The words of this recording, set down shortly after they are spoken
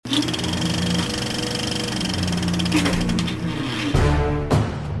You're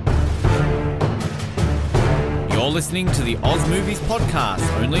listening to the Oz Movies Podcast,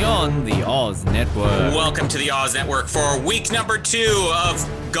 only on the Oz Network. Welcome to the Oz Network for week number 2 of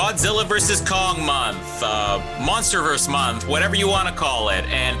Godzilla vs. Kong month, MONSTERVERSE month, whatever you want to call it.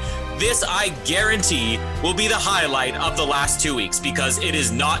 And this, I guarantee, will be the highlight of the last 2 weeks because it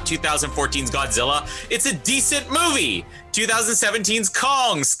is not 2014's Godzilla. It's a decent movie. 2017's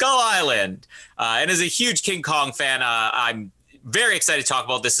Kong, Skull Island. And as a huge King Kong fan, I'm very excited to talk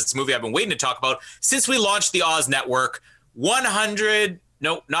about this. It's a movie I've been waiting to talk about since we launched the Oz Network 999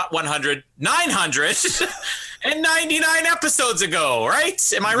 episodes ago,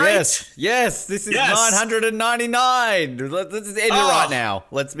 right? Am I right? Yes. This is 999. Let's end it right now.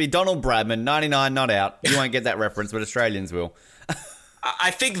 Let's be Donald Bradman, 99 not out. You won't get that reference, but Australians will.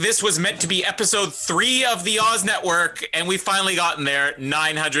 I think this was meant to be episode 3 of the Oz Network, and we've finally gotten there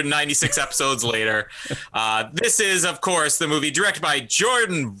 996 episodes later. This is, of course, the movie directed by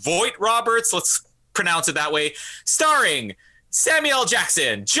Jordan Vogt-Roberts, let's pronounce it that way, starring Samuel L.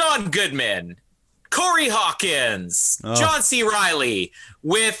 Jackson, John Goodman, Corey Hawkins, John C. Reilly,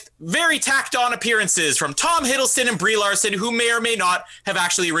 with very tacked-on appearances from Tom Hiddleston and Brie Larson, who may or may not have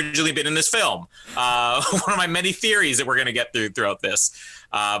actually originally been in this film. One of my many theories that we're going to get throughout this.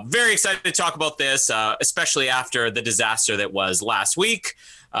 Very excited to talk about this, especially after the disaster that was last week.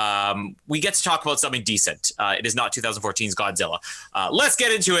 We get to talk about something decent. It is not 2014's Godzilla. Let's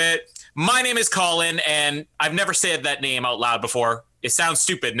get into it. My name is Colin, and I've never said that name out loud before. It sounds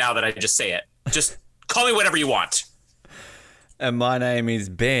stupid now that I just say it. Just call me whatever you want. And my name is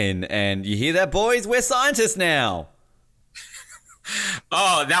Ben, and you hear that, boys? We're scientists now.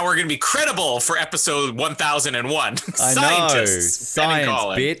 Oh, now we're going to be credible for episode 1001. I know. Science,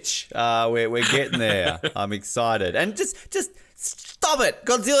 bitch. We're getting there. I'm excited. And just stop it.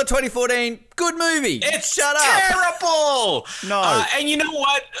 Godzilla 2014, good movie. Shut up. Terrible. No. And you know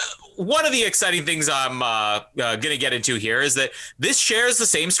what? One of the exciting things I'm going to get into here is that this shares the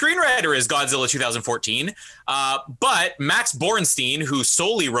same screenwriter as Godzilla 2014, but Max Borenstein, who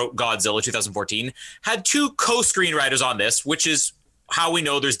solely wrote Godzilla 2014, had 2 co-screenwriters on this, which is how we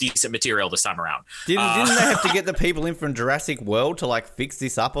know there's decent material this time around. Didn't they have to get the people in from Jurassic World to like fix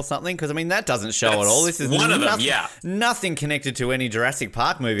this up or something? Because I mean that doesn't show at all. This is one of them. Yeah, nothing connected to any Jurassic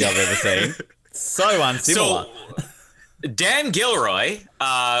Park movie I've ever seen. So unsimilar. So, Dan Gilroy,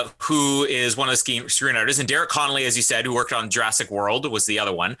 who is one of the screenwriters, and Derek Connolly, as you said, who worked on Jurassic World, was the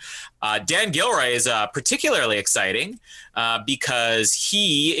other one. Dan Gilroy is particularly exciting because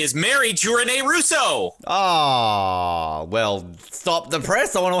he is married to Renee Russo. Oh, well, stop the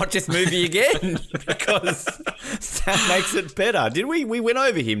press. I want to watch this movie again because that makes it better. Did we went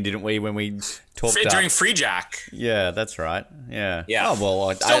over him, didn't we, when we talked during Free Jack? Yeah, that's right. Yeah. Yeah. Oh, well,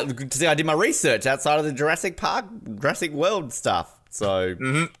 I did my research outside of the Jurassic World stuff. So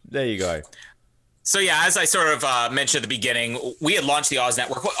There you go. So yeah, as I sort of mentioned at the beginning, we had launched the Oz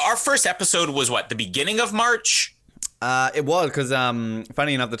Network. Our first episode was the beginning of March? It was, because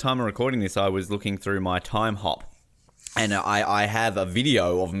funny enough, the time of recording this, I was looking through my time hop. And I have a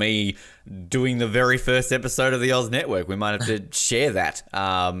video of me doing the very first episode of the Oz Network. We might have to share that.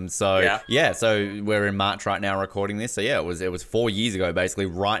 So we're in March right now recording this. So yeah, it was 4 years ago, basically,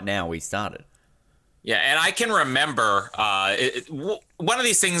 right now we started. Yeah, and I can remember one of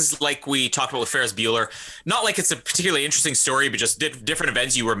these things like we talked about with Ferris Bueller, not like it's a particularly interesting story, but just different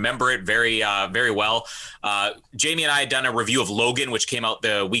events. You remember it very, very well. Jamie and I had done a review of Logan, which came out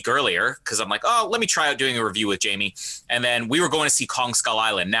the week earlier, because I'm like, oh, let me try out doing a review with Jamie. And then we were going to see Kong Skull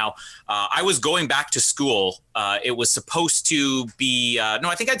Island. Now, I was going back to school. It was supposed to be,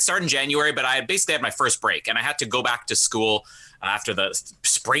 I think I'd start in January, but I basically had my first break, and I had to go back to school after the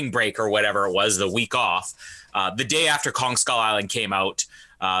spring break or whatever it was, the week off, the day after Kong Skull Island came out.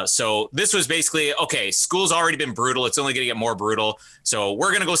 So this was basically, okay, school's already been brutal. It's only going to get more brutal. So we're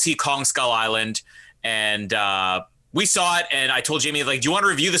going to go see Kong Skull Island. And we saw it, and I told Jamie, like, do you want to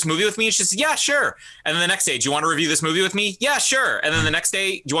review this movie with me? And she said, yeah, sure. And then the next day, do you want to review this movie with me? Yeah, sure. And then the next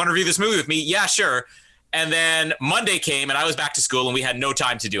day, do you want to review this movie with me? Yeah, sure. And then Monday came, and I was back to school, and we had no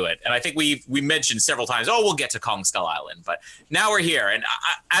time to do it. And I think we mentioned several times, we'll get to Kong Skull Island. But now we're here. And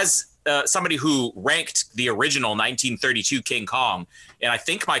as somebody who ranked the original 1932 King Kong in, I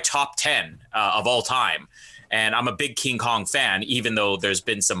think, my top 10 of all time, and I'm a big King Kong fan, even though there's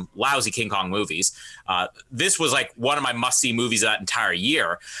been some lousy King Kong movies. This was like one of my must-see movies of that entire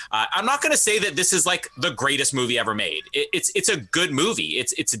year. I'm not going to say that this is like the greatest movie ever made. It's a good movie.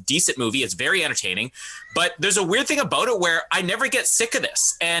 It's a decent movie. It's very entertaining, but there's a weird thing about it where I never get sick of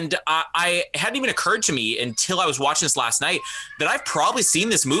this. And I hadn't even occurred to me until I was watching this last night that I've probably seen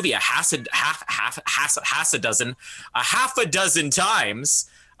this movie a half a dozen times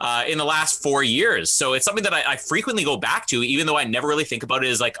in the last 4 years. So it's something that I frequently go back to, even though I never really think about it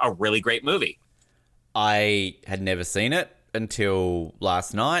as like a really great movie. I had never seen it until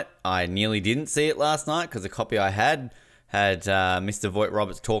last night. I nearly didn't see it last night because the copy I had Mr. Voight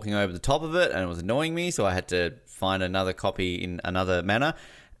Roberts talking over the top of it, and it was annoying me, so I had to find another copy in another manner.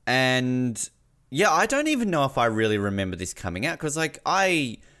 And yeah, I don't even know if I really remember this coming out, because like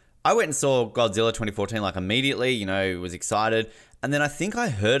I went and saw Godzilla 2014 like immediately, you know, was excited. And then I think I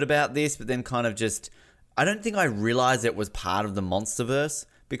heard about this, but then kind of just, I don't think I realized it was part of the MONSTERVERSE,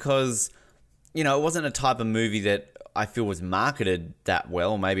 because, you know, it wasn't a type of movie that I feel was marketed that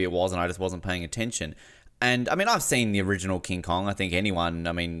well. Maybe it was, and I just wasn't paying attention. And, I mean, I've seen the original King Kong. I think anyone,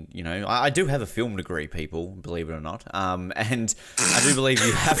 I mean, you know, I do have a film degree, people, believe it or not. And I do believe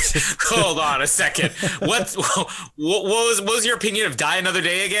you have to... Hold on a second. What was your opinion of Die Another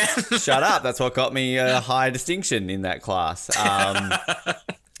Day again? Shut up. That's what got me a high distinction in that class.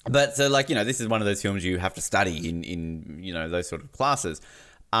 But, so, like, you know, this is one of those films you have to study in you know, those sort of classes.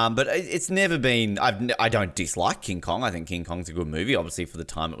 But it's never been... I don't dislike King Kong. I think King Kong's a good movie, obviously, for the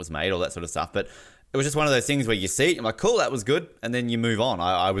time it was made, all that sort of stuff. But... it was just one of those things where you see it, you're like, cool, that was good, and then you move on.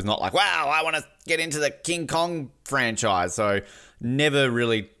 I was not like, wow, I want to get into the King Kong franchise, so never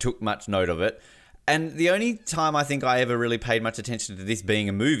really took much note of it. And the only time I think I ever really paid much attention to this being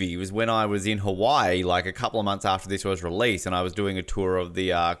a movie was when I was in Hawaii, like a couple of months after this was released, and I was doing a tour of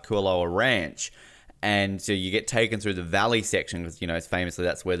the Kualoa Ranch. And so you get taken through the valley section because, you know, it's famously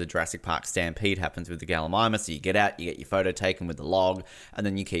that's where the Jurassic Park stampede happens with the Gallimimus. So you get out, you get your photo taken with the log, and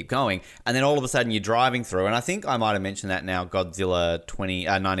then you keep going. And then all of a sudden you're driving through, and I think I might have mentioned that now, Godzilla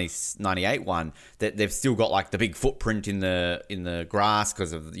 1998 one, that they've still got like the big footprint in the grass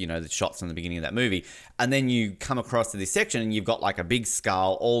because of, you know, the shots in the beginning of that movie. And then you come across to this section and you've got like a big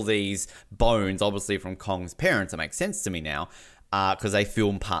skull, all these bones, obviously from Kong's parents. It makes sense to me now. Because they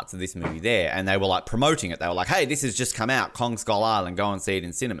filmed parts of this movie there, and they were like promoting it. They were like, hey, this has just come out, Kong Skull Island, go and see it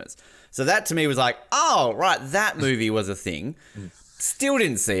in cinemas. So that to me was like, oh, right, that movie was a thing. Still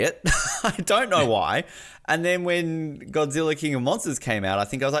didn't see it. I don't know why. And then when Godzilla King of Monsters came out, I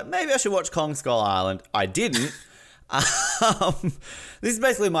think I was like, maybe I should watch Kong Skull Island. I didn't. This is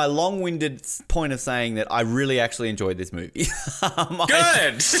basically my long-winded point of saying that I really actually enjoyed this movie.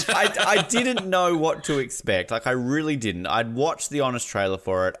 Good! I didn't know what to expect. Like, I really didn't. I'd watched the honest trailer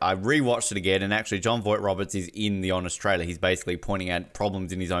for it. I rewatched it again, and actually John Voight Roberts is in the honest trailer. He's basically pointing out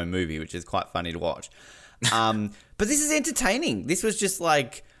problems in his own movie, which is quite funny to watch. But this is entertaining. This was just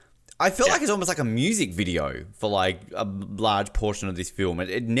like... I felt like it's almost like a music video for like a large portion of this film.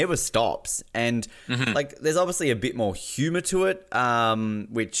 It never stops. And like there's obviously a bit more humor to it,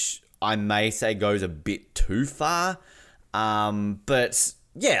 which I may say goes a bit too far. But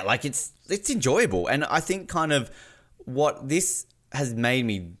yeah, like it's enjoyable. And I think kind of what this has made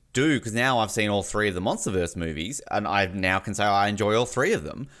me do, because now I've seen all three of the MONSTERVERSE movies, and I now can say I enjoy all three of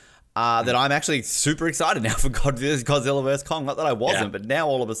them. That I'm actually super excited now for Godzilla vs. Kong. Not that I wasn't, but now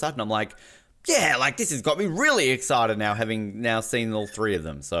all of a sudden I'm like, yeah, like this has got me really excited now, having now seen all three of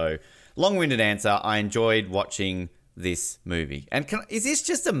them. So, long-winded answer, I enjoyed watching this movie. And is this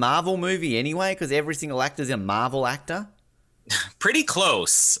just a Marvel movie anyway? Because every single actor is a Marvel actor? Pretty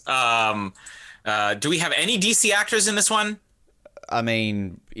close. Do we have any DC actors in this one? I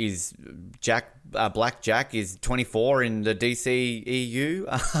mean, is Black Jack is 24 in the DC EU?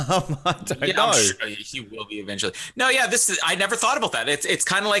 I don't know. I'm sure he will be eventually. No, yeah, I never thought about that. It's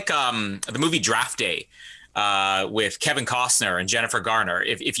kind of like the movie Draft Day with Kevin Costner and Jennifer Garner.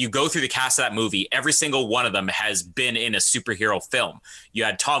 If you go through the cast of that movie, every single one of them has been in a superhero film. You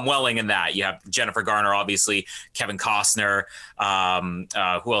had Tom Welling in that. You have Jennifer Garner, obviously, Kevin Costner.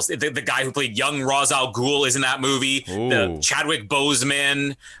 Who else? The guy who played young Ra's al Ghul is in that movie. The Chadwick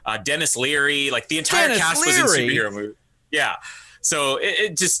Boseman, Dennis Leary, like the entire cast was in superhero movie. Yeah. So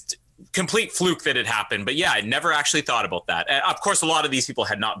it just complete fluke that it happened. But yeah, I never actually thought about that. And of course, a lot of these people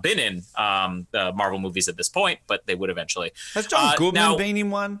had not been in the Marvel movies at this point, but they would eventually. Has John Goodman been in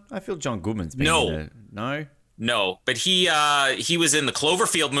one? I feel John Goodman's been in it. No? No, but he was in the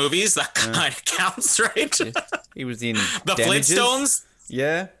Cloverfield movies. That kind of counts, right? Yes. He was in the Damages. Flintstones.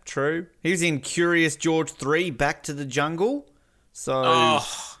 Yeah, true. He was in Curious George 3, Back to the Jungle. So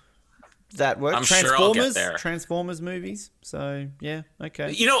that work. I'm sure I'll get there. Transformers movies. So, yeah,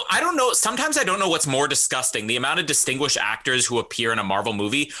 okay. You know, I don't know. Sometimes I don't know what's more disgusting, the amount of distinguished actors who appear in a Marvel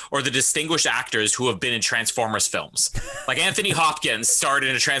movie or the distinguished actors who have been in Transformers films. Like Anthony Hopkins starred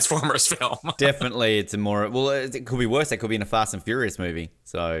in a Transformers film. Definitely, it's a more... Well, it could be worse. It could be in a Fast and Furious movie,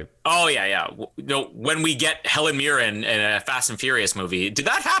 so... Oh, yeah. No, when we get Helen Mirren in a Fast and Furious movie, did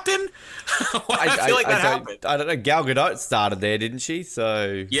that happen? I feel like that happened. I don't know. Gal Gadot started there, didn't she?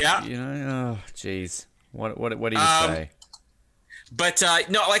 So... Yeah. You know, oh, jeez. What do you say? But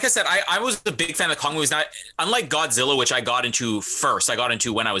no, like I said, I was a big fan of the Kong movies. Now, unlike Godzilla, which I got into first, I got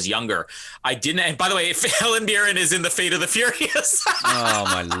into when I was younger. I didn't. And by the way, Helen Mirren is in The Fate of the Furious. Oh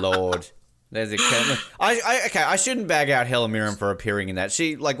my lord! There's a I shouldn't bag out Helen Mirren for appearing in that.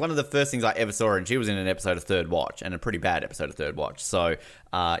 She like one of the first things I ever saw her, and she was in an episode of Third Watch, and a pretty bad episode of Third Watch. So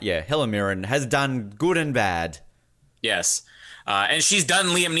yeah, Helen Mirren has done good and bad. Yes. And she's done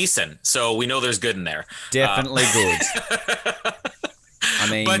Liam Neeson, so we know there's good in there. Definitely good. I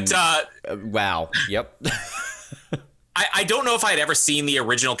mean, but wow. Yep. I don't know if I had ever seen the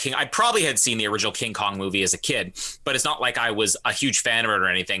original King. I probably had seen the original King Kong movie as a kid, but it's not like I was a huge fan of it or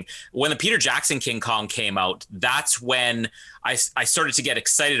anything. When the Peter Jackson King Kong came out, that's when I started to get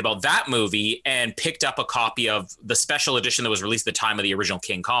excited about that movie and picked up a copy of the special edition that was released at the time of the original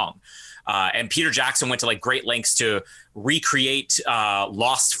King Kong. And Peter Jackson went to like great lengths to recreate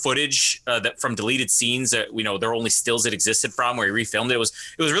lost footage that from deleted scenes that there were only stills that existed from where he refilmed it. It was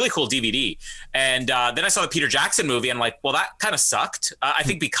a really cool DVD. And then I saw the Peter Jackson movie and I'm like, well, that kind of sucked. I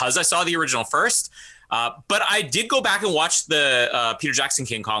think because I saw the original first. But I did go back and watch the Peter Jackson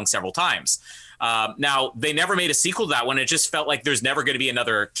King Kong several times. Now, they never made a sequel to that one. It just felt like there's never going to be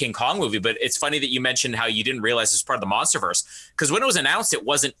another King Kong movie. But it's funny that you mentioned how you didn't realize it was part of the MonsterVerse. Because when it was announced, it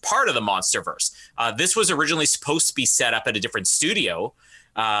wasn't part of the MonsterVerse. This was originally supposed to be set up at a different studio.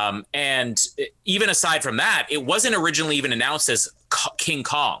 And even aside from that, it wasn't originally even announced as King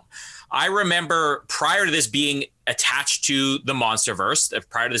Kong. I remember prior to this being attached to the MonsterVerse,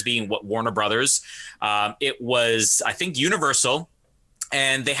 prior to this being Warner Brothers, it was, I think, Universal.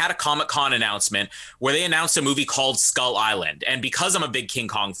 And they had a Comic-Con announcement where they announced a movie called Skull Island. And because I'm a big King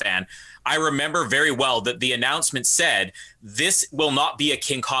Kong fan, I remember very well that the announcement said, this will not be a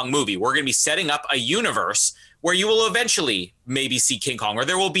King Kong movie. We're going to be setting up a universe where you will eventually maybe see King Kong, or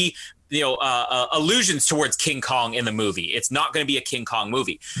there will be allusions towards King Kong in the movie. It's not going to be a King Kong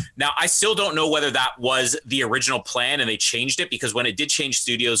movie. Now, I still don't know whether that was the original plan and they changed it, because when it did change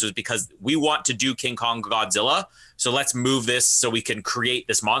studios, it was because we want to do King Kong Godzilla. So let's move this so we can create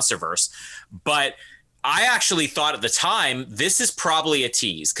this MonsterVerse. But I actually thought at the time, this is probably a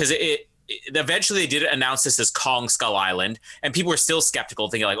tease, because eventually they did announce this as Kong Skull Island, and people were still skeptical,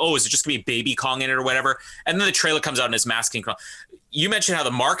 thinking like, oh, is it just gonna be Baby Kong in it or whatever? And then the trailer comes out and it's Mask King Kong. You mentioned how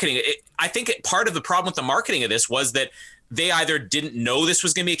the marketing, I think part of the problem with the marketing of this was that they either didn't know this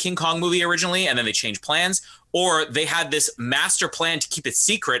was going to be a King Kong movie originally and then they changed plans, or they had this master plan to keep it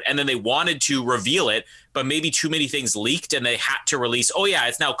secret and then they wanted to reveal it, but maybe too many things leaked and they had to release, oh yeah,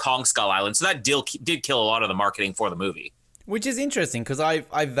 it's now Kong Skull Island. So that did kill a lot of the marketing for the movie. Which is interesting, because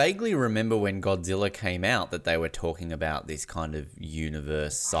I vaguely remember when Godzilla came out that they were talking about this kind of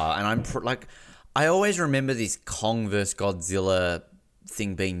universe style. And I always remember this Kong vs. Godzilla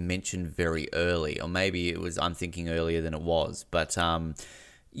thing being mentioned very early, or maybe I'm thinking earlier than it was. But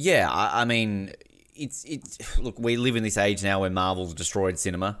yeah, I mean, it's look, we live in this age now where Marvel's destroyed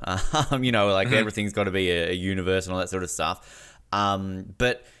cinema. Everything's got to be a universe and all that sort of stuff.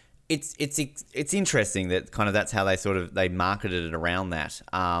 But it's interesting that kind of that's how they marketed it around that.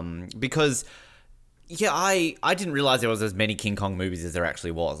 Because yeah, I didn't realize there was as many King Kong movies as there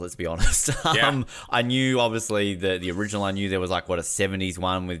actually was, let's be honest. Yeah. I knew, obviously, the original. I knew there was a 70s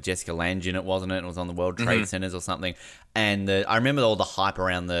one with Jessica Lange in it, wasn't it? It was on the World Trade Centers or something. And I remember all the hype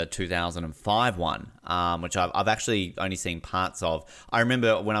around the 2005 one, which I've actually only seen parts of. I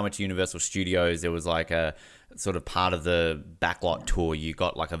remember when I went to Universal Studios, there was a sort of part of the backlot tour. You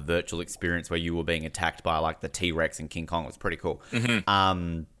got a virtual experience where you were being attacked by the T-Rex and King Kong. It was pretty cool.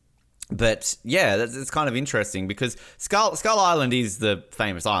 But yeah, that's kind of interesting, because Skull Island is the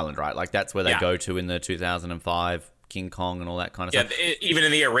famous island, right? That's where they go to in the 2005 King Kong and all that kind of stuff. Even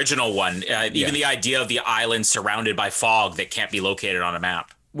in the original one, even the idea of the island surrounded by fog that can't be located on a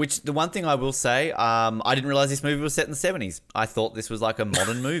map. Which, the one thing I will say, I didn't realize this movie was set in the 70s. I thought this was a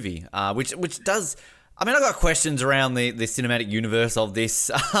modern movie, which does... I mean, I've got questions around the cinematic universe of this,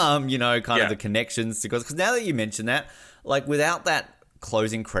 of the connections, because now that you mention that, without that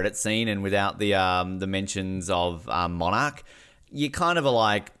closing credit scene and without the mentions of Monarch, you kind of are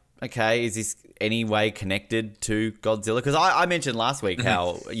okay, is this any way connected to Godzilla? Because I mentioned last week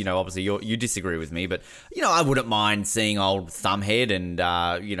how, obviously you disagree with me, but, I wouldn't mind seeing old Thumbhead and,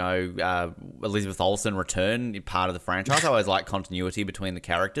 Elizabeth Olsen return part of the franchise. I always like continuity between the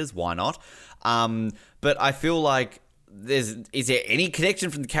characters. Why not? But I feel like is there any connection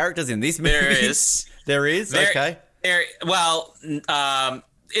from the characters in this movie? There is. There is? Okay.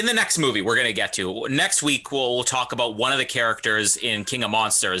 In the next movie we're going to get to next week, we'll talk about one of the characters in King of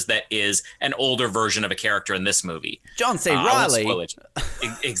Monsters that is an older version of a character in this movie. John C Reilly.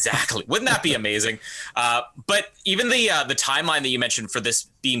 Exactly. Wouldn't that be amazing? But even the timeline that you mentioned for this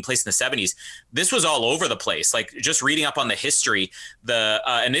being placed in the 70s, this was all over the place. Like, just reading up on the history, the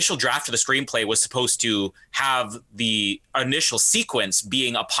initial draft of the screenplay was supposed to have the initial sequence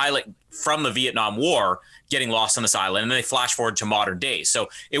being a pilot from the Vietnam War getting lost on this island, and then they flash forward to modern day. So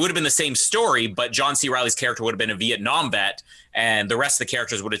it would have been the same story, but John C. Reilly's character would have been a Vietnam vet, and the rest of the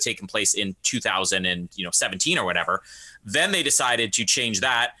characters would have taken place in 2017 or whatever. Then they decided to change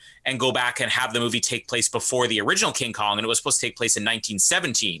that and go back and have the movie take place before the original King Kong, and it was supposed to take place in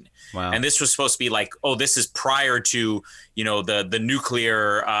 1917. Wow. And this was supposed to be like, this is prior to, the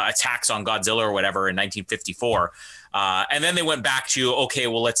nuclear attacks on Godzilla or whatever in 1954. And then they went back to, okay,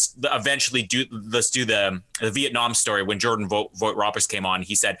 well, let's do the Vietnam story. When Jordan Vogt-Roberts came on,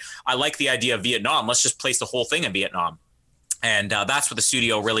 he said, I like the idea of Vietnam. Let's just place the whole thing in Vietnam. And that's what the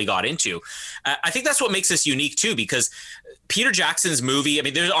studio really got into. I think that's what makes this unique, too, because Peter Jackson's movie, I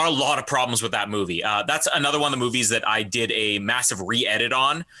mean, there are a lot of problems with that movie. That's another one of the movies that I did a massive re-edit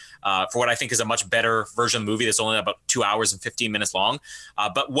on for what I think is a much better version of the movie that's only about 2 hours and 15 minutes long.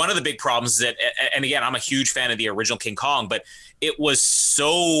 But one of the big problems is that, and again, I'm a huge fan of the original King Kong, but it was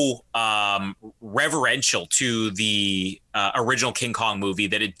so reverential to the original King Kong movie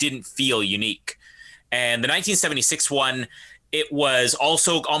that it didn't feel unique. And the 1976 one, it was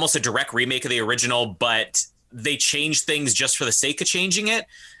also almost a direct remake of the original, but they changed things just for the sake of changing it.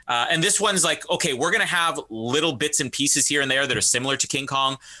 And this one's like, okay, we're going to have little bits and pieces here and there that are similar to King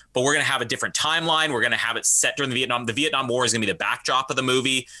Kong, but we're going to have a different timeline. We're going to have it set during the Vietnam War is going to be the backdrop of the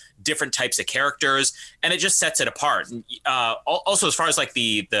movie, different types of characters, and it just sets it apart. Also, as far as like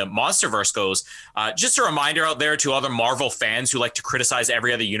the MonsterVerse goes, just a reminder out there to other Marvel fans who like to criticize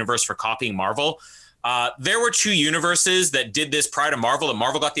every other universe for copying Marvel. There were two universes that did this prior to Marvel that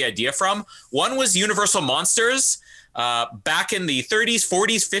Marvel got the idea from. One was Universal Monsters. Back in the 30s,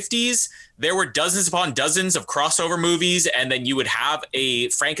 40s, 50s, there were dozens upon dozens of crossover movies, and then you would have a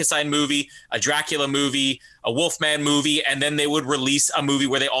Frankenstein movie, a Dracula movie, a Wolfman movie, and then they would release a movie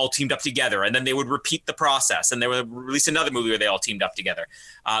where they all teamed up together, and then they would repeat the process, and they would release another movie where they all teamed up together.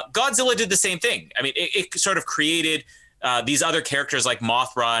 Godzilla did the same thing. I mean, it sort of created these other characters like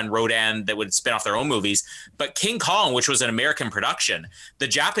Mothra and Rodan that would spin off their own movies. But King Kong, which was an American production, the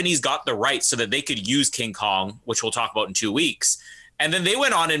Japanese got the rights so that they could use King Kong, which we'll talk about in 2 weeks. And then they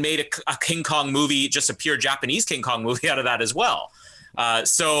went on and made a King Kong movie, just a pure Japanese King Kong movie out of that as well.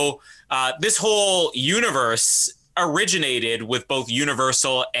 So this whole universe originated with both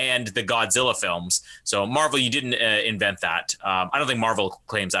Universal and the Godzilla films. So Marvel, you didn't invent that. I don't think Marvel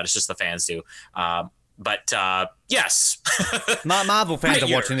claims that. It's just the fans do. But yes. Marvel fans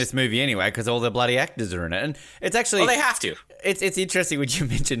are watching this movie anyway because all the bloody actors are in it. And it's actually... Well, they have to. It's interesting when you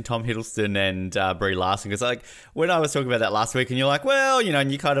mentioned Tom Hiddleston and Brie Larson, because like when I was talking about that last week and you're like, well,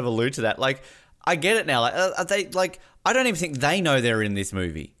 and you kind of allude to that. Like, I get it now. Like, are they, like, I don't even think they know they're in this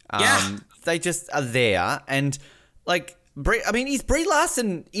movie. Yeah. They just are there. And like... is Brie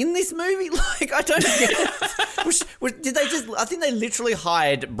Larson in this movie? Like, I don't get it. Did they just... I think they literally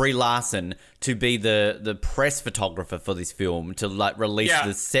hired Brie Larson to be the press photographer for this film, to like release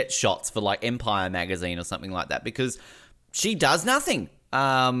the set shots for like Empire magazine or something like that, because she does nothing.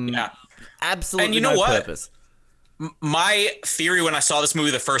 Absolutely and you know no what? purpose. My theory when I saw this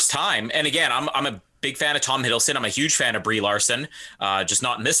movie the first time, and again, I'm a big fan of Tom Hiddleston. I'm a huge fan of Brie Larson, just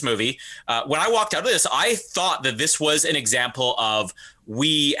not in this movie. When I walked out of this, I thought that this was an example of,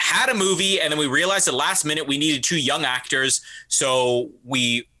 we had a movie and then we realized at the last minute we needed two young actors. So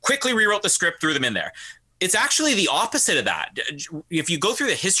we quickly rewrote the script, threw them in there. It's actually the opposite of that. If you go through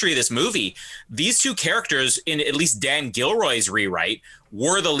the history of this movie, these two characters, in at least Dan Gilroy's rewrite,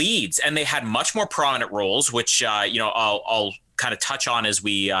 were the leads, and they had much more prominent roles, which I'll kind of touch on as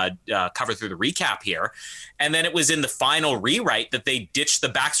we cover through the recap here. And then it was in the final rewrite that they ditched the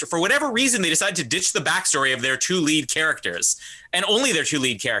backstory. For whatever reason, they decided to ditch the backstory of their two lead characters, and only their two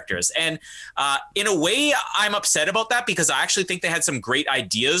lead characters. And in a way, I'm upset about that, because I actually think they had some great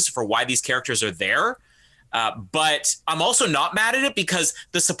ideas for why these characters are there. But I'm also not mad at it, because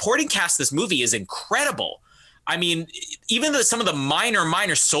the supporting cast of this movie is incredible. I mean, even though some of the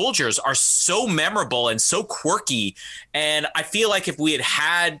minor soldiers are so memorable and so quirky. And I feel like if we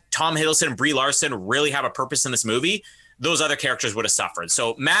had Tom Hiddleston and Brie Larson really have a purpose in this movie, those other characters would have suffered.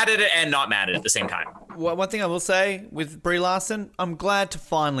 So mad at it and not mad at it at the same time. Well, one thing I will say with Brie Larson, I'm glad to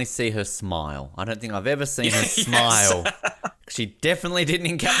finally see her smile. I don't think I've ever seen her smile. She definitely didn't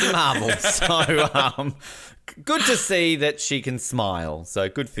in Captain Marvel. So good to see that she can smile. So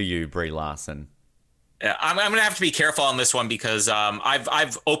good for you, Brie Larson. Yeah, I'm going to have to be careful on this one because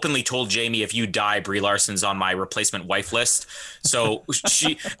I've openly told Jamie if you die, Brie Larson's on my replacement wife list. So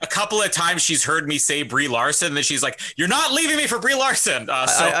a couple of times she's heard me say Brie Larson, and then she's like, "You're not leaving me for Brie Larson."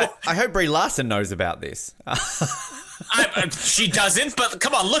 I hope Brie Larson knows about this. She doesn't, but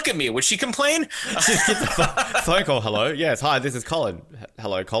come on, look at me. Would she complain? She just gets a phone call. Hello. Yes. Hi, this is Colin.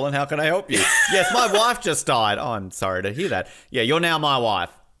 Hello, Colin. How can I help you? Yes, my wife just died. Oh, I'm sorry to hear that. Yeah, you're now my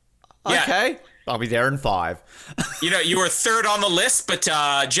wife. Okay. Yeah. I'll be there in 5. You were third on the list, but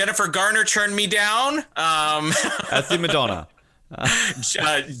Jennifer Garner turned me down. That's the Madonna.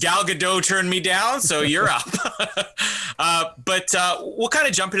 Gal Gadot turned me down, so you're up. But we'll kind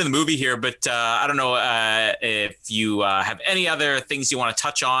of jump into the movie here. But I don't know if you have any other things you want to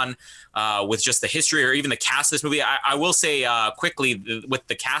touch on with just the history or even the cast of this movie. I will say quickly with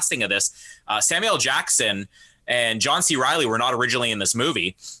the casting of this, Samuel Jackson and John C. Reilly were not originally in this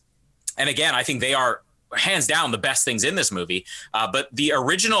movie. And again, I think they are hands down the best things in this movie. But the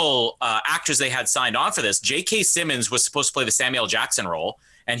original actors they had signed on for this, J.K. Simmons was supposed to play the Samuel Jackson role,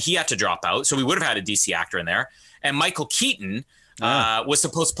 and he had to drop out. So we would have had a DC actor in there. And Michael Keaton was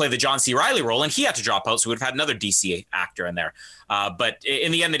supposed to play the John C. Reilly role, and he had to drop out. So we would have had another DC actor in there. But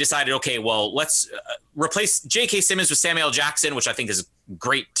in the end, they decided, okay, well, let's replace J.K. Simmons with Samuel Jackson, which I think is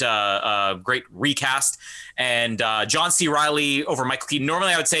great recast, and John C. Reilly over Michael Keaton.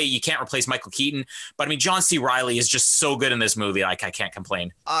 Normally I would say you can't replace Michael Keaton, but I mean, John C. Reilly is just so good in this movie. Like, I can't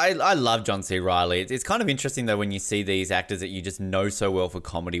complain. I love John C. Reilly. It's kind of interesting though when you see these actors that you just know so well for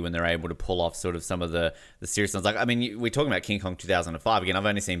comedy when they're able to pull off sort of some of the serious ones. Like, I mean, we're talking about King Kong 2005 again. I've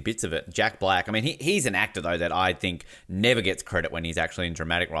only seen bits of it. Jack Black. I mean, he's an actor though that I think never gets credit when he's actually in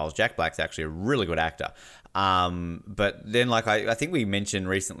dramatic roles. Jack Black's actually a really good actor. But then, like, I think we mentioned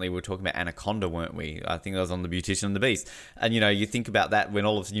recently, we were talking about Anaconda, weren't we? I think that was on The Beautician and the Beast. And, you think about that when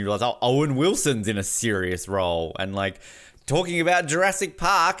all of a sudden you realize, oh, Owen Wilson's in a serious role. And, like, talking about Jurassic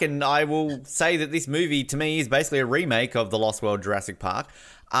Park, and I will say that this movie, to me, is basically a remake of the Lost World Jurassic Park.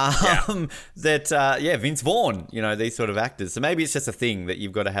 Vince Vaughn, these sort of actors. So maybe it's just a thing that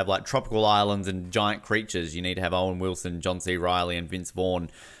you've got to have, like, tropical islands and giant creatures. You need to have Owen Wilson, John C. Reilly, and Vince Vaughn.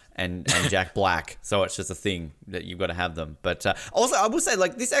 And Jack Black, so it's just a thing that you've got to have them. But also, I will say,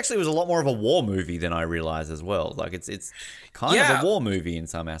 like, this actually was a lot more of a war movie than I realized as well. Like, it's kind of a war movie in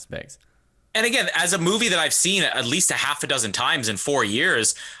some aspects. And again, as a movie that I've seen at least a half a dozen times in 4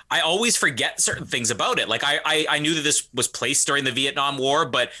 years, I always forget certain things about it. Like, I knew that this was placed during the Vietnam War,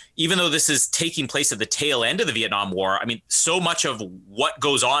 but even though this is taking place at the tail end of the Vietnam War, I mean, so much of what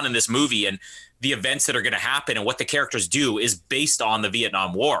goes on in this movie and the events that are going to happen and what the characters do is based on the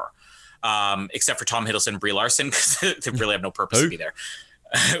Vietnam War, except for Tom Hiddleston and Brie Larson, because they really have no purpose to be there.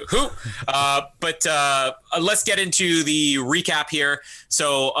 But let's get into the recap here.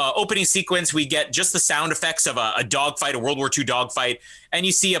 So opening sequence, we get just the sound effects of a dogfight, a World War II dogfight, and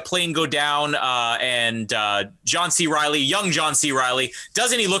you see a plane go down and John C. Reilly, young John C. Reilly.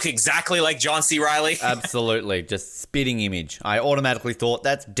 Doesn't he look exactly like John C. Reilly? Absolutely. Just spitting image. I automatically thought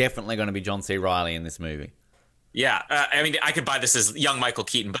that's definitely going to be John C. Reilly in this movie. Yeah, I mean, I could buy this as young Michael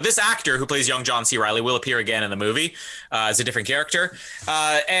Keaton, but this actor who plays young John C. Reilly will appear again in the movie as a different character.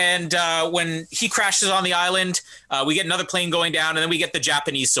 And when he crashes on the island, we get another plane going down, and then we get the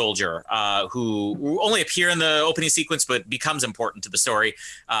Japanese soldier who only appear in the opening sequence but becomes important to the story.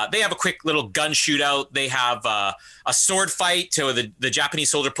 They have a quick little gun shootout. They have a sword fight. So the Japanese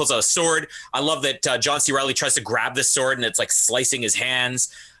soldier pulls out a sword. I love that John C. Reilly tries to grab this sword, and it's like slicing his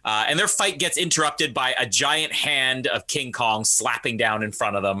hands. And their fight gets interrupted by a giant hand of King Kong slapping down in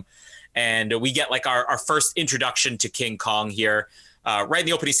front of them. And we get like our first introduction to King Kong here, right in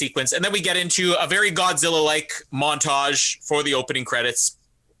the opening sequence. And then we get into a very Godzilla-like montage for the opening credits,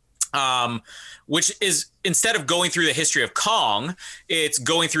 which is, instead of going through the history of Kong, it's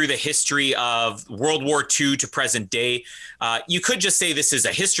going through the history of World War II to present day. You could just say this is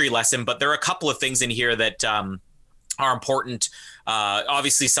a history lesson, but there are a couple of things in here that are important.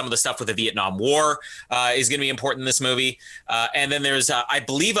 Obviously, some of the stuff with the Vietnam War is going to be important in this movie. And then there's, I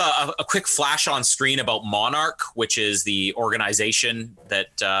believe, a quick flash on screen about Monarch, which is the organization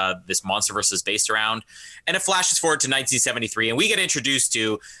that this MONSTERVERSE is based around. And it flashes forward to 1973, and we get introduced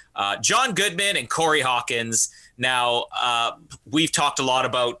to John Goodman and Corey Hawkins. Now, we've talked a lot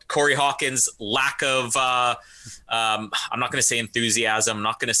about Corey Hawkins' lack of, I'm not going to say enthusiasm, I'm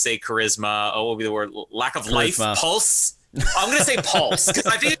not going to say charisma, what would be the word? Lack of life, pulse. I'm going to say pulse, because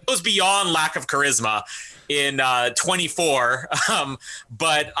I think it goes beyond lack of charisma in 24.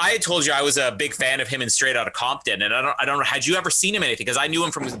 But I had told you I was a big fan of him in Straight Outta Compton, and I don't know, had you ever seen him in anything? Because I knew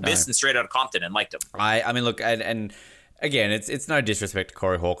him from this and Straight Outta Compton and liked him. I mean, look, and again, it's no disrespect to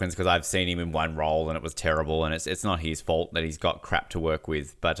Corey Hawkins, because I've seen him in one role and it was terrible, and it's not his fault that he's got crap to work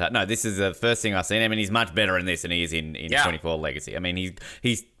with. But no, this is the first thing I've seen him, and he's much better in this than he is in 24 Legacy. I mean,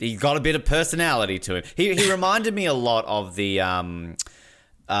 he's got a bit of personality to him. He reminded me a lot of the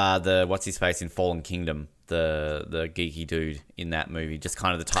what's his face in Fallen Kingdom, the geeky dude in that movie, just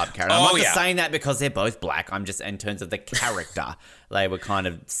kind of the type of character. I'm not just saying that because they're both black. I'm just, in terms of the character, they were kind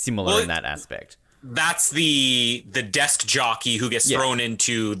of similar in that aspect. That's the desk jockey who gets thrown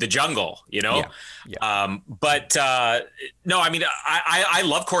into the jungle, you know? But no, I mean, I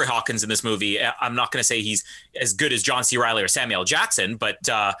love Corey Hawkins in this movie. I'm not going to say he's as good as John C. Reilly or Samuel L. Jackson, but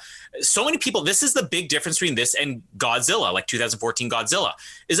so many people, this is the big difference between this and Godzilla, like 2014 Godzilla,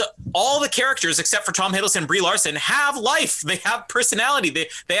 is that all the characters except for Tom Hiddleston and Brie Larson have life. They have personality.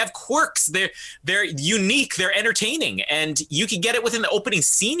 They have quirks. They're unique. They're entertaining. And you can get it within the opening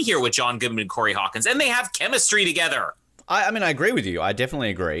scene here with John Goodman and Corey Hawkins, and they have chemistry together. I mean, I agree with you. I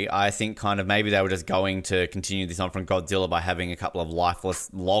definitely agree. I think kind of maybe they were just going to continue this on from Godzilla by having a couple of lifeless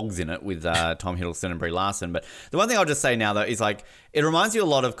logs in it with Tom Hiddleston and Brie Larson. But the one thing I'll just say now, though, is like it reminds you a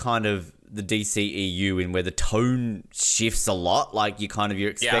lot of kind of the DCEU in where the tone shifts a lot. Like you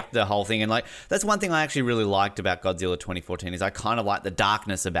expect the whole thing. And like that's one thing I actually really liked about Godzilla 2014 is I kind of like the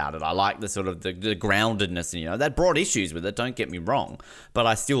darkness about it. I like the sort of the groundedness, and that brought issues with it. Don't get me wrong, but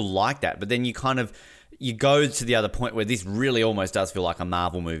I still like that. But then you go to the other point where this really almost does feel like a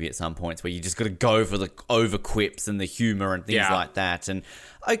Marvel movie at some points, where you just got to go for the over quips and the humor and things like that. And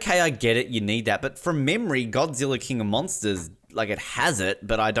okay, I get it, you need that. But from memory, Godzilla King of Monsters, like it has it,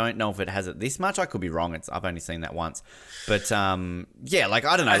 but I don't know if it has it this much. I could be wrong. I've only seen that once. But like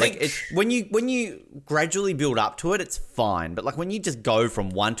I don't know. When you gradually build up to it, it's fine. But like when you just go from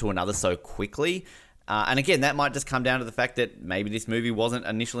one to another so quickly. And again, that might just come down to the fact that maybe this movie wasn't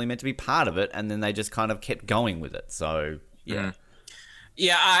initially meant to be part of it, and then they just kind of kept going with it. So, yeah. Mm-hmm.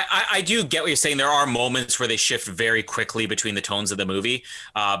 Yeah, I do get what you're saying. There are moments where they shift very quickly between the tones of the movie.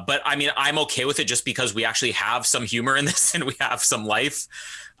 But, I mean, I'm okay with it just because we actually have some humor in this and we have some life.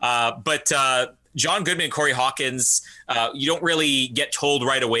 But John Goodman and Corey Hawkins, you don't really get told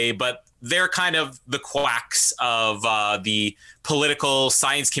right away, but they're kind of the quacks of the political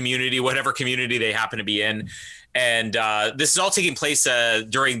science community, whatever community they happen to be in. And this is all taking place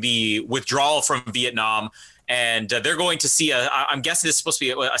during the withdrawal from Vietnam. And they're going to see I'm guessing this is supposed to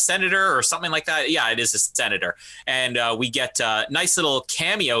be a senator or something like that. Yeah, it is a senator. And we get a nice little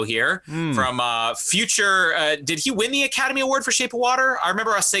cameo here from future. Did he win the Academy Award for Shape of Water? I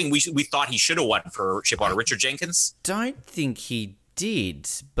remember us saying we thought he should have won for Shape of Water. Richard Jenkins? Don't think he did,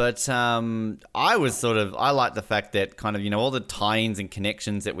 but I like the fact that kind of, all the tie-ins and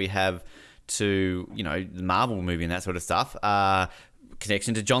connections that we have to, the Marvel movie and that sort of stuff.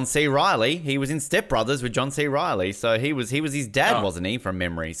 Connection to John C. Reilly. He was in Step Brothers with John C. Reilly, so he was his dad, wasn't he, from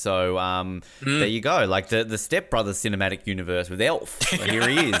memory? So there you go, like the Step Brothers cinematic universe with Elf. Well, here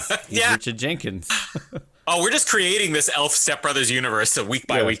he is. He's Richard Jenkins. Oh, we're just creating this Elf Step Brothers universe week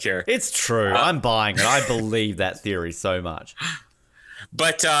by week here. It's true. I'm buying it. I believe that theory so much.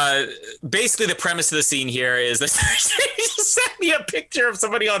 But basically the premise of the scene here is that he just sent me a picture of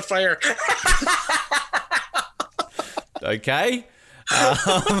somebody on fire. Okay.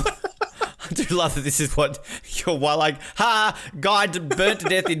 I do love that this is what you're like, guy burnt to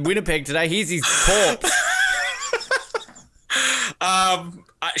death in Winnipeg today. Here's his corpse.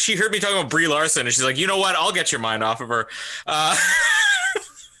 She heard me talking about Brie Larson, and she's like, you know what? I'll get your mind off of her. Now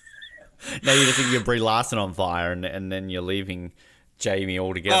you're just thinking of Brie Larson on fire, and then you're leaving Jamie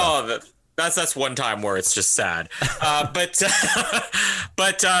altogether. Oh, that's one time where it's just sad. But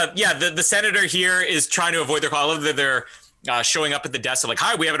the senator here is trying to avoid their call. I love that showing up at the desk, like,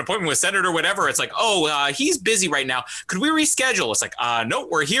 hi, we have an appointment with Senator whatever. It's like, oh, he's busy right now. Could we reschedule? It's like, no,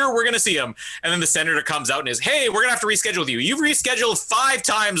 we're here. We're going to see him. And then the senator comes out and is, hey, we're going to have to reschedule with you. You've rescheduled 5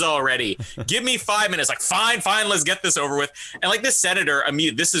 times already. Give me 5 minutes. Like, fine, let's get this over with. And like this senator,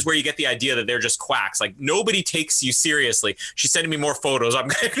 this is where you get the idea that they're just quacks. Like, nobody takes you seriously. She's sending me more photos. I'm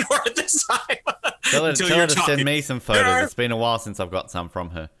going to ignore it this time. Tell her to send me some photos. It's been a while since I've got some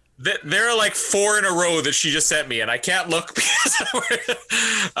from her. There are like 4 in a row that she just sent me, and I can't look because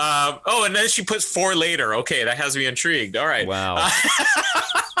and then she puts 4 later. Okay, that has me intrigued. All right. Wow.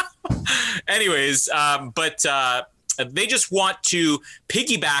 Anyways, but they just want to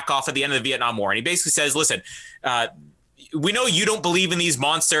piggyback off at the end of the Vietnam War, and he basically says, listen, we know you don't believe in these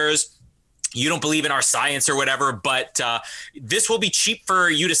monsters. You don't believe in our science or whatever, but this will be cheap for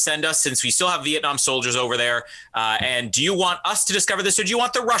you to send us since we still have Vietnam soldiers over there. And do you want us to discover this, or do you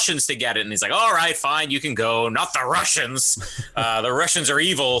want the Russians to get it? And he's like, all right, fine, you can go. Not the Russians. The Russians are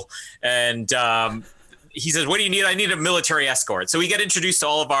evil. And he says, what do you need? I need a military escort. So we get introduced to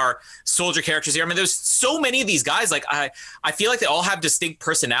all of our soldier characters here. I mean, there's so many of these guys. Like, I feel like they all have distinct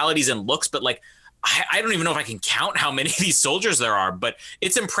personalities and looks, but like, I don't even know if I can count how many of these soldiers there are, but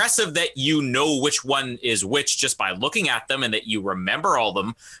it's impressive that you know which one is which just by looking at them and that you remember all of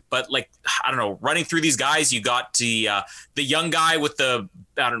them. But like, I don't know, running through these guys, you got the young guy with the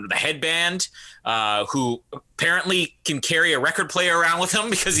headband, who apparently can carry a record player around with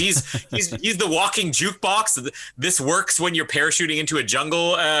him because he's the walking jukebox. This works when you're parachuting into a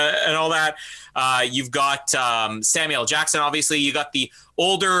jungle and all that. You've got Samuel L. Jackson, obviously. You got the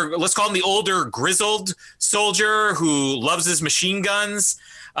older, let's call him the older grizzled soldier who loves his machine guns.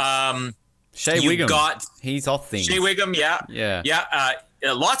 Shea Wiggum. He's off things. Shea Wiggum, yeah. Yeah.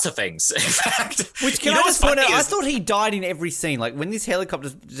 Lots of things, in fact. Which can I just point out, I thought he died in every scene. Like, when this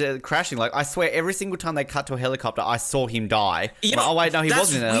helicopter's crashing, like, I swear every single time they cut to a helicopter, I saw him die. Oh, wait, no, he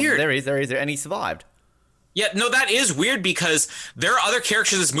wasn't. Weird. There he is, and he survived. Yeah, no, that is weird because there are other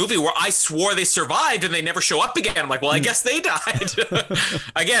characters in this movie where I swore they survived and they never show up again. I'm like, well, I guess they died.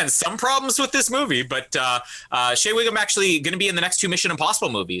 Again, some problems with this movie, but Shea Wiggum actually going to be in the next 2 Mission Impossible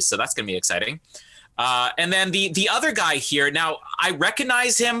movies, so that's going to be exciting. And then the other guy here, now I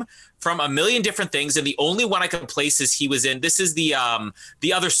recognize him from a million different things, and the only one I can place is he was in. This is the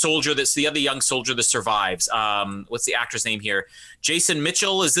other soldier. That's the other young soldier that survives. What's the actor's name here? Jason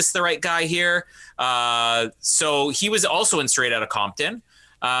Mitchell. Is this the right guy here? So he was also in Straight Outta Compton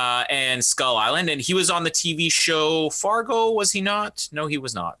and Skull Island, and he was on the TV show Fargo. Was he not? No, he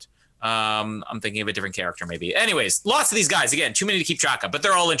was not. I'm thinking of a different character maybe. Anyways, lots of these guys. Again, too many to keep track of, but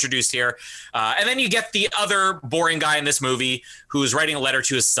they're all introduced here. And then you get the other boring guy in this movie who's writing a letter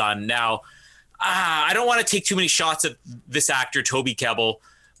to his son. Now, I don't want to take too many shots at this actor, Toby Kebbell,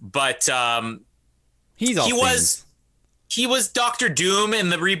 but he was Dr. Doom in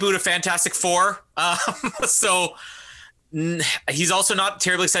the reboot of Fantastic Four. So he's also not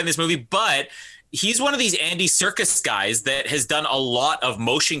terribly excited in this movie, but he's one of these Andy Serkis guys that has done a lot of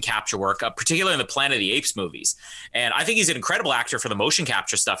motion capture work, particularly in the Planet of the Apes movies. And I think he's an incredible actor for the motion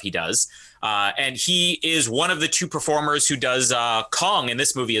capture stuff he does. And he is one of the 2 performers who does Kong in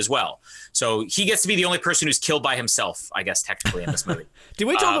this movie as well. So he gets to be the only person who's killed by himself, I guess, technically, in this movie. Did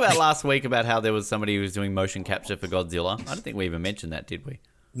we talk about last week about how there was somebody who was doing motion capture for Godzilla? I don't think we even mentioned that, did we?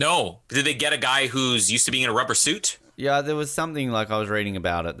 No. Did they get a guy who's used to being in a rubber suit? Yeah, there was something like I was reading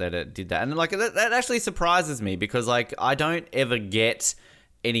about it that it did that. And like that actually surprises me because like I don't ever get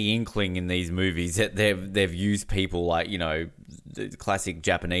any inkling in these movies that they've used people like, you know, the classic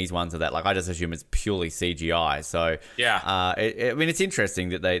Japanese ones of that. Like I just assume it's purely CGI. So yeah, I mean it's interesting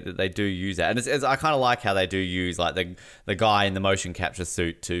that they do use that, and I kind of like how they do use like the guy in the motion capture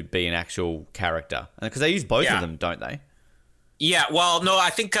suit to be an actual character, because they use both of them, don't they? Yeah, well, no, I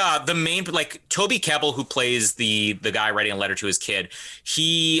think the main, like Toby Kebbell, who plays the guy writing a letter to his kid,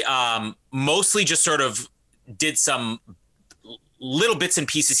 he mostly just sort of did some little bits and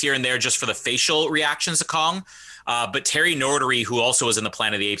pieces here and there just for the facial reactions to Kong. But Terry Notary, who also was in the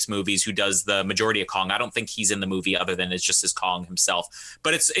Planet of the Apes movies, who does the majority of Kong, I don't think he's in the movie other than it's just as Kong himself.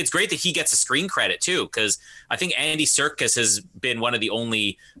 But it's great that he gets a screen credit too, because I think Andy Serkis has been one of the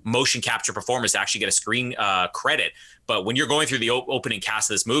only motion capture performers to actually get a screen credit. But when you're going through the opening cast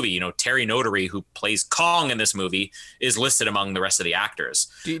of this movie, you know, Terry Notary, who plays Kong in this movie, is listed among the rest of the actors.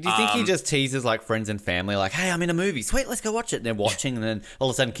 Do you think he just teases like friends and family, like, hey, I'm in a movie. Sweet, let's go watch it. And they're watching, and then all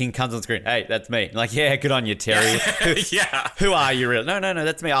of a sudden King comes on screen. Hey, that's me. I'm like, yeah, good on you, Terry. Yeah. Who are you really? No,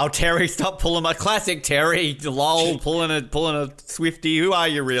 that's me. Oh, Terry, stop pulling my classic Terry. Lol, pulling a Swifty. Who are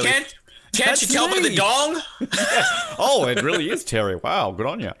you really? Can't you tell by the dong? Oh, it really is Terry. Wow, good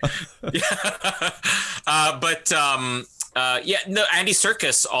on you. Yeah. But Andy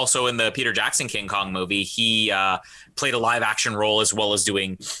Serkis also in the Peter Jackson King Kong movie. He played a live action role as well as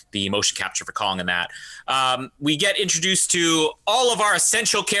doing the motion capture for Kong in that. We get introduced to all of our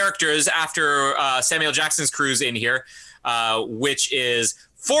essential characters after Samuel Jackson's crew's in here, which is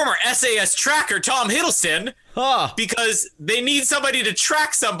former SAS tracker Tom Hiddleston, because they need somebody to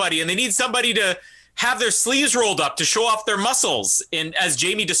track somebody and they need somebody to have their sleeves rolled up to show off their muscles. And as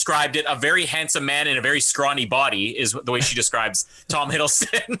Jamie described it, a very handsome man in a very scrawny body is the way she describes Tom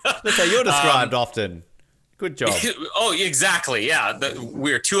Hiddleston. That's how you're described often. Good job. Oh, exactly. Yeah,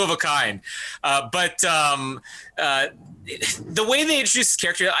 we're two of a kind. But the way they introduce this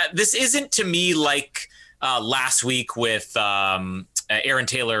character, this isn't to me like last week with Aaron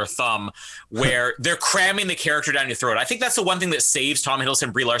Taylor Thumb, where they're cramming the character down your throat. I think that's the one thing that saves Tom Hiddleston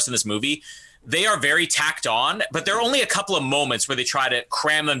and Brie Larson in this movie. They are very tacked on, but there are only a couple of moments where they try to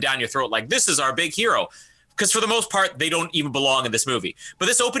cram them down your throat like, this is our big hero. Because for the most part, they don't even belong in this movie. But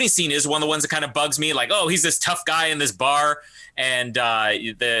this opening scene is one of the ones that kind of bugs me. Like, oh, he's this tough guy in this bar, and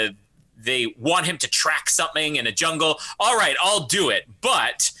they want him to track something in a jungle. All right, I'll do it.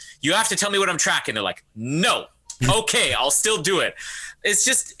 But you have to tell me what I'm tracking. They're like, no. Okay, I'll still do it.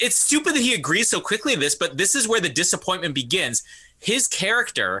 It's stupid that he agrees so quickly to this, but this is where the disappointment begins. His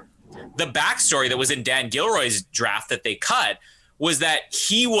character, the backstory that was in Dan Gilroy's draft that they cut, was that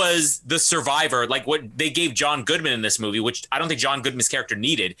he was the survivor, like what they gave John Goodman in this movie, which I don't think John Goodman's character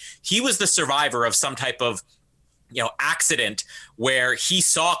needed. He was the survivor of some type of, accident where he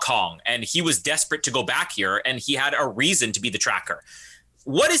saw Kong and he was desperate to go back here and he had a reason to be the tracker.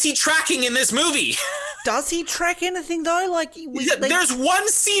 What is he tracking in this movie? Does he track anything though? There's one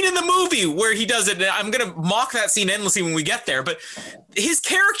scene in the movie where he does it. I'm going to mock that scene endlessly when we get there, but his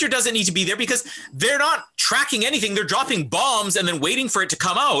character doesn't need to be there because they're not tracking anything. They're dropping bombs and then waiting for it to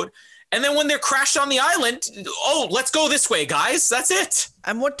come out. And then when they're crashed on the island, oh, let's go this way, guys. That's it.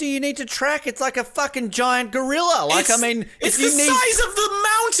 And what do you need to track? It's like a fucking giant gorilla. It's the size of the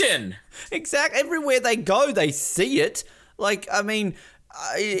mountain. Exactly. Everywhere they go, they see it.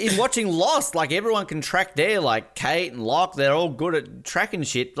 In watching Lost, everyone can track there, Kate and Locke, they're all good at tracking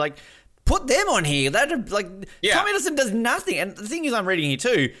shit. Put them on here. Tom Hiddleston does nothing. And the thing is, I'm reading here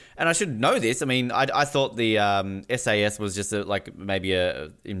too, and I should know this. I thought the SAS was just maybe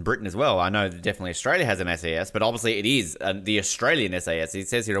in Britain as well. I know that definitely Australia has an SAS, but obviously it is the Australian SAS. It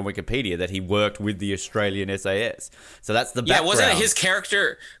says here on Wikipedia that he worked with the Australian SAS. So that's the background.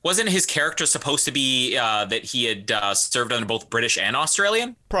 Wasn't his character supposed to be that he had served under both British and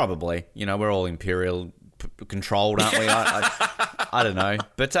Australian? Probably. We're all imperial controlled, aren't we? I don't know,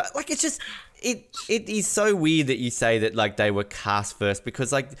 but it's just it is so weird that you say that they were cast first, because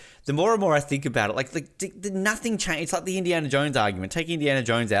the more and more I think about it, nothing changes. It's like the Indiana Jones argument. Take Indiana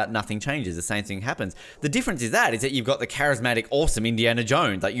Jones out, nothing changes. The same thing happens. The difference is that you've got the charismatic, awesome Indiana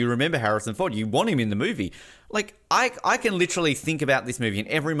Jones. You remember Harrison Ford. You want him in the movie. I can literally think about this movie, and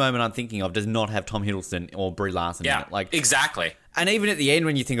every moment I'm thinking of does not have Tom Hiddleston or Brie Larson in it. Exactly. And even at the end,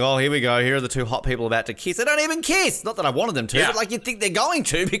 when you think, oh, here we go, here are the two hot people about to kiss, they don't even kiss. Not that I wanted them to, but you think they're going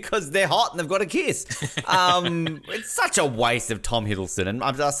to because they're hot and they've got a kiss. It's such a waste of Tom Hiddleston, and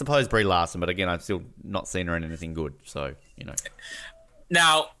I suppose Brie Larson, but again, I've still not seen her in anything good, so,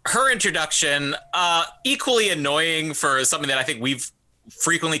 Now, her introduction, equally annoying for something that I think we've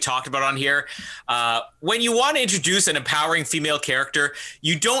frequently talked about on here. When you want to introduce an empowering female character,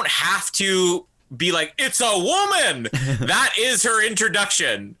 you don't have to be like, it's a woman. That is her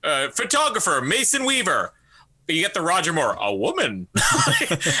introduction. Photographer, Mason Weaver. You get the Roger Moore, a woman.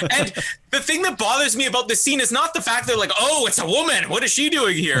 And the thing that bothers me about this scene is not the fact that oh, it's a woman. What is she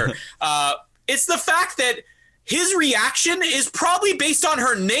doing here? It's the fact that his reaction is probably based on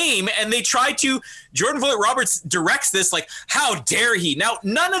her name, and they try to. Jordan Vogt-Roberts directs this how dare he? Now,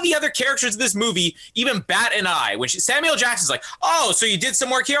 none of the other characters in this movie even bat an eye. When Samuel Jackson's like, oh, so you did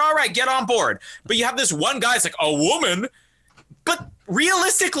some work here? All right, get on board. But you have this one guy's like, a woman? But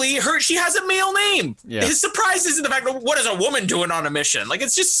realistically, she has a male name. Yeah. His surprise isn't the fact that what is a woman doing on a mission?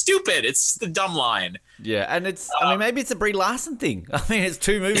 It's just stupid. It's the dumb line. Yeah, and it's, maybe it's a Brie Larson thing. It's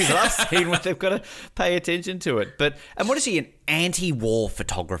two movies that I've seen where they've got to pay attention to it. And what is she, an anti-war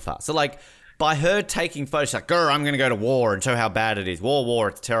photographer? So, by her taking photos, she's like, girl, I'm going to go to war and show how bad it is. War,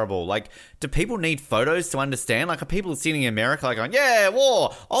 it's terrible. Do people need photos to understand? Are people sitting in America going, yeah,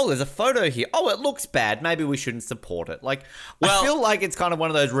 war. Oh, there's a photo here. Oh, it looks bad. Maybe we shouldn't support it. I feel like it's kind of one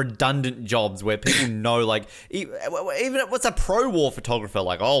of those redundant jobs where people know, even what's a pro-war photographer?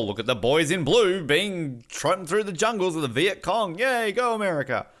 Oh, look at the boys in blue being trotting through the jungles of the Viet Cong. Yay, go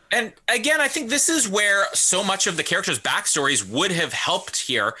America. And again, I think this is where so much of the characters' backstories would have helped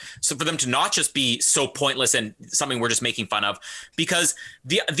here. So for them to not just be so pointless and something we're just making fun of, because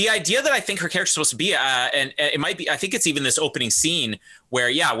the idea that I think her character is supposed to be, and it might be, I think it's even this opening scene where,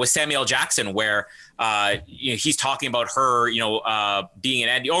 with Samuel L. Jackson, where he's talking about her, being an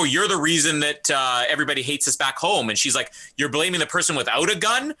Andy. Oh, you're the reason that everybody hates us back home. And she's like, you're blaming the person without a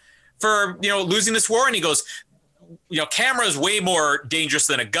gun for, losing this war. And he goes, camera is way more dangerous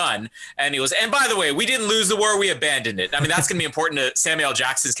than a gun. And he goes, and by the way, we didn't lose the war, we abandoned it. I mean, that's going to be important to Samuel L.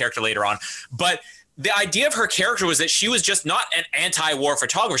 Jackson's character later on. But the idea of her character was that she was just not an anti-war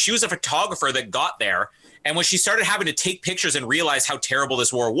photographer. She was a photographer that got there. And when she started having to take pictures and realize how terrible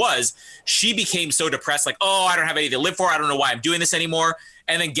this war was, she became so depressed, like, oh, I don't have anything to live for. I don't know why I'm doing this anymore.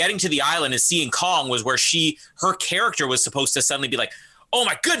 And then getting to the island and seeing Kong was where her character was supposed to suddenly be like, oh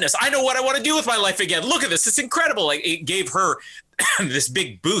my goodness, I know what I want to do with my life again. Look at this. It's incredible. Like, it gave her this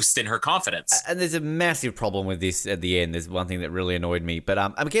big boost in her confidence. And there's a massive problem with this at the end. There's one thing that really annoyed me. But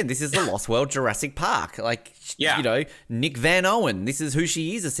again, this is the Lost World Jurassic Park. Like, Nick Van Owen. This is who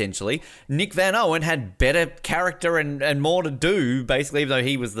she is, essentially. Nick Van Owen had better character and more to do, basically, even though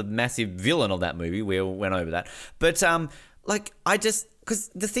he was the massive villain of that movie. We all went over that. But, because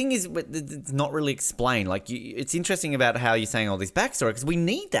the thing is, it's not really explained. Like, it's interesting about how you're saying all this backstory, because we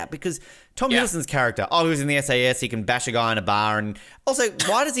need that, because Tom Hiddleston's character, he was in the SAS, he can bash a guy in a bar, and also,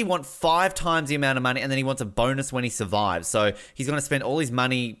 why does he want 5 times the amount of money, and then he wants a bonus when he survives? So he's going to spend all his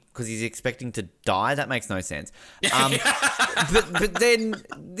money because he's expecting to die? That makes no sense. But then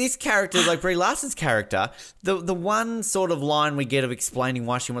this character, like Brie Larson's character, the one sort of line we get of explaining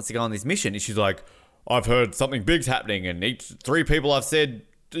why she wants to go on this mission is she's like, I've heard something big's happening, and 3 people I've said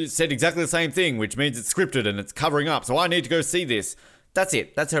exactly the same thing, which means it's scripted and it's covering up, so I need to go see this. That's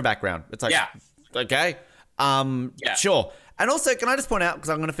it. That's her background. It's like, okay, sure. And also, can I just point out,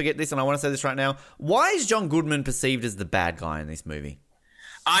 because I'm going to forget this and I want to say this right now, why is John Goodman perceived as the bad guy in this movie?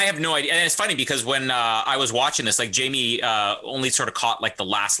 I have no idea. And it's funny because when I was watching this, like Jamie only sort of caught like the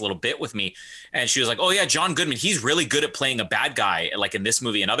last little bit with me. And she was like, oh yeah, John Goodman, he's really good at playing a bad guy, like in this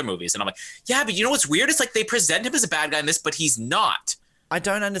movie and other movies. And I'm like, yeah, but you know what's weird? It's like they present him as a bad guy in this, but he's not. I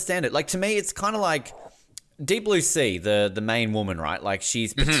don't understand it. Like, to me, it's kind of like Deep Blue Sea, the main woman, right? Like,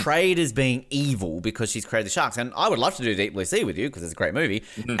 she's portrayed as being evil because she's created the sharks. And I would love to do Deep Blue Sea with you because it's a great movie.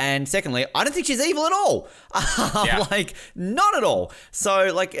 And secondly, I don't think she's evil at all. Like, not at all.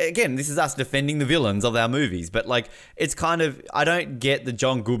 So, like, again, this is us defending the villains of our movies. But, like, it's kind of, I don't get the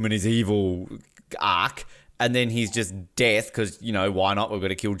John Goodman is evil arc. And then he's just death because, why not? We've got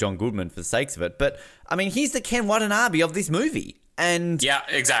to kill John Goodman for the sakes of it. But, I mean, he's the Ken Watanabe of this movie. And yeah,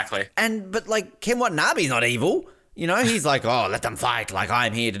 exactly. But like Ken Watanabe's not evil, he's like, oh, let them fight, like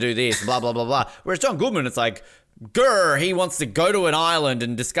I'm here to do this, blah blah blah blah. Whereas John Goodman, it's like, he wants to go to an island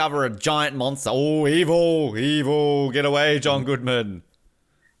and discover a giant monster. Oh, evil, get away, John Goodman.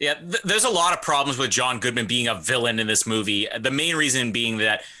 Yeah, there's a lot of problems with John Goodman being a villain in this movie. The main reason being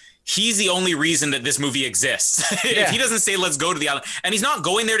that he's the only reason that this movie exists. If he doesn't say, let's go to the island, and he's not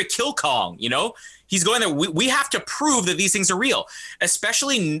going there to kill Kong, he's going there. We have to prove that these things are real,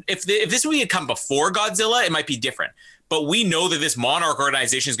 especially if this movie had come before Godzilla, it might be different. But we know that this Monarch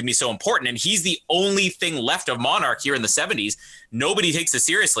organization is going to be so important, and he's the only thing left of Monarch here in the 70s. Nobody takes this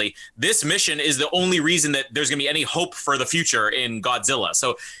seriously. This mission is the only reason that there's going to be any hope for the future in Godzilla.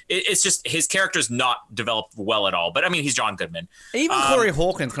 So it's just his character's not developed well at all. But I mean, he's John Goodman. Even Corey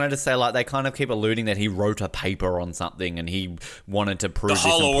Hawkins, can I just say, like, they kind of keep alluding that he wrote a paper on something and he wanted to prove the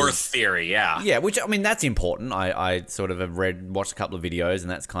Hollow Earth theory. Yeah, which I mean, that's important. I sort of have watched a couple of videos, and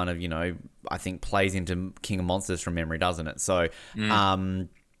that's kind of, I think plays into King of Monsters from memory, doesn't it? So,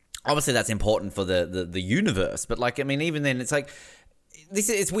 obviously that's important for the universe. But like, I mean, even then, it's like,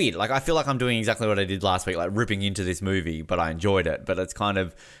 it's weird. Like, I feel like I'm doing exactly what I did last week, like ripping into this movie, but I enjoyed it. But it's kind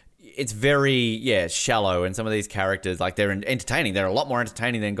of, it's very, shallow. And some of these characters, like, they're entertaining. They're a lot more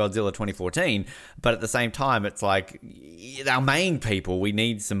entertaining than Godzilla 2014. But at the same time, it's like, our main people, we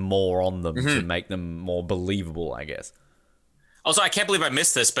need some more on them to make them more believable, I guess. Also, I can't believe I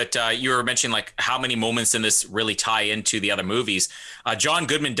missed this, but you were mentioning like how many moments in this really tie into the other movies. John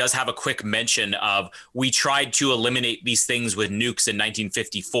Goodman does have a quick mention of, we tried to eliminate these things with nukes in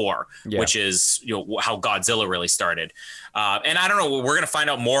 1954, which is how Godzilla really started. And I don't know, we're going to find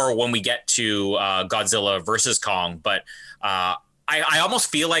out more when we get to Godzilla versus Kong, but I almost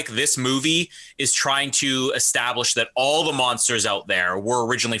feel like this movie is trying to establish that all the monsters out there were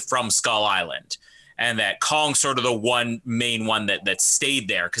originally from Skull Island. and that Kong's sort of the one main one that stayed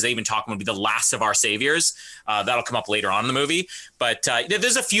there, because they even talk about be the last of our saviors. That'll come up later on in the movie. But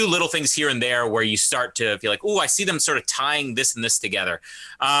there's a few little things here and there where you start to feel like, oh, I see them sort of tying this and this together.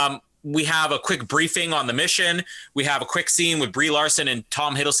 We have a quick briefing on the mission. We have a quick scene with Brie Larson and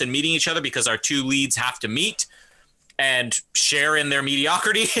Tom Hiddleston meeting each other because our two leads have to meet and share in their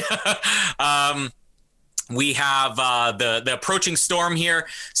mediocrity. We have the approaching storm here.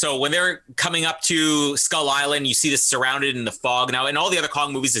 So when they're coming up to Skull Island, you see this surrounded in the fog. Now, in all the other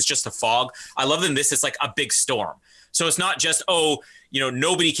Kong movies, it's just a fog. I love that in this, it's like a big storm. So it's not just,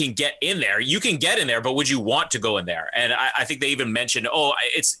 nobody can get in there. You can get in there, but would you want to go in there? And I think they even mentioned,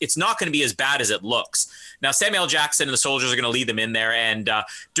 it's not going to be as bad as it looks. Now, Samuel L. Jackson and the soldiers are going to lead them in there. And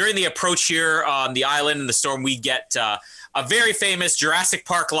during the approach here on the island in the storm, we get a very famous Jurassic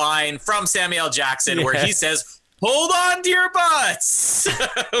Park line from Samuel L. Jackson where he says, "Hold on to your butts,"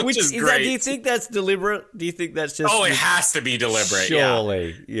 which is great. Do you think that's deliberate? Do you think that's just? Oh, it has to be deliberate.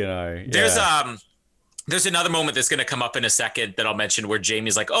 Surely, There's another moment that's going to come up in a second that I'll mention where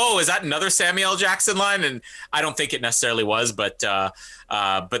Jamie's like, "Oh, is that another Samuel L. Jackson line?" And I don't think it necessarily was, but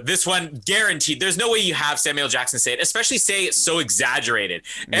this one guaranteed. There's no way you have Samuel L. Jackson say it, especially say it so exaggerated.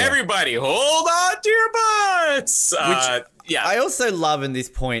 Yeah. Everybody, hold on to your butts. I also love in this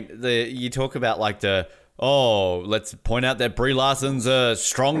point you talk about like let's point out that Brie Larson's a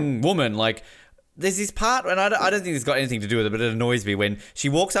strong woman, like. There's this part, and I don't think it's got anything to do with it, but it annoys me when she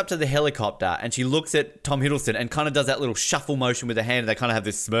walks up to the helicopter and she looks at Tom Hiddleston and kind of does that little shuffle motion with her hand. And they kind of have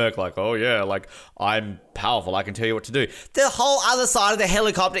this smirk like, oh yeah, like I'm powerful. I can tell you what to do. The whole other side of the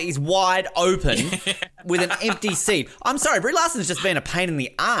helicopter is wide open with an empty seat. I'm sorry, Brie Larson's just been a pain in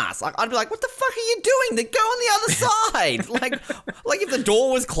the ass. Like I'd be like, what the fuck are you doing? Then go on the other side. like if the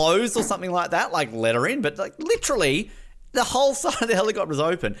door was closed or something like that, like let her in. But like literally, the whole side of the helicopter is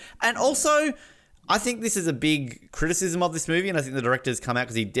open. And also, I think this is a big criticism of this movie, and I think the director's come out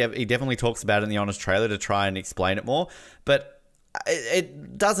because he definitely talks about it in the Honest trailer to try and explain it more. But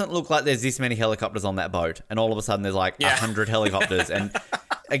it doesn't look like there's this many helicopters on that boat, and all of a sudden there's like 100 helicopters. And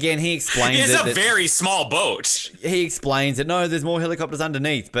again, he explains it's a very small boat. He explains that no, there's more helicopters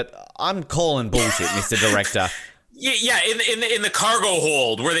underneath, but I'm calling bullshit, Mr. Director. Yeah, in the cargo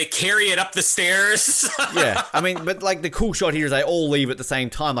hold where they carry it up the stairs. Yeah, I mean, but like the cool shot here is they all leave at the same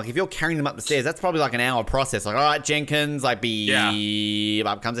time. Like if you're carrying them up the stairs, that's probably like an hour process. Like, all right, Jenkins, like beep,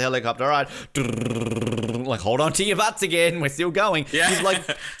 up comes a helicopter. All right, like hold on to your butts again. We're still going. Yeah, you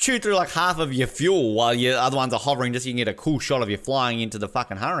like chew through like half of your fuel while your other ones are hovering, just so you can get a cool shot of you flying into the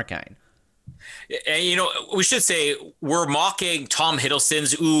fucking hurricane. And, we should say we're mocking Tom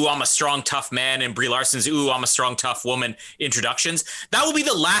Hiddleston's, ooh, I'm a strong, tough man, and Brie Larson's, ooh, I'm a strong, tough woman introductions. That will be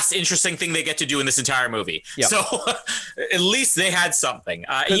the last interesting thing they get to do in this entire movie. Yep. So at least they had something.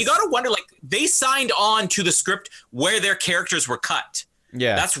 And you got to wonder, like, they signed on to the script where their characters were cut.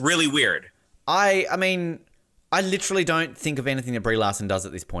 Yeah. That's really weird. I mean, I literally don't think of anything that Brie Larson does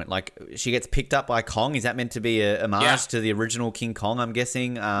at this point. Like, she gets picked up by Kong. Is that meant to be a homage to the original King Kong, I'm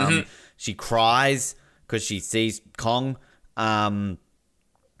guessing? She cries because she sees Kong.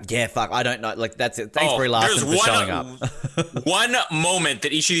 Yeah, fuck, I don't know. Like, that's it. Thanks, Brie Larson, for showing up. One moment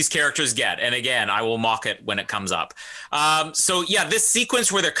that each of these characters get, and again, I will mock it when it comes up. So yeah, this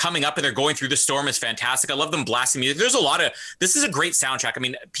sequence where they're coming up and they're going through the storm is fantastic. I love them blasting music. This is a great soundtrack. I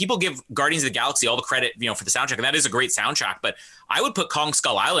mean, people give Guardians of the Galaxy all the credit, for the soundtrack, and that is a great soundtrack, but I would put Kong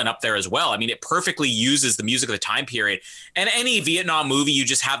Skull Island up there as well. I mean, it perfectly uses the music of the time period. And any Vietnam movie, you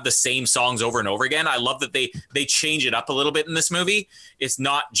just have the same songs over and over again. I love that they change it up a little bit in this movie. It's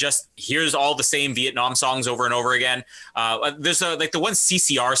not just here's all the same Vietnam songs over and over again. There's like the one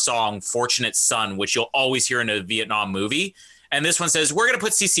CCR song, Fortunate Son, which you'll always hear in a Vietnam movie. And this one says, we're going to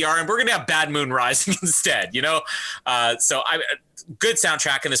put CCR and we're going to have Bad Moon Rising instead, So good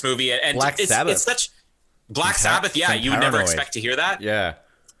soundtrack in this movie. And Black Sabbath. It's such Black Sabbath. Yeah. You would never expect to hear that. Yeah.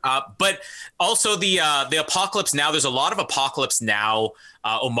 But also the Apocalypse Now, there's a lot of Apocalypse Now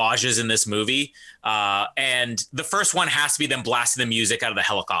homages in this movie. And the first one has to be them blasting the music out of the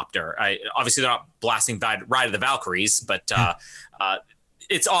helicopter. Obviously, they're not blasting Ride of the Valkyries, but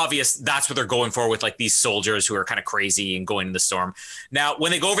it's obvious that's what they're going for with like these soldiers who are kind of crazy and going in the storm. Now, when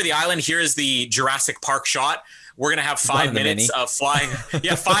they go over the island, here is the Jurassic Park shot. We're going to have 5 minutes of flying.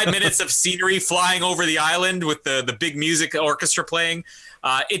 5 minutes of scenery flying over the island with the big music orchestra playing.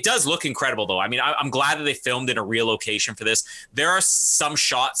 It does look incredible, though. I mean, I'm glad that they filmed in a real location for this. There are some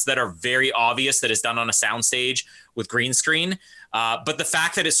shots that are very obvious that is done on a soundstage with green screen. But the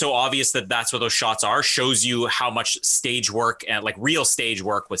fact that it's so obvious that that's what those shots are shows you how much stage work and like real stage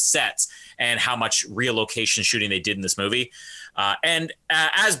work with sets and how much real location shooting they did in this movie. And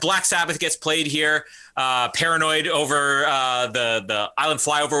as Black Sabbath gets played here, paranoid over the island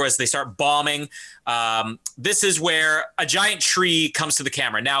flyover as they start bombing, this is where a giant tree comes to the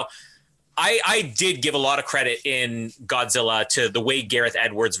camera. Now, I did give a lot of credit in Godzilla to the way Gareth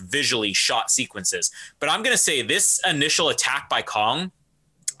Edwards visually shot sequences. But I'm going to say this initial attack by Kong,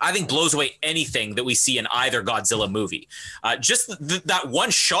 I think, blows away anything that we see in either Godzilla movie. Just that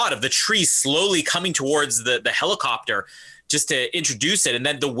one shot of the tree slowly coming towards the helicopter just to introduce it. And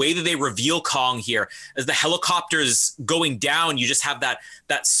then the way that they reveal Kong here as the helicopter's going down, you just have that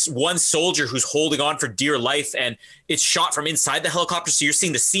one soldier who's holding on for dear life, and it's shot from inside the helicopter. So you're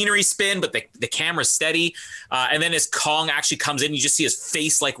seeing the scenery spin, but the camera's steady. And then as Kong actually comes in, you just see his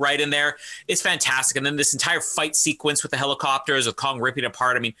face like right in there. It's fantastic. And then this entire fight sequence with the helicopters, with Kong ripping it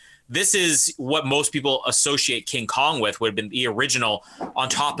apart. I mean, this is what most people associate King Kong with, would have been the original on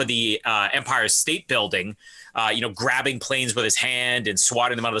top of the Empire State Building, grabbing planes with his hand and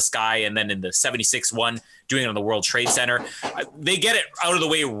swatting them out of the sky. And then in the 76 one, doing it on the World Trade Center. They get it out of the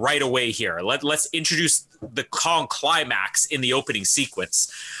way right away here. Let's introduce the Kong climax in the opening sequence.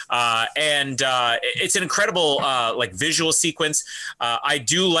 And it's an incredible visual sequence. I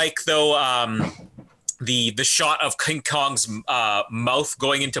do like, though, the shot of King Kong's mouth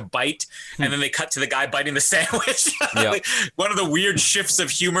going into bite, and then they cut to the guy biting the sandwich. Yep. One of the weird shifts of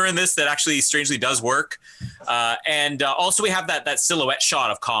humor in this that actually strangely does work. And also we have that silhouette shot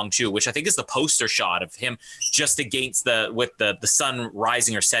of Kong too, which I think is the poster shot of him just against with the sun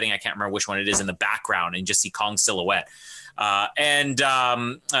rising or setting. I can't remember which one it is in the background, and you just see Kong's silhouette.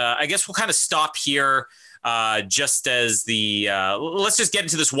 I guess we'll kind of stop here. Just as let's just get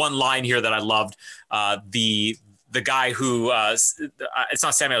into this one line here that I loved. The guy who it's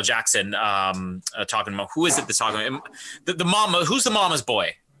not Samuel Jackson talking about. Who is it that's talking about? The mama. Who's the mama's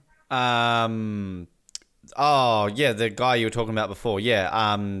boy? Oh yeah, the guy you were talking about before.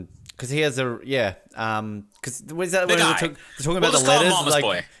 Yeah. Because he has because was that when they're talking about the letters? Like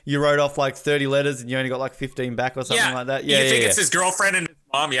boy. You wrote off like 30 letters and you only got like 15 back or something like that. Yeah, you think it's his girlfriend and his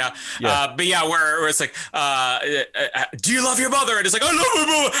mom, yeah. Where it's like, do you love your mother? And it's like, I love my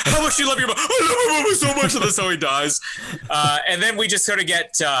mother. How much do you love your mother? I love my mother so much. And that's how he dies. And then we just sort of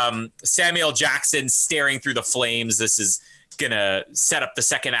get Samuel Jackson staring through the flames. This is gonna set up the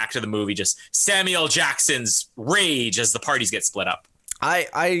second act of the movie. Just Samuel Jackson's rage as the parties get split up.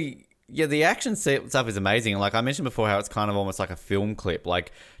 The action stuff is amazing. Like I mentioned before, how it's kind of almost like a film clip,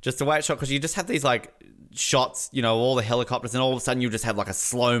 like just the way it's shot, because you just have these like shots, all the helicopters, and all of a sudden you just have like a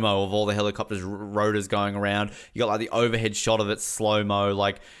slow-mo of all the helicopters, rotors going around. You got like the overhead shot of it slow-mo.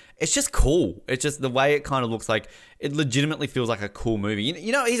 Like it's just cool. It's just the way it kind of looks like it legitimately feels like a cool movie.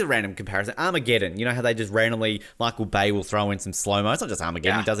 Here's a random comparison. Armageddon. You know how they just randomly, Michael Bay will throw in some slow-mo. It's not just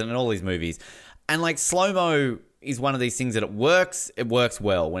Armageddon. He does it in all these movies. And like slow-mo is one of these things that it works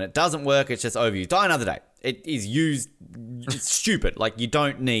well. When it doesn't work, it's just overused. Die Another Day. It is used, it's stupid. Like, you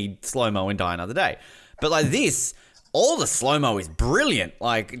don't need slow-mo in Die Another Day. But like this, all the slow-mo is brilliant.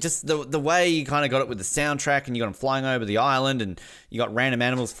 Like, just the way you kind of got it with the soundtrack, and you got them flying over the island, and you got random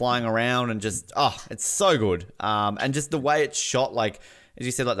animals flying around, and just, it's so good. And just the way it's shot, like, as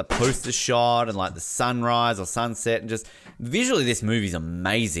you said, like the poster shot and like the sunrise or sunset, and just visually this movie's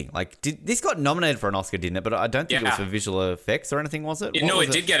amazing. Like this got nominated for an Oscar, didn't it? But I don't think it was for visual effects or anything, was it? No, it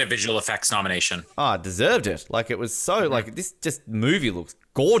did get a visual effects nomination. Oh, it deserved it. Like it was so like this just movie looks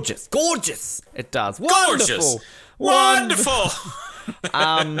gorgeous. Gorgeous. It does. Gorgeous. Wonderful.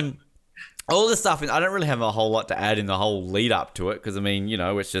 All the stuff, I don't really have a whole lot to add in the whole lead up to it, because I mean,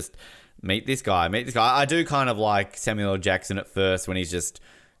 it's just meet this guy. I do kind of like Samuel L. Jackson at first when he's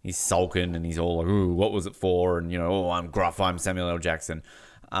sulking and he's all like, ooh, what was it for? And, I'm gruff, I'm Samuel L. Jackson.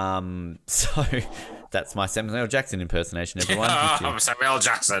 So that's my Samuel L. Jackson impersonation, everyone. I'm Samuel L.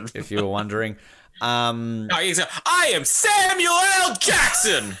 Jackson. If you were wondering. I am Samuel L.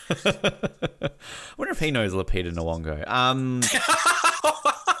 Jackson. I wonder if he knows Lupita Nyong'o.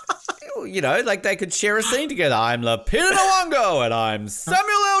 Like they could share a scene together. I'm Lupita Nyong'o and I'm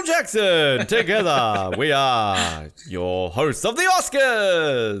Samuel L. Jackson. Together, we are your hosts of the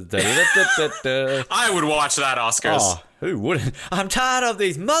Oscars. I would watch that Oscars. Oh, who wouldn't? I'm tired of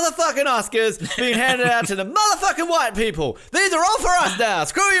these motherfucking Oscars being handed out to the motherfucking white people. These are all for us now.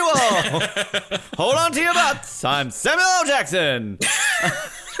 Screw you all. Hold on to your butts. I'm Samuel L. Jackson.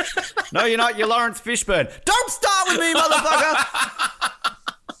 No, you're not. You're Lawrence Fishburne. Don't start with me, motherfucker.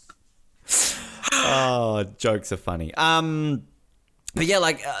 Oh, jokes are funny. But yeah,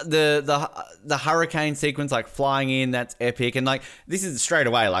 like the hurricane sequence, like flying in, that's epic. And like this is straight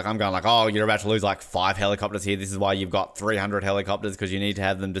away, like I'm going like, oh, you're about to lose like 5 helicopters here. This is why you've got 300 helicopters, because you need to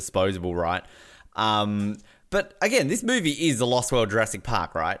have them disposable, right? But again, this movie is the Lost World Jurassic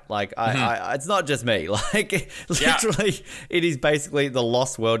Park, right? Like, it's not just me. Like, literally, it is basically the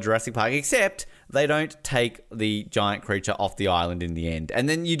Lost World Jurassic Park, except they don't take the giant creature off the island in the end. And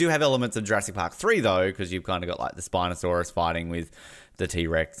then you do have elements of Jurassic Park 3, though, because you've kind of got, like, the Spinosaurus fighting with the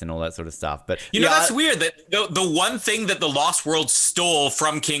T-Rex and all that sort of stuff. But that's weird that the one thing that the Lost World stole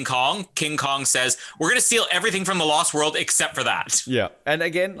from King Kong says, we're going to steal everything from the Lost World except for that. Yeah. And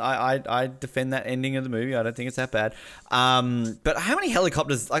again, I defend that ending of the movie. I don't think it's that bad. But how many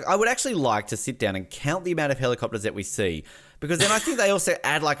helicopters, like, I would actually like to sit down and count the amount of helicopters that we see, because then I think they also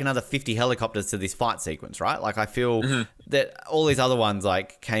add like another 50 helicopters to this fight sequence, right? Like, I feel that all these other ones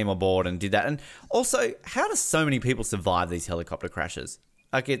like came aboard and did that. And also, how do so many people survive these helicopter crashes?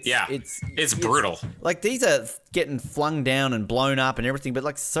 Like, it's brutal. Like, these are getting flung down and blown up and everything, but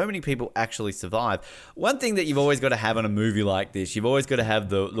like, so many people actually survive. One thing that you've always got to have on a movie like this, you've always got to have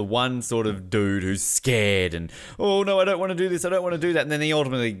the one sort of dude who's scared and, oh no, I don't want to do this, I don't want to do that. And then he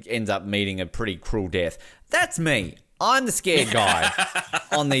ultimately ends up meeting a pretty cruel death. That's me. I'm the scared guy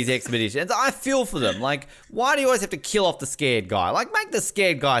on these expeditions. I feel for them. Like, why do you always have to kill off the scared guy? Like, make the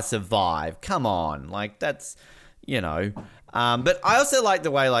scared guy survive. Come on. Like, that's, but I also like the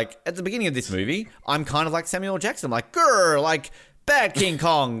way, like, at the beginning of this movie, I'm kind of like Samuel Jackson. I'm like, grrr, like, bad King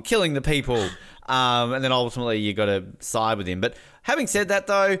Kong, killing the people. And then ultimately you got to side with him. But having said that,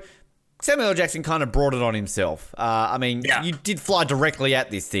 though, Samuel L. Jackson kind of brought it on himself. You did fly directly at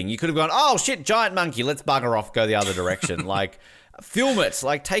this thing. You could have gone, oh, shit, giant monkey, let's bugger off, go the other direction. Like, film it.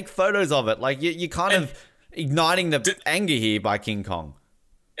 Like, take photos of it. Like, you're kind of igniting the anger here by King Kong.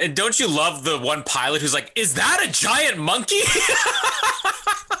 And don't you love the one pilot who's like, is that a giant monkey?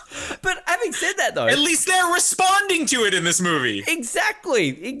 But having said that, though, at least they're responding to it in this movie. Exactly.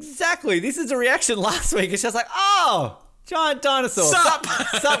 This is a reaction last week. It's just like, oh, giant dinosaur. Sup,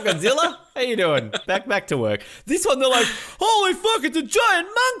 Godzilla? How you doing? Back to work. This one, they're like, holy fuck, it's a giant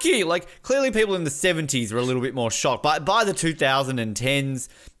monkey. Like, clearly people in the 70s were a little bit more shocked. But by the 2010s,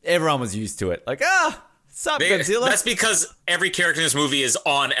 everyone was used to it. Like, sup, Godzilla? That's because every character in this movie is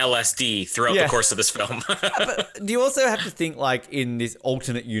on LSD throughout the course of this film. But do you also have to think, like, in this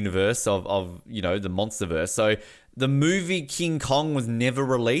alternate universe of the MONSTERVERSE? So the movie King Kong was never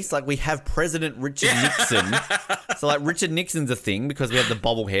released. Like, we have President Richard Nixon. So, like, Richard Nixon's a thing because we have the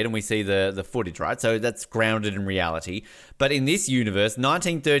bobblehead and we see the footage, right? So that's grounded in reality. But in this universe,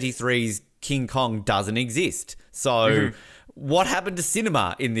 1933's King Kong doesn't exist. So what happened to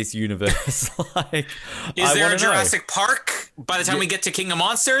cinema in this universe? Like, is there a Jurassic Park by the time we get to King of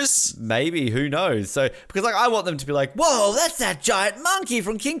Monsters? Maybe, who knows? So, because, like, I want them to be like, whoa, that's that giant monkey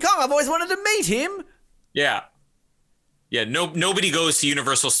from King Kong. I've always wanted to meet him. Yeah. Yeah, nobody goes to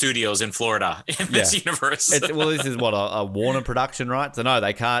Universal Studios in Florida in this universe. This is what, a Warner production, right? So no,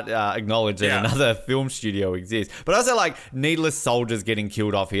 they can't acknowledge that another film studio exists. But also, like, needless soldiers getting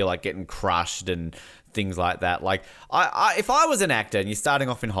killed off here, like getting crushed and things like that. Like, if I was an actor and you're starting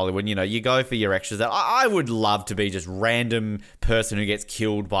off in Hollywood, you go for your extras. I would love to be just random person who gets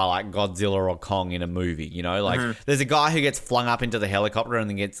killed by, like, Godzilla or Kong in a movie. There's a guy who gets flung up into the helicopter and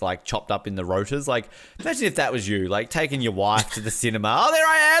then gets, like, chopped up in the rotors. Like, imagine if that was you, like, taking your wife to the cinema. Oh, there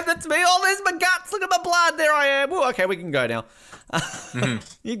I am. That's me. Oh, there's my guts. Look at my blood. There I am. Oh, okay, we can go now.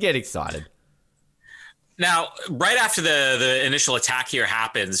 You get excited. Now, right after the initial attack here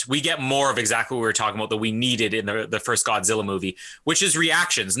happens, we get more of exactly what we were talking about that we needed in the first Godzilla movie, which is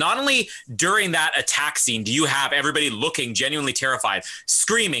reactions. Not only during that attack scene do you have everybody looking genuinely terrified,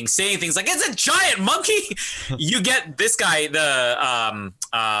 screaming, saying things like, it's a giant monkey. You get this guy, the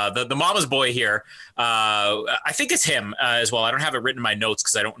mama's boy here. I think it's him as well. I don't have it written in my notes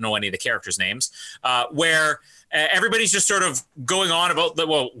because I don't know any of the characters' names, where everybody's just sort of going on about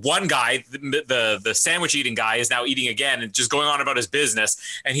one guy, the sandwich eating guy, is now eating again and just going on about his business.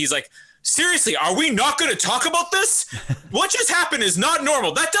 And he's like, seriously, are we not going to talk about this? What just happened is not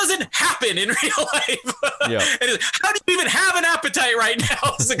normal. That doesn't happen in real life. Yeah. And how do you even have an appetite right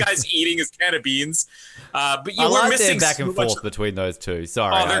now? As the guy's eating his can of beans. But we're missing back and forth between those two.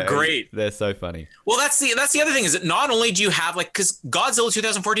 Sorry. Oh, they're great. They're so funny. Well, that's the other thing is that not only do you have, like, because Godzilla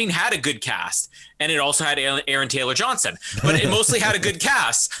 2014 had a good cast and it also had Aaron Taylor Johnson, but it mostly had a good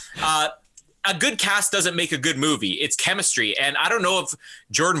cast. A good cast doesn't make a good movie. It's chemistry. And I don't know if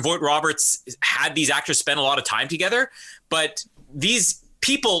Jordan Vogt-Roberts had these actors spend a lot of time together, but these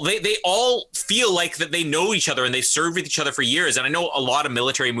people, they all feel like that they know each other and they've served with each other for years. And I know a lot of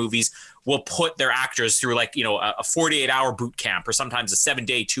military movies will put their actors through, like, a 48-hour boot camp or sometimes a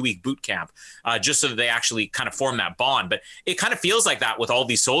 7-day, 2-week boot camp, just so that they actually kind of form that bond. But it kind of feels like that with all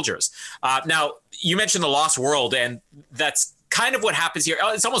these soldiers. Now, you mentioned the Lost World, and that's kind of what happens here.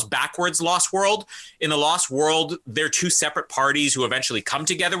 It's almost backwards Lost World. In the Lost World, they're two separate parties who eventually come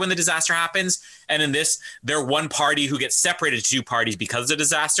together when the disaster happens. And in this, they're one party who gets separated to two parties because of the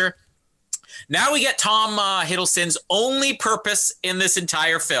disaster. Now we get Tom Hiddleston's only purpose in this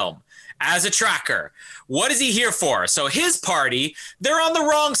entire film as a tracker. What is he here for? So his party, they're on the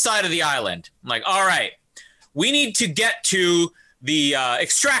wrong side of the island. I'm like, all right, we need to get to the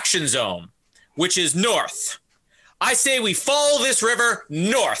extraction zone, which is north. I say we follow this river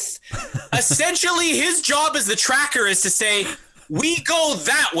north. Essentially, his job as the tracker is to say, we go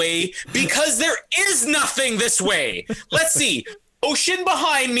that way because there is nothing this way. Let's see. Ocean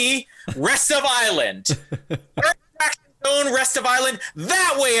behind me, rest of island. Extraction zone, rest of island.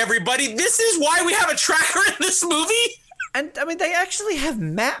 That way, everybody. This is why we have a tracker in this movie. And, I mean, they actually have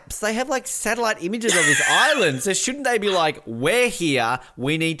maps. They have, like, satellite images of this island. So shouldn't they be like, we're here,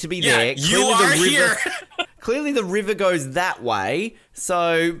 we need to be there. You are here. Clearly the river goes that way.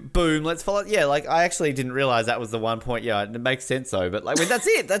 So, boom, let's follow. Yeah, like, I actually didn't realize that was the one point. Yeah, it makes sense, though. But, like, that's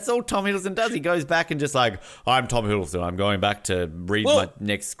it. That's all Tom Hiddleston does. He goes back and just, like, I'm Tom Hiddleston. I'm going back to read my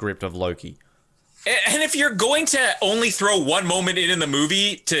next script of Loki. And if you're going to only throw one moment in the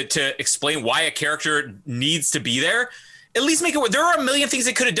movie to explain why a character needs to be there, at least make it work. There are a million things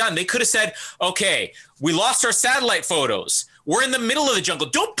they could have done. They could have said, okay, we lost our satellite photos. We're in the middle of the jungle.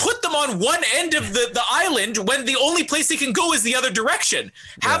 Don't put them on one end of the island when the only place they can go is the other direction.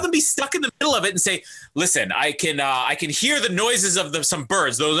 Have them be stuck in the middle of it and say, listen, I can hear the noises of some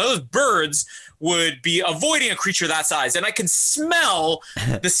birds. Those birds would be avoiding a creature that size. And I can smell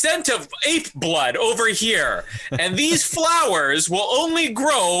the scent of ape blood over here. And these flowers will only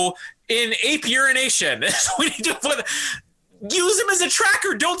grow in ape urination. So we need to use him as a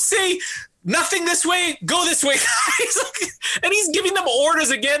tracker. Don't say nothing this way, go this way. And he's giving them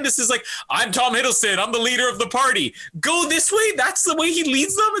orders again. This is like, I'm Tom Hiddleston. I'm the leader of the party. Go this way. That's the way he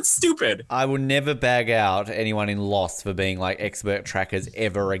leads them. It's stupid. I will never bag out anyone in Lost for being like expert trackers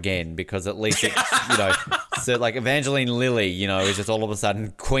ever again, because at least it's, so like Evangeline Lilly, is just all of a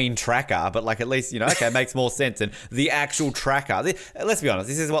sudden queen tracker, but like at least, okay, it makes more sense. And the actual tracker, let's be honest,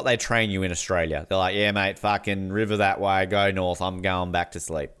 this is what they train you in Australia. They're like, yeah, mate, fucking river that way, go north. I'm going back to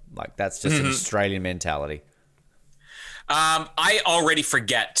sleep. Like, that's just an Australian mentality. I already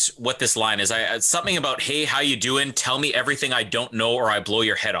forget what this line is. Something about, hey, how you doing? Tell me everything I don't know or I blow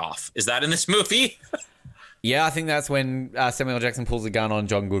your head off. Is that in this movie? Yeah, I think that's when Samuel Jackson pulls a gun on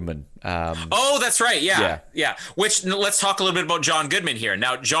John Goodman. Oh, that's right. Yeah. Which, let's talk a little bit about John Goodman here.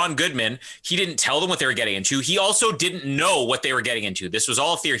 Now, John Goodman, he didn't tell them what they were getting into. He also didn't know what they were getting into. This was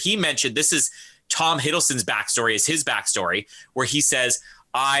all theory. He mentioned this is Tom Hiddleston's backstory, is his backstory, where he says,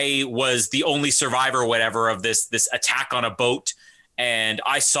 I was the only survivor or whatever of this attack on a boat, and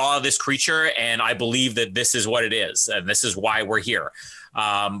I saw this creature, and I believe that this is what it is, and this is why we're here.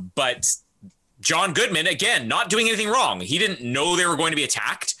 But John Goodman, again, not doing anything wrong. He didn't know they were going to be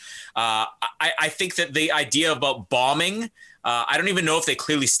attacked. I think that the idea about bombing, I don't even know if they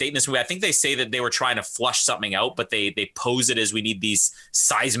clearly state in this movie. I think they say that they were trying to flush something out, but they pose it as we need these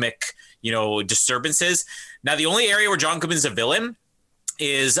seismic, disturbances. Now, the only area where John Goodman is a villain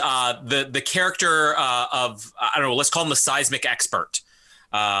is the character of, I don't know, let's call him the seismic expert,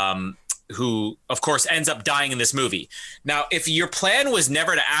 who, of course, ends up dying in this movie. Now, if your plan was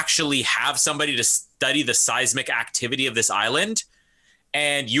never to actually have somebody to study the seismic activity of this island,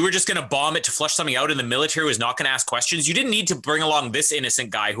 and you were just going to bomb it to flush something out and the military was not going to ask questions, you didn't need to bring along this innocent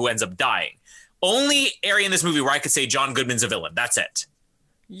guy who ends up dying. Only area in this movie where I could say John Goodman's a villain. That's it.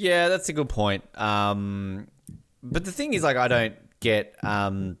 Yeah, that's a good point. But the thing is, like, I don't get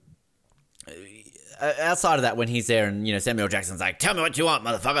outside of that when he's there and Samuel Jackson's like, tell me what you want,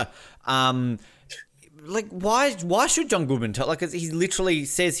 motherfucker. Like, why should John Goodman tell? Like, he literally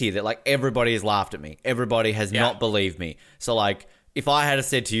says here that, like, everybody has laughed at me, everybody has not believed me. So, like, if I had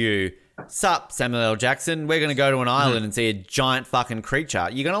said to you, sup, Samuel L. Jackson, we're going to go to an island and see a giant fucking creature,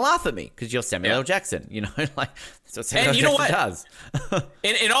 you're going to laugh at me because you're Samuel L. Jackson, like, that's what Samuel L. Jackson does.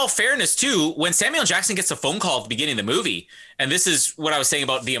 in all fairness, too, when Samuel Jackson gets a phone call at the beginning of the movie, and this is what I was saying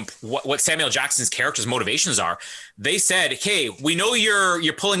about what Samuel Jackson's character's motivations are, they said, hey, we know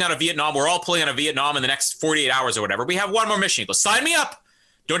you're pulling out of Vietnam. We're all pulling out of Vietnam in the next 48 hours or whatever. We have one more mission. He goes, sign me up.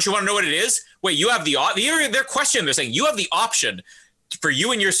 Don't you want to know what it is? Wait, you have their question. They're saying you have the option for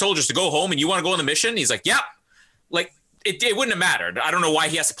you and your soldiers to go home and you want to go on the mission. He's like, yeah, like it wouldn't have mattered. I don't know why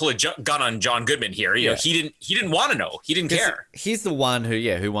he has to pull a gun on John Goodman here. He didn't want to know. He didn't care. He's the one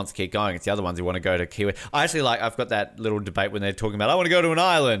who wants to keep going. It's the other ones who want to go to Kiwi. I've got that little debate when they're talking about, I want to go to an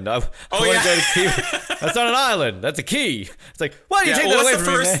island. I want to go to Kiwi. That's not an island. That's a key. It's like, why do you take that away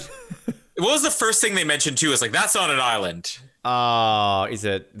from me, man? What was the first thing they mentioned too? It's like, that's not an island. is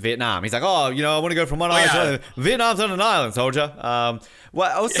it Vietnam? He's like, oh, I want to go from one island to another. Vietnam's on an island, soldier.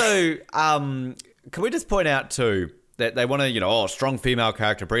 Also, can we just point out too that they want to, strong female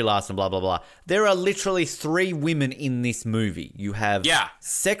character, Brie Larson, blah, blah, blah. There are literally 3 women in this movie. You have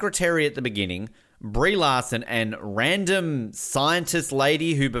Secretary at the beginning, Brie Larson, and random scientist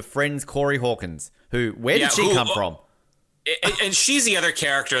lady who befriends Corey Hawkins. Where did she come from? And she's the other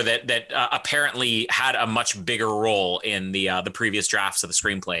character that apparently had a much bigger role in the previous drafts of the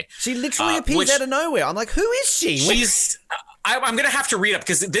screenplay. She literally appears out of nowhere. I'm like, who is she? I'm going to have to read up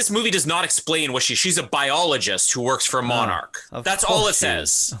because this movie does not explain what she's a biologist who works for Monarch. That's all it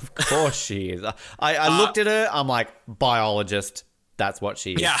says. Of course she is. I looked at her. I'm like, biologist. That's what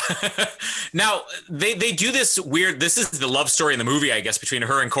she is. Yeah. Now, they do this weird... This is the love story in the movie, I guess, between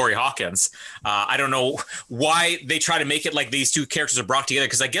her and Corey Hawkins. I don't know why they try to make it like these two characters are brought together,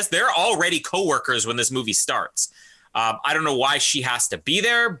 because I guess they're already co-workers when this movie starts. I don't know why she has to be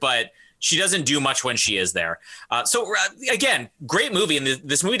there, but she doesn't do much when she is there. So, again, great movie. And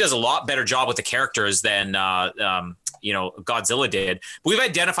this movie does a lot better job with the characters than... Godzilla did. We've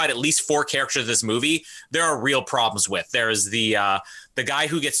identified at least 4 characters in this movie there are real problems with. There's the guy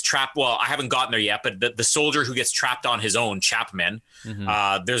who gets trapped. Well, I haven't gotten there yet, but the soldier who gets trapped on his own, Chapman.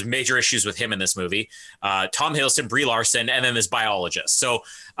 Mm-hmm. There's major issues with him in this movie. Tom Hiddleston, Brie Larson, and then this biologist. So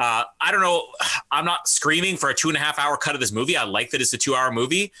I don't know. I'm not screaming for a 2.5-hour cut of this movie. I like that it's a 2-hour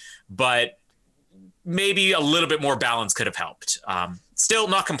movie, but maybe a little bit more balance could have helped. Still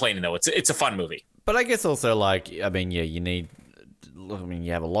not complaining though. It's a fun movie. But I guess also, you have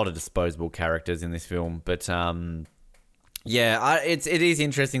a lot of disposable characters in this film. But, it is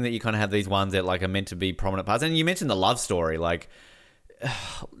interesting that you kind of have these ones that, are meant to be prominent parts. And you mentioned the love story.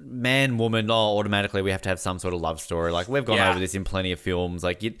 Man, woman, automatically we have to have some sort of love story. We've gone over this in plenty of films.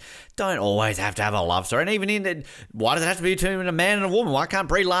 You don't always have to have a love story. And even in it, why does it have to be between a man and a woman? Why can't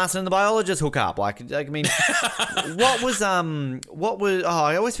Brie Larson and the biologist hook up? I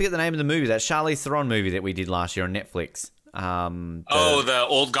always forget the name of the movie, that Charlize Theron movie that we did last year on Netflix. The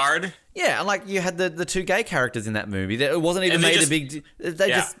Old Guard? Yeah, and you had the 2 gay characters in that movie. That it wasn't even made a big... They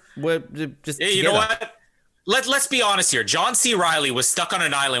just were just together. You know what? Let's be honest here. John C. Reilly was stuck on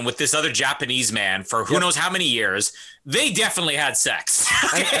an island with this other Japanese man for who knows how many years. They definitely had sex.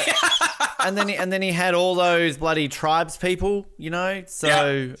 and then he had all those bloody tribes people,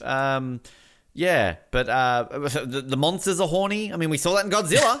 So but the monsters are horny. I mean, we saw that in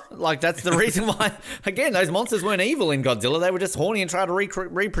Godzilla. That's the reason why. Again, those monsters weren't evil in Godzilla. They were just horny and trying to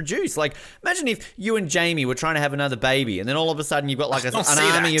reproduce. Imagine if you and Jamie were trying to have another baby, and then all of a sudden you've got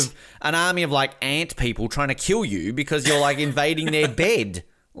an army of ant people trying to kill you because you're invading their bed.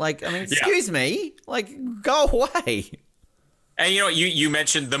 Excuse me, go away. And you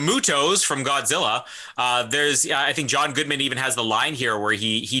mentioned the Mutos from Godzilla. There's I think John Goodman even has the line here where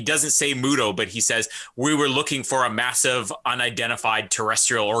he doesn't say Muto, but he says we were looking for a massive unidentified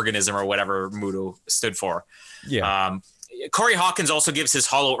terrestrial organism or whatever Muto stood for. Yeah. Corey Hawkins also gives his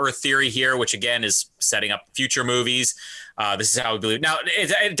Hollow Earth theory here, which again is setting up future movies. This is how we believe. Now,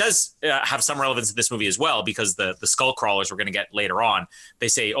 it does have some relevance to this movie as well, because the skull crawlers we're going to get later on, they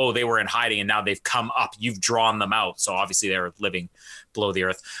say, oh, they were in hiding and now they've come up. You've drawn them out. So obviously they're living below the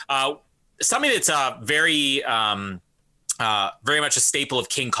earth. Something that's very much a staple of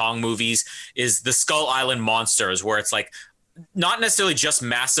King Kong movies is the Skull Island monsters, where it's not necessarily just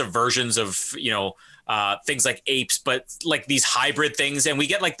massive versions of, things like apes, but these hybrid things. And we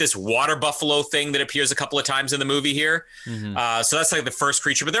get this water buffalo thing that appears a couple of times in the movie here. Mm-hmm. So that's the first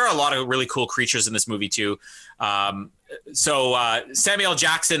creature, but there are a lot of really cool creatures in this movie too. So Samuel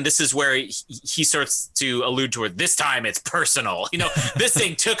Jackson, this is where he starts to allude to it. This time it's personal. This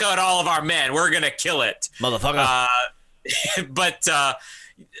thing took out all of our men. We're going to kill it. Motherfucker. But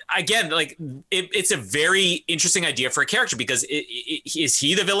again, it's a very interesting idea for a character, because is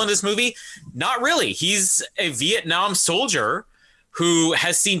he the villain of this movie? Not really. He's a Vietnam soldier who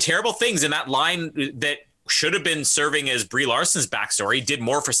has seen terrible things, and that line that should have been serving as Brie Larson's backstory did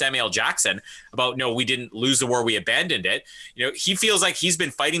more for Samuel Jackson about, no, we didn't lose the war, we abandoned it. He feels like he's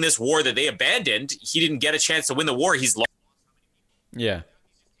been fighting this war that they abandoned. He didn't get a chance to win the war. He's lost. Yeah.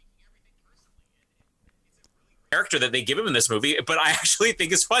 Character that they give him in this movie, but I actually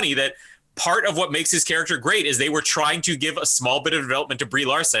think it's funny that part of what makes his character great is they were trying to give a small bit of development to Brie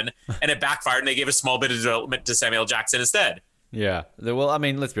Larson, and it backfired, and they gave a small bit of development to Samuel Jackson instead. Yeah. Well, I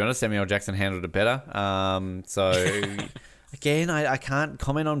mean, let's be honest, Samuel Jackson handled it better. So, again, I can't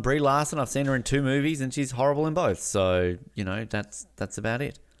comment on Brie Larson. I've seen her in 2 movies, and she's horrible in both. So, that's about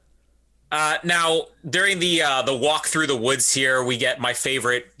it. Now, during the walk through the woods here, we get my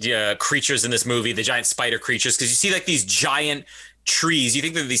favorite creatures in this movie, the giant spider creatures, because you see like these giant trees. You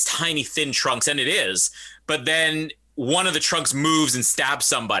think they're these tiny, thin trunks, and it is. But then one of the trunks moves and stabs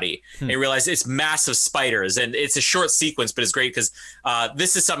somebody. And you realize it's massive spiders. And it's a short sequence, but it's great because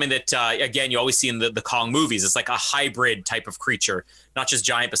this is something that, again, you always see in the Kong movies. It's like a hybrid type of creature, not just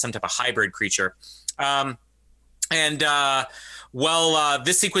giant, but some type of hybrid creature. This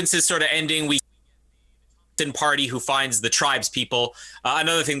sequence is sort of ending. We party who finds the tribes people.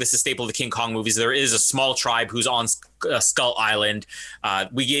 Another thing that's a staple of the King Kong movies, there is a small tribe who's on Skull Island.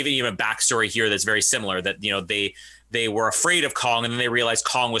 We gave it even a backstory here that's very similar, that, you know, they were afraid of Kong, and then they realized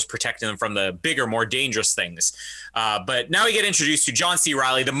Kong was protecting them from the bigger, more dangerous things. But now we get introduced to John C.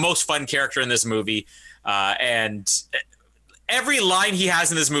 Reilly, the most fun character in this movie. And every line he has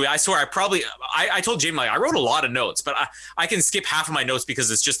in this movie, I swear, I told Jamie, like, I wrote a lot of notes, but I can skip half of my notes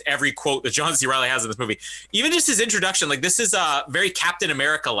because it's just every quote that John C. Reilly has in this movie. Even just his introduction, like, this is very Captain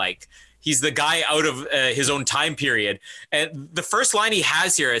America-like. He's the guy out of his own time period. And the first line he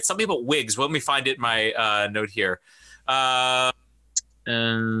has here, it's something about wigs. Well, let me find it in my note here. Stalling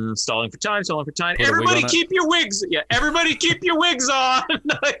for time. Everybody keep your wigs. Yeah, everybody keep your wigs on.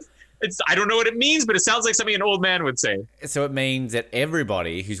 I don't know what it means, but it sounds like something an old man would say. So it means that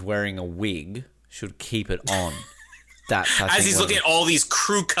everybody who's wearing a wig should keep it on. As he's looking at all these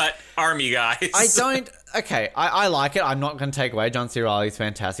crew-cut army guys. I like it. I'm not going to take away. John C. Reilly is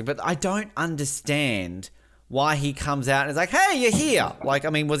fantastic, but I don't understand why he comes out and is like, hey, you're here. Like, I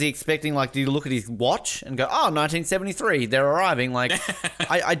mean, was he expecting, like, did he look at his watch and go, oh, 1973, they're arriving? Like,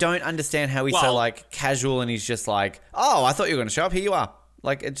 I don't understand how he's so, like, casual, and he's just like, oh, I thought you were going to show up. Here you are.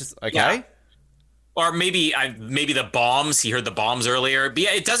 Like, it's just, okay. Yeah. Or maybe the bombs. He heard the bombs earlier. But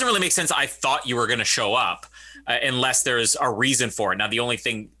yeah, it doesn't really make sense. I thought you were going to show up unless there's a reason for it. Now, the only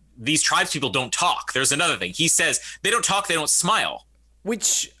thing, these tribes people don't talk. There's another thing. He says they don't talk, they don't smile.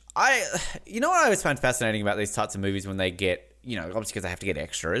 Which you know what I always find fascinating about these types of movies when they get, you know, obviously because they have to get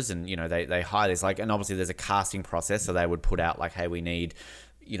extras and, you know, they hire this, like, and obviously there's a casting process. So they would put out like, hey, we need,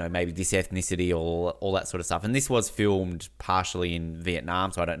 you know, maybe this ethnicity or all that sort of stuff. And this was filmed partially in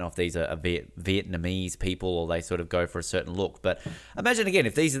Vietnam, so I don't know if these are Vietnamese people or they sort of go for a certain look. But imagine, again,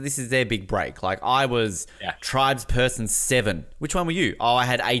 if this is their big break. Like, I was tribesperson 7. Which one were you? Oh, I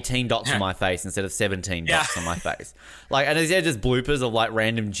had 18 dots on my face instead of 17 dots on my face. Like, and is there just bloopers of, like,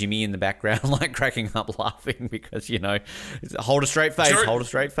 random Jimmy in the background, like, cracking up laughing because, you know, hold a straight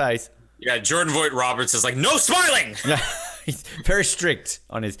face. Yeah, Jordan Voight Roberts is like, no smiling! He's very strict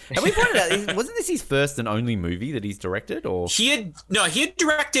on his. Have we pointed out? Wasn't this his first and only movie that he's directed? Or he had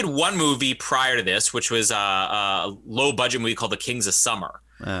directed one movie prior to this, which was a low budget movie called The Kings of Summer.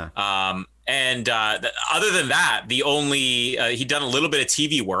 Other than that, the only he'd done a little bit of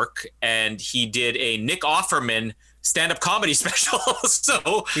TV work, and he did a Nick Offerman stand-up comedy special.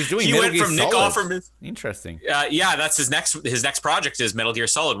 So he went from Nick Offerman. Interesting. That's his next project is Metal Gear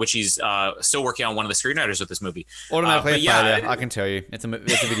Solid, which he's still working on one of the screenwriters with this movie. Automatically failure, I can tell you. It's a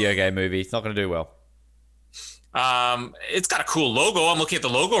video game movie. It's not going to do well. It's got a cool logo. I'm looking at the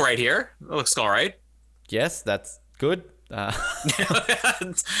logo right here. It looks all right. Yes, that's good.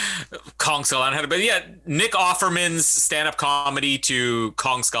 Kong Skull Island, but yeah, Nick Offerman's stand-up comedy to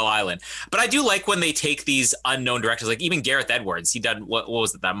Kong Skull Island. But I do like when they take these unknown directors, like even Gareth Edwards. He done what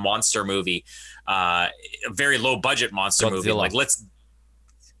was it, that monster movie, a very low budget monster movie. Like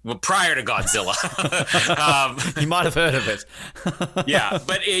prior to Godzilla. You might have heard of it. Yeah,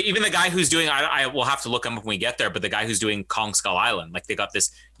 but even the guy who's doing, I will have to look him up when we get there. But the guy who's doing Kong Skull Island, like they got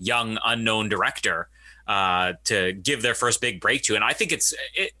this young unknown director to give their first big break to. And I think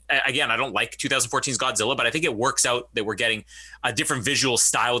again, I don't like 2014's Godzilla, but I think it works out that we're getting a different visual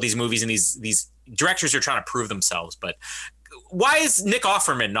style of these movies, and these directors are trying to prove themselves. But why is Nick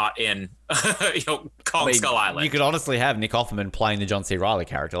Offerman not in Kong Skull Island? You could honestly have Nick Offerman playing the John C. Reilly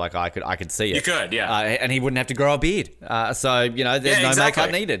character. Like I could see it. You could, yeah. And he wouldn't have to grow a beard. So, you know, there's no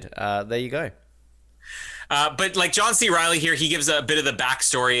makeup needed. There you go. But like John C. Reilly here, he gives a bit of the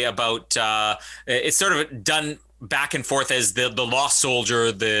backstory about it's sort of done back and forth as the lost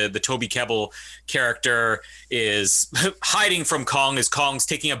soldier, the Toby Kebbell character is hiding from Kong as Kong's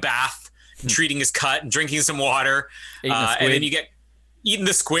taking a bath, treating his cut and drinking some water. And then you get eating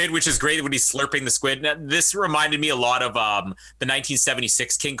the squid, which is great when he's slurping the squid. Now, this reminded me a lot of the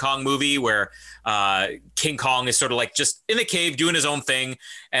 1976 King Kong movie where King Kong is sort of like just in the cave doing his own thing.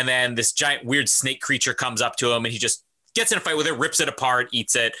 And then this giant weird snake creature comes up to him and he just gets in a fight with it, rips it apart,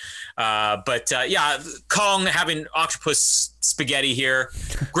 eats it. But Kong having octopus spaghetti here.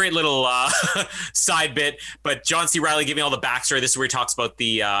 Great little side bit. But John C. Reilly giving all the backstory. This is where he talks about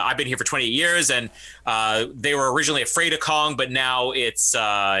the I've been here for 28 years, and they were originally afraid of Kong, but now it's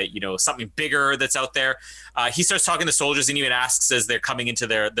something bigger that's out there. He starts talking to soldiers and even asks as they're coming into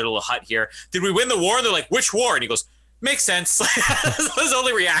their little hut here, did we win the war? And they're like, which war? And he goes, makes sense. That's his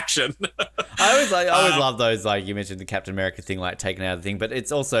only reaction. I always love those, like you mentioned the Captain America thing, like taking out the thing, but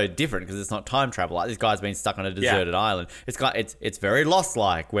it's also different because it's not time travel. Like this guy's been stuck on a deserted island. It's very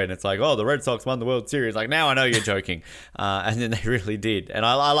Lost-like when it's like, oh, the Red Sox won the World Series. Like, now I know you're joking, and then they really did. And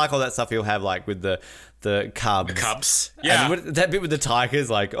I like all that stuff he'll have, like with the Cubs. The Cubs. Yeah. And that bit with the Tigers,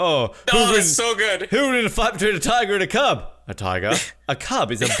 like, that's so good. Who would in a fight between a tiger and a cub? A tiger. A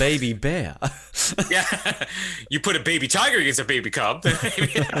cub is a baby bear. Yeah. You put a baby tiger against a baby cub.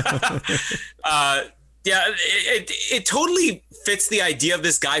 It totally fits the idea of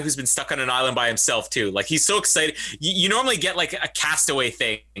this guy who's been stuck on an island by himself too. Like, he's so excited. You normally get like a Castaway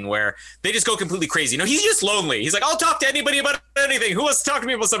thing where they just go completely crazy. He's just lonely. He's like, I'll talk to anybody about anything. Who wants to talk to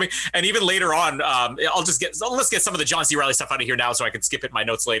me about something? And even later on, let's get some of the John C. Reilly stuff out of here now so I can skip it in my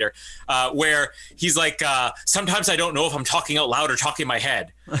notes later, where he's like, sometimes I don't know if I'm talking out loud or talking in my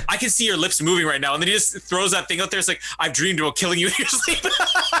head. I can see your lips moving right now. And then he just throws that thing out there. It's like, I've dreamed about killing you in your sleep.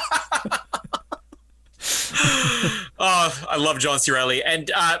 I love John C. Reilly. And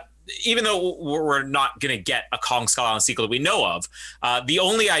even though we're not going to get a Kong Skull Island sequel that we know of, the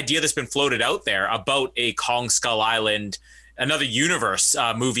only idea that's been floated out there about a Kong Skull Island, another universe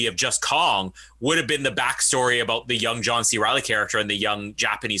movie of just Kong, would have been the backstory about the young John C. Reilly character and the young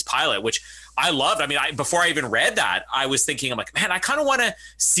Japanese pilot, which I loved. I mean, before I even read that, I was thinking, I'm like, man, I kind of want to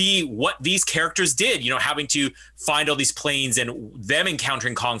see what these characters did, having to find all these planes and them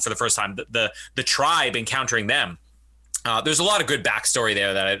encountering Kong for the first time, the tribe encountering them. There's a lot of good backstory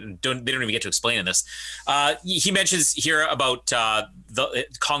there that they don't even get to explain in this. He mentions here about the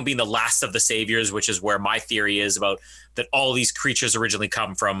Kong being the last of the saviors, which is where my theory is about that all these creatures originally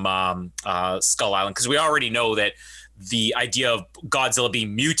come from Skull Island, because we already know that the idea of Godzilla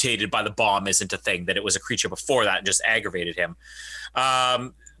being mutated by the bomb isn't a thing, that it was a creature before that and just aggravated him.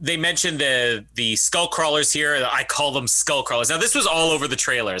 They mentioned the skull crawlers here. I call them skull crawlers. Now, this was all over the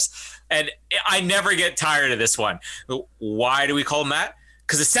trailers, and I never get tired of this one. Why do we call them that?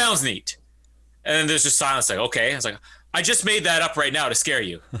 Because it sounds neat. And then there's just silence, like, okay. I was like, I just made that up right now to scare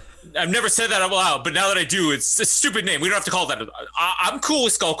you. I've never said that out loud, but now that I do, it's a stupid name. We don't have to call it that. I'm cool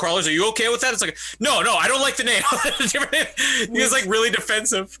with skull crawlers. Are you okay with that? It's like, no, I don't like the name. He was like really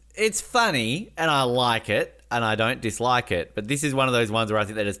defensive. It's funny, and I like it, and I don't dislike it. But this is one of those ones where I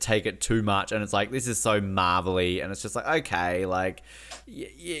think they just take it too much, and it's like, this is so Marvel-y, and it's just like, okay, like,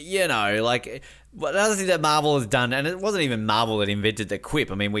 like, another thing that Marvel has done, and it wasn't even Marvel that invented the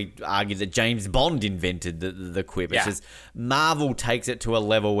quip. I mean, we argue that James Bond invented the quip. It's just Marvel takes it to a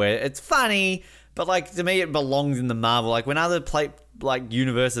level where it's funny, but like, to me, it belongs in the Marvel. Like, when other like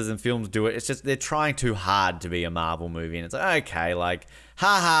universes and films do it, it's just they're trying too hard to be a Marvel movie, and it's like, okay, like,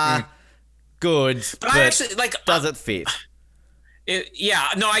 haha, good, but I actually like. Does it fit?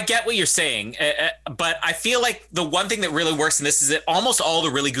 I get what you're saying, but I feel like the one thing that really works in this is that almost all the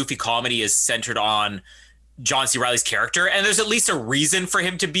really goofy comedy is centered on John C. Reilly's character, and there's at least a reason for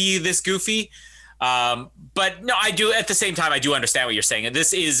him to be this goofy. But no, I do, at the same time, I do understand what you're saying, and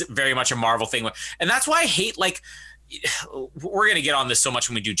this is very much a Marvel thing, and that's why I hate, like, we're going to get on this so much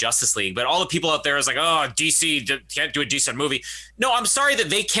when we do Justice League, but all the people out there is like, oh, DC can't do a decent movie. No, I'm sorry that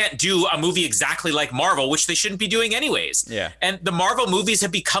they can't do a movie exactly like Marvel, which they shouldn't be doing anyways. Yeah. And the Marvel movies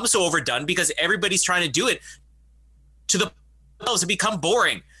have become so overdone because everybody's trying to do it to the to become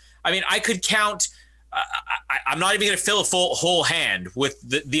boring. I mean, I could count. I'm not even going to fill a whole hand with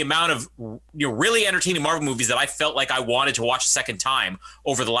the amount of really entertaining Marvel movies that I felt like I wanted to watch a second time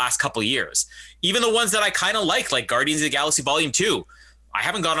over the last couple of years. Even the ones that I kind of like Guardians of the Galaxy Volume 2. I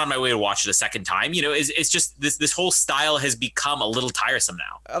haven't gone on my way to watch it a second time. It's just this whole style has become a little tiresome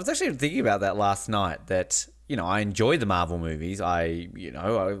now. I was actually thinking about that last night, that I enjoy the Marvel movies.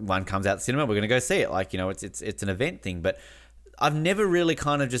 One comes out the cinema, we're going to go see it. Like, it's an event thing, but I've never really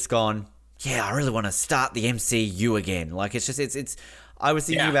kind of just gone, yeah, I really want to start the MCU again. Like, it's just, I was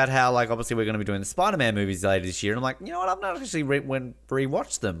thinking about how, like, obviously we're going to be doing the Spider-Man movies later this year, and I'm like, you know what, I've not actually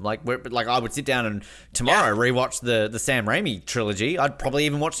rewatched them. Like, I would sit down and tomorrow rewatch the Sam Raimi trilogy. I'd probably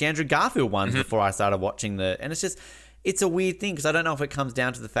even watch the Andrew Garfield ones before I started watching and it's just, it's a weird thing, because I don't know if it comes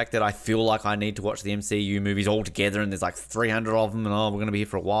down to the fact that I feel like I need to watch the MCU movies all together, and there's like 300 of them, and we're going to be here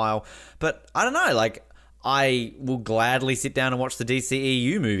for a while. But I don't know, like, I will gladly sit down and watch the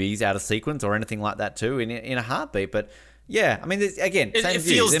DCEU movies out of sequence or anything like that too in a heartbeat. But yeah, I mean, again, same it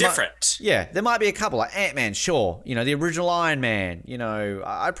feels different. There might be a couple like Ant-Man, sure. You know, the original Iron Man. You know,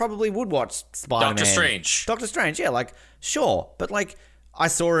 I probably would watch Spider-Man. Doctor Strange, yeah, like sure, but like. I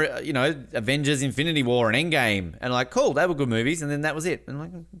saw, you know, Avengers, Infinity War, and Endgame, and like, cool, they were good movies, and then that was it. And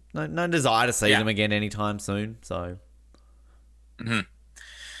like, no desire to see them again anytime soon. So, good.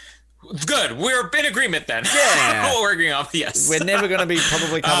 We're in agreement then. Yeah, we're agreeing on. Yes, we're never going to be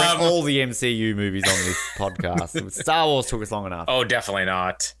probably covering all the MCU movies on this podcast. Star Wars took us long enough. Oh, definitely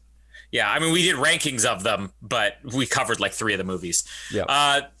not. Yeah, I mean, we did rankings of them, but we covered like 3 of the movies.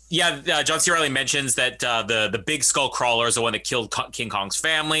 Yeah. John C. Reilly mentions that the big skull crawler is the one that killed King Kong's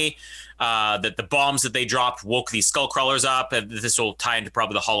family. That the bombs that they dropped woke these skull crawlers up, and this will tie into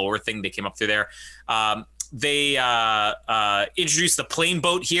probably the Hollow Earth thing that came up through there. They introduced the plane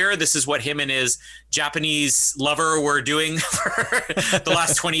boat here. This is what him and his Japanese lover were doing for the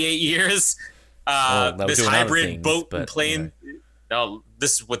last 28 years. This hybrid boat and plane. You know. No,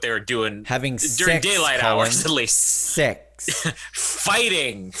 this is what they were doing during daylight hours, at least. Sex.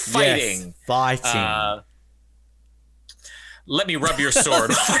 Fighting. Yes, fighting. Let me rub your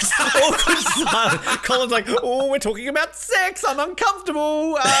sword. Colin's like, oh, we're talking about sex. I'm uncomfortable.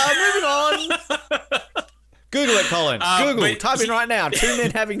 Moving on. Google it, Colin. Type in right now. 2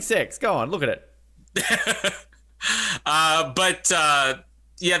 men having sex. Go on, look at it.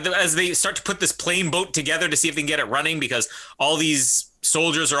 As they start to put this plane boat together to see if they can get it running, because all these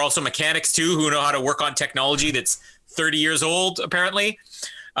soldiers are also mechanics too, who know how to work on technology that's 30 years old, apparently.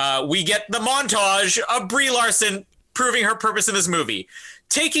 We get the montage of Brie Larson proving her purpose in this movie,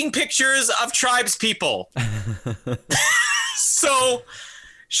 taking pictures of tribes people. So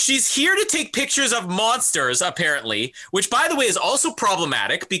she's here to take pictures of monsters, apparently, which, by the way, is also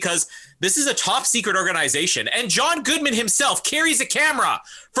problematic because this is a top secret organization, and John Goodman himself carries a camera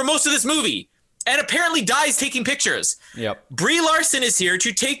for most of this movie and apparently dies taking pictures. Yep. Brie Larson is here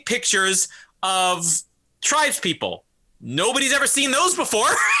to take pictures of tribes people. Nobody's ever seen those before.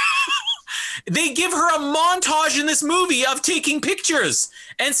 They give her a montage in this movie of taking pictures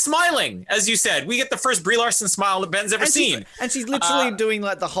and smiling. As you said, we get the first Brie Larson smile that Ben's ever seen. And she's literally doing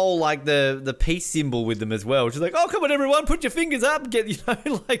like the whole, like the peace symbol with them as well. She's like, oh, come on, everyone, put your fingers up. Get, you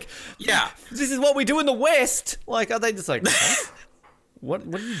know, like, yeah, this is what we do in the West. Like, are they just like, what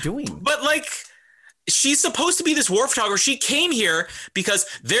are you doing? But like, she's supposed to be this war photographer. She came here because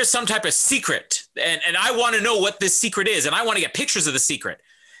there's some type of secret. And I want to know what this secret is. And I want to get pictures of the secret.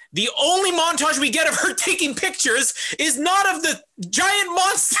 The only montage we get of her taking pictures is not of the giant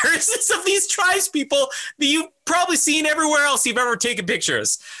monsters. It's of these tribes people that you've probably seen everywhere else you've ever taken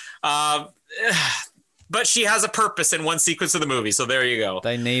pictures. But she has a purpose in one sequence of the movie, so there you go.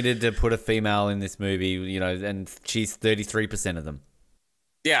 They needed to put a female in this movie, you know, and she's 33% of them.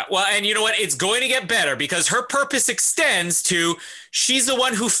 Yeah, well, and you know what? It's going to get better because her purpose extends to she's the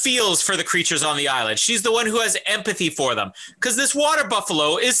one who feels for the creatures on the island. She's the one who has empathy for them because this water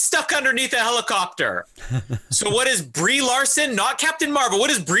buffalo is stuck underneath a helicopter. So what is Brie Larson, not Captain Marvel, what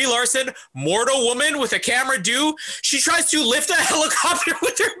does Brie Larson, mortal woman with a camera, do? She tries to lift a helicopter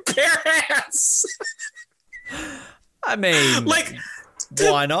with her bare hands. I mean, like,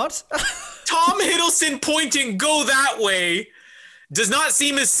 why not? Tom Hiddleston pointing, go that way, does not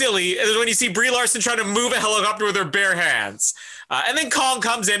seem as silly as when you see Brie Larson trying to move a helicopter with her bare hands. And then Kong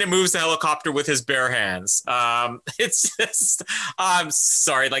comes in and moves the helicopter with his bare hands. It's just, I'm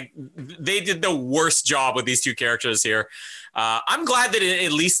sorry, like, they did the worst job with these two characters here. I'm glad that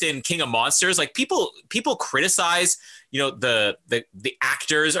at least in King of Monsters, like, people criticize, you know, the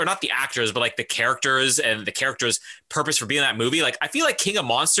actors, or not the actors, but like the characters and the characters' purpose for being in that movie. Like, I feel like King of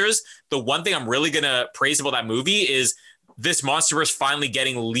Monsters, the one thing I'm really gonna praise about that movie is this MONSTERVERSE finally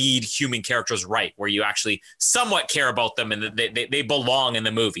getting lead human characters right, where you actually somewhat care about them and they belong in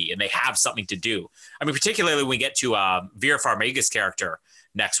the movie and they have something to do. I mean, particularly when we get to Vera Farmiga's character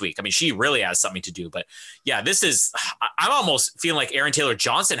next week. I mean, she really has something to do. But yeah, this is, I'm almost feeling like Aaron Taylor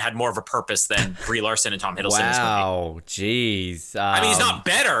Johnson had more of a purpose than Brie Larson and Tom Hiddleston. Wow, jeez. I mean, he's not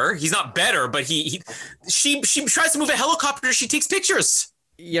better, but she tries to move a helicopter. She takes pictures.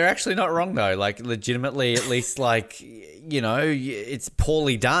 You're actually not wrong, though. Like, legitimately, at least, like, you know, it's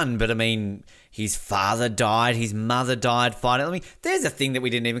poorly done. But, I mean, his father died. His mother died fighting. I mean, there's a thing that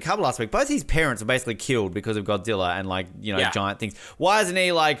we didn't even cover last week. Both his parents were basically killed because of Godzilla and, like, you know, giant things. Why isn't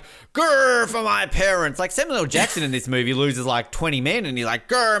he like, grr for my parents? Like, Samuel L. Jackson in this movie loses, like, 20 men and he's like,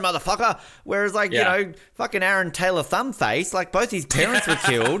 grr, motherfucker. Whereas, like, you know, fucking Aaron Taylor Thumbface, like, both his parents were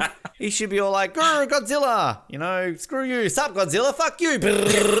killed. He should be all like, grr, Godzilla. You know, screw you. Sup, Godzilla? Fuck you.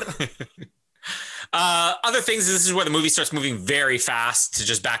 Other things, this is where the movie starts moving very fast to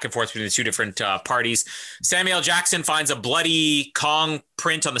just back and forth between the two different parties. Samuel L. Jackson finds a bloody Kong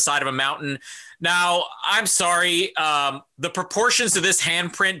print on the side of a mountain. Now, I'm sorry, the proportions of this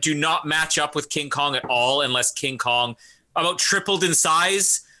handprint do not match up with King Kong at all, unless King Kong about tripled in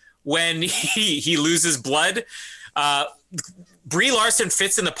size when he loses blood. Brie Larson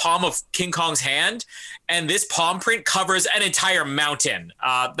fits in the palm of King Kong's hand, and this palm print covers an entire mountain.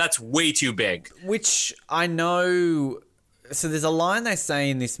 That's way too big. Which I know... So there's a line they say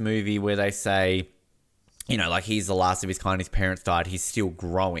in this movie where they say, you know, like, he's the last of his kind, his parents died, he's still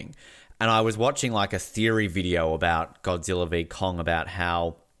growing. And I was watching, like, a theory video about Godzilla v. Kong about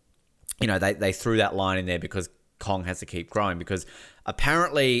how, you know, they threw that line in there because Kong has to keep growing. Because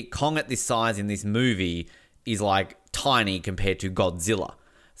apparently Kong at this size in this movie is, like, tiny compared to Godzilla.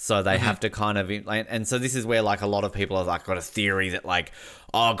 So they have to kind of... And so this is where, like, a lot of people have, like, got a theory that, like,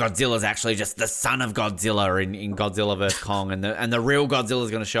 oh, Godzilla's actually just the son of Godzilla in Godzilla vs. Kong, and the real Godzilla's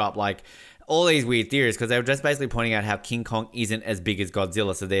going to show up. Like, all these weird theories, because they were just basically pointing out how King Kong isn't as big as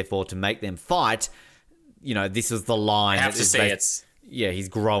Godzilla, so therefore to make them fight, you know, this was the line. I have to say it's... Yeah, he's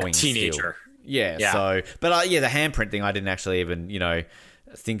growing. A teenager. Still. Yeah, so... But, yeah, the handprint thing, I didn't actually even, you know...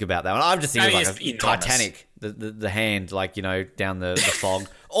 think about that one. I'm just thinking like a Titanic, the hand, like, you know, down the fog,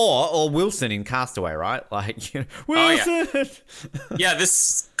 or Wilson in Castaway, right? Like, you know, Wilson. Oh, yeah.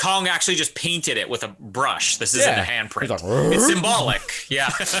 This Kong actually just painted it with a brush. This isn't a handprint. Like, it's symbolic. Yeah.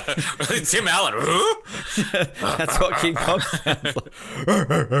 Tim Allen. That's what King Kong sounds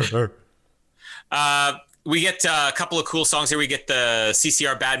like. We get a couple of cool songs here. We get the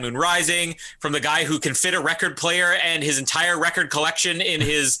CCR Bad Moon Rising from the guy who can fit a record player and his entire record collection in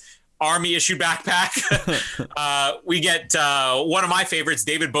his army issue backpack. We get one of my favorites,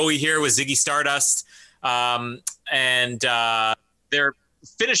 David Bowie here with Ziggy Stardust. And they're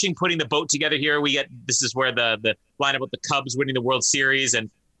finishing putting the boat together here. This is where the line about the Cubs winning the World Series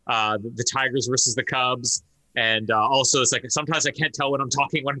and the Tigers versus the Cubs. And also it's like, sometimes I can't tell when I'm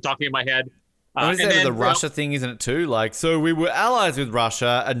talking in my head. What is that, the Russia thing, isn't it too? Like, so we were allies with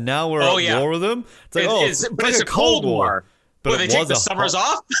Russia, and now we're at war with them. It's like, but it's a Cold War. But they take the summers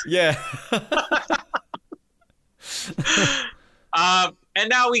off. Yeah. And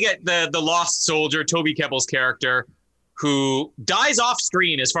now we get the lost soldier, Toby Kebbell's character, who dies off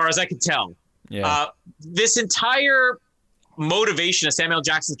screen, as far as I can tell. Yeah. This entire motivation of Samuel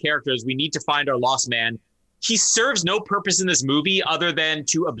Jackson's character is we need to find our lost man. He serves no purpose in this movie other than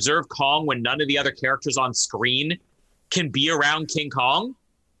to observe Kong when none of the other characters on screen can be around King Kong.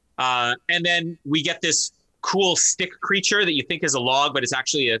 And then we get this cool stick creature that you think is a log, but it's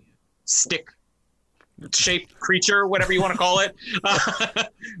actually a stick-shaped creature, whatever you want to call it,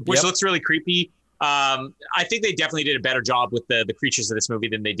 which looks really creepy. I think they definitely did a better job with the creatures of this movie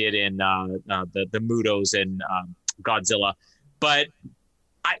than they did in the Mutos and Godzilla. But...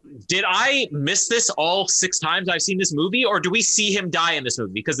 did I miss this all 6 times I've seen this movie, or do we see him die in this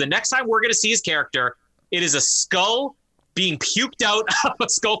movie? Because the next time we're going to see his character, it is a skull being puked out of a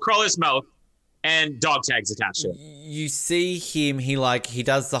skull crawler's mouth and dog tags attached to it. You see him, he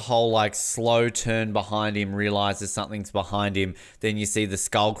does the whole like slow turn behind him, realizes something's behind him. Then you see the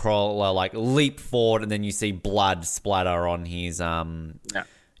skull crawler like leap forward, and then you see blood splatter on his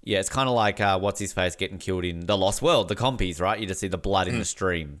Yeah, it's kind of like what's his face getting killed in The Lost World, the compies, right? You just see the blood in the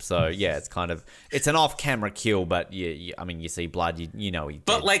stream. So yeah, it's an off-camera kill, but I mean, you see blood, you know he.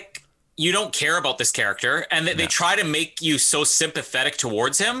 But like, you don't care about this character, and they try to make you so sympathetic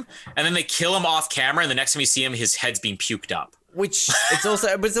towards him, and then they kill him off camera, and the next time you see him, his head's being puked up. Which it's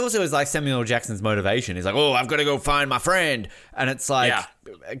also like Samuel L. Jackson's motivation. He's like, oh, I've got to go find my friend, and it's like,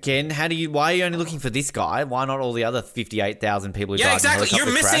 again, why are you only looking for this guy? Why not all the other 58,000 people who died? Yeah, exactly.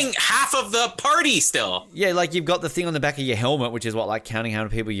 You're missing half of the party still. Yeah, like you've got the thing on the back of your helmet, which is what, like counting how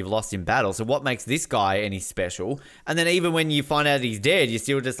many people you've lost in battle. So what makes this guy any special? And then even when you find out he's dead, you're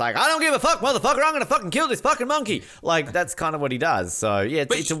still just like, I don't give a fuck, motherfucker. I'm gonna fucking kill this fucking monkey. Like that's kind of what he does. So yeah,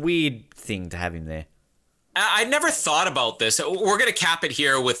 it's a weird thing to have him there. I never thought about this. We're going to cap it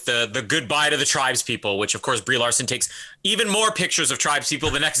here with the goodbye to the tribes people, which of course Brie Larson takes even more pictures of tribes people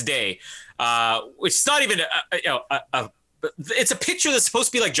the next day, which is not even it's a picture that's supposed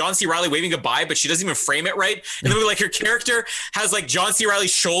to be like John C. Reilly waving goodbye, but she doesn't even frame it right. And then like her character has like John C.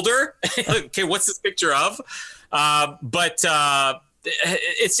 Reilly's shoulder. Okay, what's this picture of? But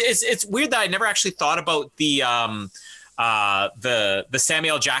it's weird that I never actually thought about the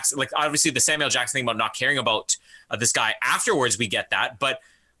Samuel Jackson, like obviously the Samuel Jackson thing about not caring about this guy. Afterwards, we get that, but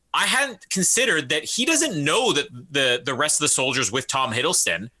I hadn't considered that he doesn't know that the rest of the soldiers with Tom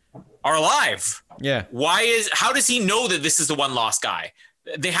Hiddleston are alive. Yeah. How does he know that this is the one lost guy?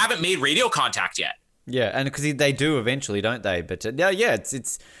 They haven't made radio contact yet. Yeah, and because they do eventually, don't they? But yeah,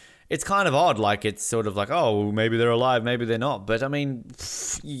 it's kind of odd. Like, it's sort of like, oh, maybe they're alive, maybe they're not. But I mean,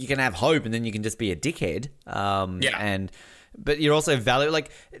 you can have hope, and then you can just be a dickhead. But you're also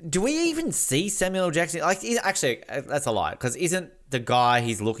like, do we even see Samuel L. Jackson? Like, actually, that's a lie, because isn't the guy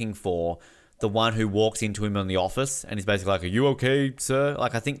he's looking for the one who walks into him in the office and he's basically like, "Are you okay, sir?"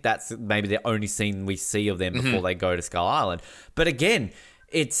 Like, I think that's maybe the only scene we see of them before they go to Skull Island. But again,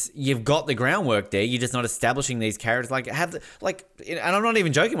 you've got the groundwork there. You're just not establishing these characters. Like, and I'm not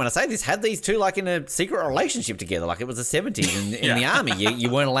even joking when I say this. Had these two like in a secret relationship together, like it was the 70s in the army.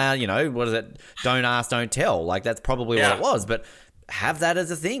 You weren't allowed. What is it? Don't ask, don't tell. Like, that's probably what it was. But have that as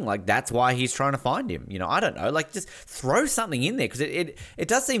a thing. Like, that's why he's trying to find him. I don't know. Like, just throw something in there, because it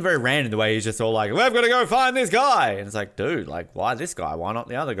does seem very random the way he's just all like, "We've got to go find this guy," and it's like, dude, like, why this guy? Why not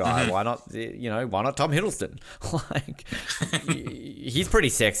the other guy? Why not why not Tom Hiddleston? Like, he's pretty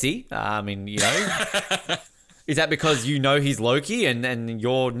sexy. I mean, is that because he's Loki and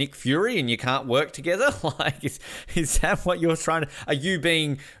you're Nick Fury and you can't work together? Like, is that what you're trying to? Are you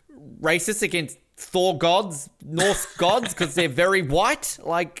being racist against Thor gods, Norse gods, because they're very white?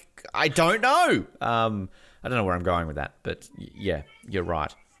 Like, I don't know. I don't know where I'm going with that, but yeah, you're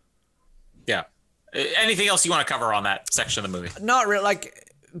right. Yeah. Anything else you want to cover on that section of the movie? Not really. Like,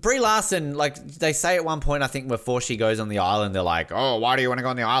 Brie Larson, like, they say at one point, I think before she goes on the island, they're like, "Oh, why do you want to go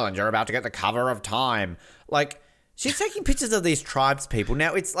on the island? You're about to get the cover of Time." Like, she's taking pictures of these tribes people.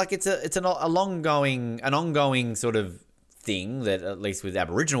 Now, it's like it's an ongoing sort of thing that, at least with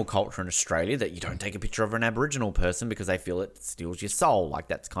Aboriginal culture in Australia, that you don't take a picture of an Aboriginal person because they feel it steals your soul. Like,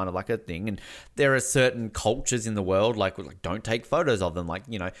 that's kind of like a thing. And there are certain cultures in the world, like don't take photos of them. Like,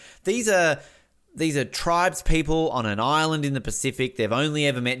 these are tribes people on an island in the Pacific. They've only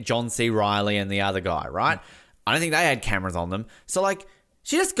ever met John C. Reilly and the other guy, right? I don't think they had cameras on them. So, like,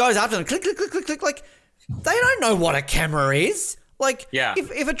 she just goes up to them, click, click, click, click, click. Like, they don't know what a camera is. Like,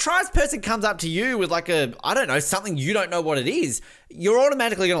 if a tribes person comes up to you with like something you don't know what it is, you're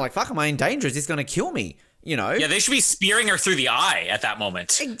automatically going to like, fuck, am I in danger? Is this going to kill me? Yeah, they should be spearing her through the eye at that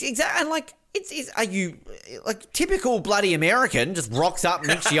moment. Exactly. And like, are you like typical bloody American just rocks up and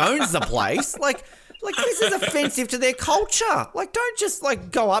thinks she owns the place? Like this is offensive to their culture. Like, don't just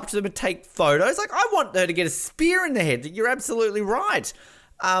like go up to them and take photos. Like, I want her to get a spear in the head. You're absolutely right.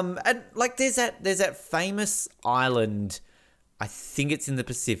 And like, there's that famous island. I think it's in the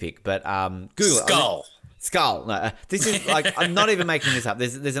Pacific, but Google it. Skull. No, this is like, I'm not even making this up.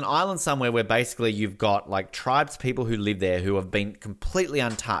 There's an island somewhere where basically you've got like tribes people who live there who have been completely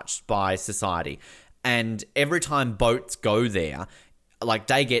untouched by society, and every time boats go there, like,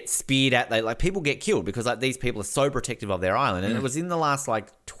 they get speared at. Like, people get killed because like these people are so protective of their island. And it was in the last like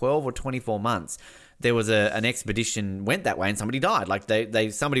 12 or 24 months. There was an expedition went that way and somebody died. Like,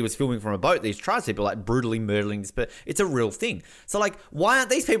 somebody was filming from a boat. These tribes people like brutally murdering this, but it's a real thing. So like, why aren't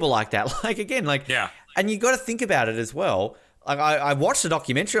these people like that? Like, again, like, and you got to think about it as well. Like, I watched a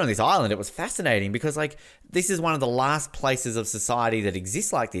documentary on this island. It was fascinating because like, this is one of the last places of society that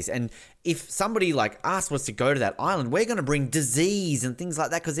exists like this. And if somebody like us was to go to that island, we're going to bring disease and things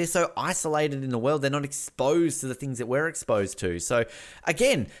like that because they're so isolated in the world. They're not exposed to the things that we're exposed to. So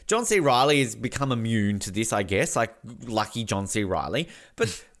again, John C. Reilly has become immune to this, I guess, like lucky John C. Reilly.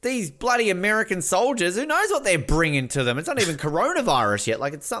 But these bloody American soldiers, who knows what they're bringing to them? It's not even coronavirus yet.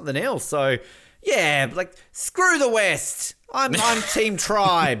 Like, it's something else. So yeah, like, screw the West. I'm team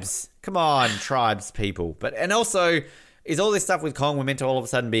tribes. Come on, tribes people. And also, is all this stuff with Kong, we're meant to all of a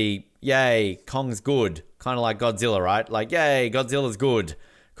sudden be, yay, Kong's good. Kind of like Godzilla, right? Like, yay, Godzilla's good.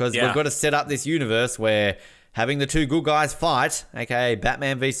 Because we've got to set up this universe where having the two good guys fight, aka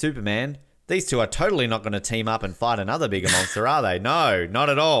Batman v Superman, these two are totally not going to team up and fight another bigger monster, are they? No, not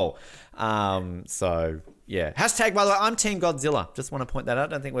at all. So yeah. Hashtag, by the way, I'm Team Godzilla. Just want to point that out.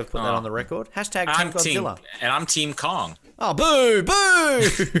 I don't think we've put that on the record. Hashtag Team Godzilla. And I'm Team Kong. Oh, boo, boo.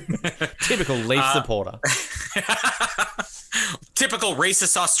 Typical Leaf supporter. Typical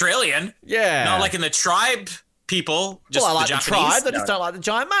racist Australian. Yeah. Not like in the tribe people. Just I like the the tribe. I just don't like the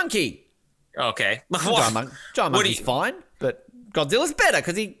giant monkey. Okay. Giant monkey's fine, but Godzilla's better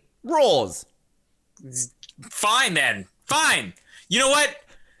because he roars. Fine, then. Fine. You know what?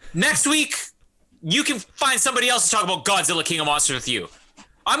 Next week, you can find somebody else to talk about Godzilla King of Monsters with you.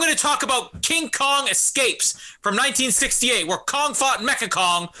 I'm going to talk about King Kong Escapes from 1968, where Kong fought Mecha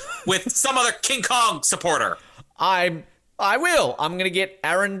Kong with some other King Kong supporter. I will. I'm going to get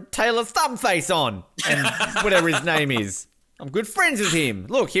Aaron Taylor Thumbface on, and whatever his name is. I'm good friends with him.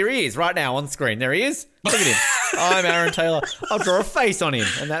 Look, here he is right now on screen. There he is. Look at him. I'm Aaron Taylor. I'll draw a face on him,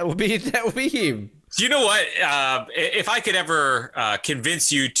 and that will be him. You know what? If I could ever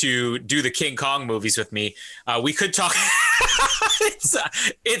convince you to do the King Kong movies with me, we could talk.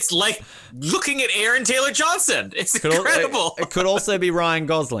 It's like looking at Aaron Taylor Johnson. It's incredible. It could also be Ryan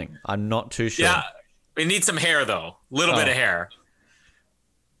Gosling. I'm not too sure. Yeah, we need some hair though. A little bit of hair.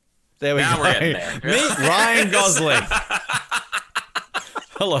 There we Now go. we're getting there. Meet Ryan Gosling.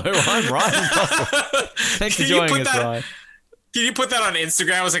 Hello, I'm Ryan Gosling. Thanks for joining us, Ryan. Can you put that on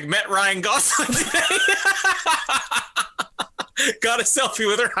Instagram? I was like, met Ryan Gosling today. Got a selfie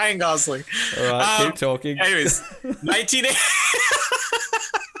with Ryan Gosling. All right, keep talking. Anyways,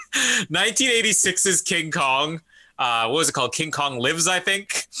 1986's King Kong. What was it called? King Kong Lives, I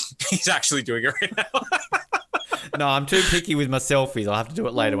think. He's actually doing it right now. No, I'm too picky with my selfies. I'll have to do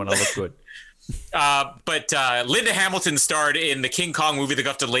it later when I look good. But Linda Hamilton starred in the King Kong movie that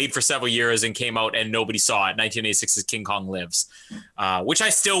got delayed for several years and came out and nobody saw it. 1986's King Kong Lives, which I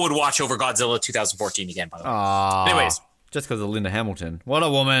still would watch over Godzilla 2014 again, by the way. Anyways. Just because of Linda Hamilton. What a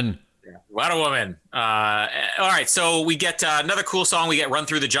woman. What a woman. All right, so we get another cool song. We get Run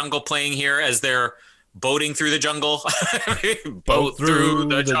Through the Jungle playing here as they're boating through the jungle. Boat through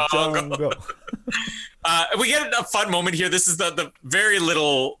the jungle. We get a fun moment here. This is the very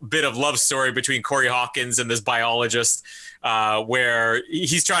little bit of love story between Corey Hawkins and this biologist, where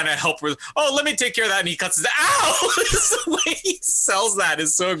he's trying to help with, oh, let me take care of that. And he cuts his, ow! The way he sells that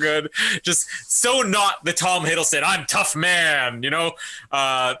is so good. Just so not the Tom Hiddleston, I'm tough man, you know?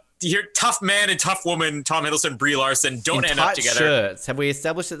 Here, tough man and tough woman, Tom Hiddleston, Brie Larson, don't end up together. Shirts. Have we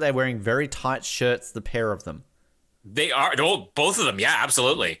established that they're wearing very tight shirts, the pair of them? They are, both of them. Yeah,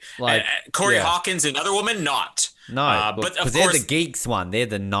 absolutely. Like Corey Hawkins, another woman, not. No, but because they're the geeks one. They're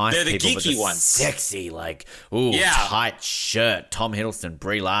the nice people. They're the geeky ones. Sexy, like, tight shirt. Tom Hiddleston,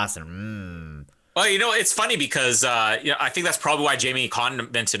 Brie Larson. Well, you know, it's funny because I think that's probably why Jamie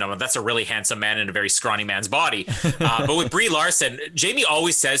commented on it. That's a really handsome man in a very scrawny man's body. But with Brie Larson, Jamie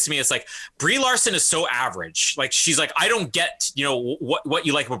always says to me, it's like, Brie Larson is so average. Like, she's like, I don't get, you know, what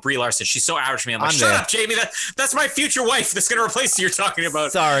you like about Brie Larson. She's so average to me. I'm like, shut up, Jamie. That's my future wife that's going to replace you you're talking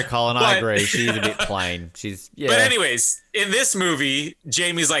about. Sorry, Colin. I agree. She's a bit plain. But anyways, in this movie,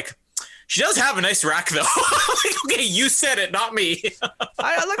 Jamie's like, she does have a nice rack, though. Okay, you said it, not me.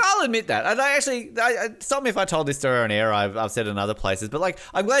 I'll admit that. And stop me if I told this to her on air. I've said it in other places. But, like,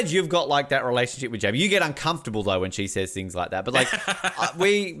 I'm glad you've got, like, that relationship with Jamie. You get uncomfortable, though, when she says things like that. But, like,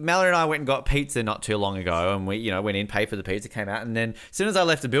 Mallory and I went and got pizza not too long ago. And we, you know, went in, paid for the pizza, came out. And then as soon as I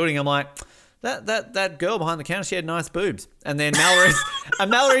left the building, I'm like, that girl behind the counter, she had nice boobs. And then Mallory,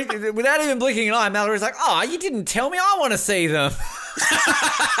 without even blinking an eye, Mallory's like, oh, you didn't tell me, I want to see them.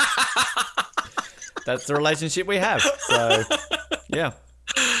 That's the relationship we have. So, yeah.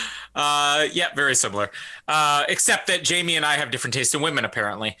 Very similar. Except that Jamie and I have different tastes in women,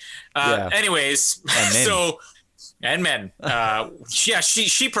 apparently. Anyways, and men.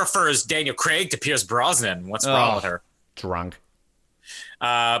 She prefers Daniel Craig to Pierce Brosnan. What's wrong with her? Drunk.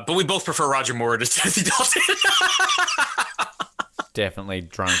 But we both prefer Roger Moore to Timothy Dalton. Definitely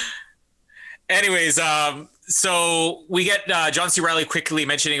drunk. Anyways, so we get John C. Reilly quickly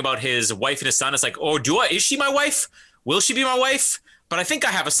mentioning about his wife and his son. It's like, oh, is she my wife? Will she be my wife? But I think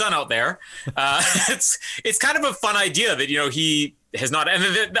I have a son out there. It's kind of a fun idea that, you know, he has not.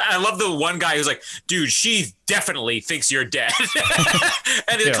 And I love the one guy who's like, dude, she definitely thinks you're dead.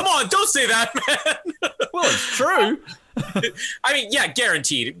 And come on, don't say that, man. Well, it's true. I mean, yeah,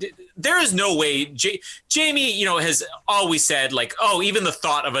 guaranteed. There is no way. Jamie, you know, has always said, like, oh, even the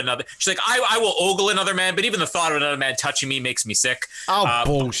thought of another. She's like, I will ogle another man, but even the thought of another man touching me makes me sick. Oh,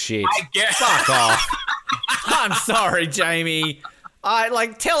 bullshit. Fuck off. I'm sorry, Jamie.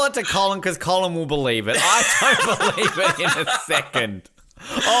 Tell it to Colin because Colin will believe it. I don't believe it in a second.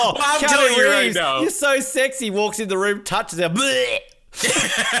 Oh, well, I'm telling you right now. You're so sexy. Walks in the room, touches her.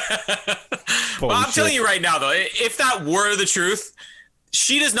 Well, I'm telling you right now, though, if that were the truth,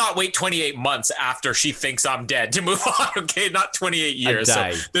 she does not wait 28 months after she thinks I'm dead to move on. Okay, not 28 years.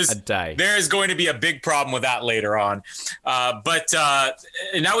 A day. There is going to be a big problem with that later on. But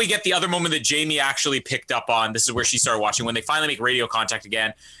now we get the other moment that Jamie actually picked up on. This is where she started watching when they finally make radio contact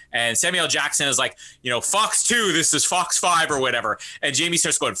again. And Samuel Jackson is like, you know, Fox 2, this is Fox 5 or whatever. And Jamie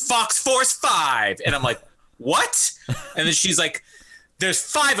starts going, Fox Force 5. And I'm like, what? And then she's like, there's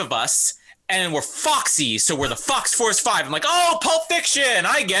 5 of us. And we're Foxy, so we're the Fox Force 5. I'm like, oh, Pulp Fiction,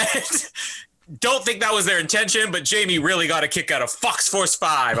 I get it. Don't think that was their intention, but Jamie really got a kick out of Fox Force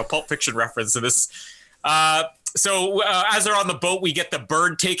 5, a Pulp Fiction reference to this. So as they're on the boat, we get the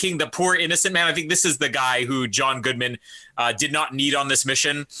bird taking the poor innocent man. I think this is the guy who John Goodman did not need on this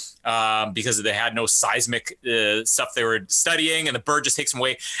mission because they had no seismic stuff they were studying, and the bird just takes him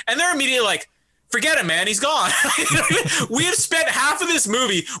away. And they're immediately like, forget it, man. He's gone. We have spent half of this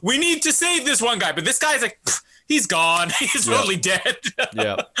movie. We need to save this one guy, but this guy's like, he's gone. He's totally dead.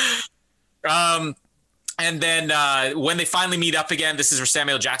 Yeah. And then when they finally meet up again, this is where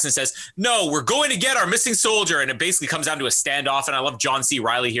Samuel Jackson says, no, we're going to get our missing soldier. And it basically comes down to a standoff. And I love John C.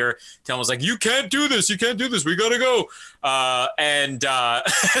 Reilly here. Telling him was like, you can't do this. You can't do this. We got to go.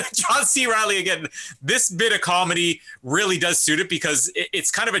 John C. Reilly, again, this bit of comedy really does suit it because it's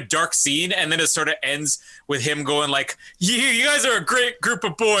kind of a dark scene. And then it sort of ends with him going like, you guys are a great group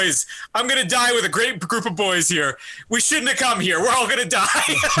of boys. I'm going to die with a great group of boys here. We shouldn't have come here. We're all going to die.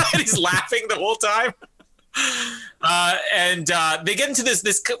 And he's laughing the whole time. They get into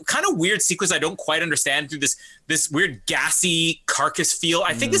this kind of weird sequence I don't quite understand through this weird gassy carcass feel.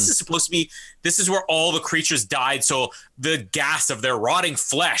 I think this is supposed to be, this is where all the creatures died, so the gas of their rotting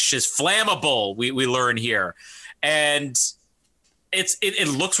flesh is flammable, we learn here. And it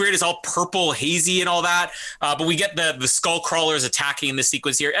looks weird. It's all purple, hazy and all that. But we get the skull crawlers attacking in this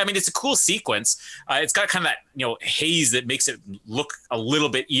sequence here. I mean, it's a cool sequence. It's got kind of that, haze that makes it look a little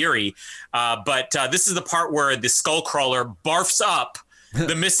bit eerie. But this is the part where the skull crawler barfs up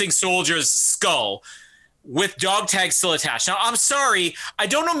the missing soldier's skull with dog tags still attached. Now, I'm sorry. I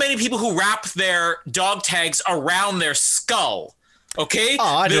don't know many people who wrap their dog tags around their skull. Okay.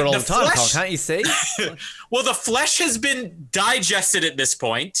 Oh, I do it all the time, Carl, can't you see? Well, the flesh has been digested at this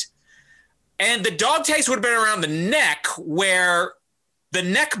point, and the dog tags would have been around the neck where the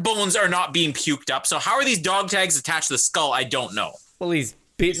neck bones are not being puked up. So how are these dog tags attached to the skull? I don't know. Well, he's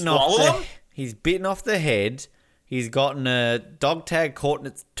bitten off the head. He's gotten a dog tag caught in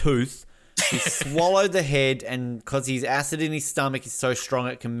its tooth. He swallowed the head, and because his acid in his stomach is so strong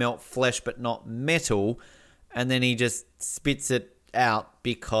it can melt flesh but not metal, and then he just spits it out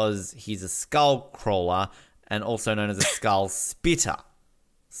because he's a skull crawler and also known as a skull spitter.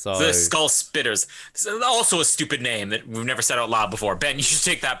 So the skull spitters. This is also a stupid name that we've never said out loud before. Ben, you should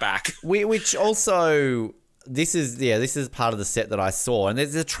take that back. Which also, this is part of the set that I saw, and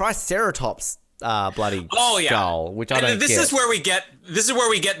there's a Triceratops skull, which I don't get. This is where we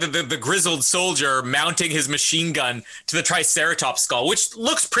get the grizzled soldier mounting his machine gun to the Triceratops skull, which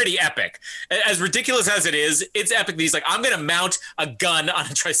looks pretty epic. As ridiculous as it is, it's epic. He's like, I'm going to mount a gun on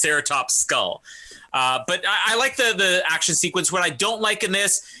a Triceratops skull. But I like the action sequence. What I don't like in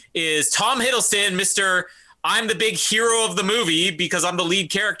this is Tom Hiddleston, Mr. I'm the big hero of the movie because I'm the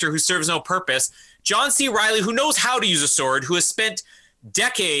lead character who serves no purpose. John C. Reilly, who knows how to use a sword, who has spent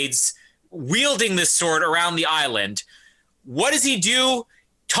decades wielding this sword around the island. What does he do?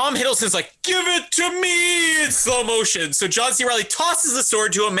 Tom Hiddleston's like, give it to me in slow motion. So John C. Reilly tosses the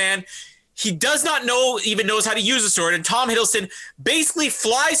sword to a man he does not even knows how to use a sword. And Tom Hiddleston basically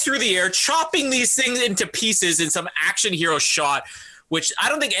flies through the air, chopping these things into pieces in some action hero shot, which I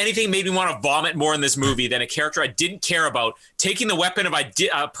don't think anything made me want to vomit more in this movie than a character I didn't care about, taking the weapon of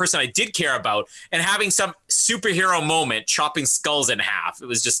a person I did care about, and having some superhero moment chopping skulls in half. It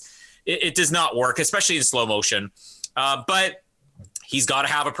was just... It does not work, especially in slow motion. But he's got to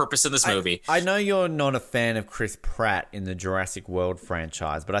have a purpose in this movie. I know you're not a fan of Chris Pratt in the Jurassic World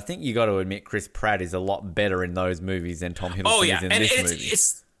franchise, but I think you got to admit Chris Pratt is a lot better in those movies than Tom Hiddleston is in this movie.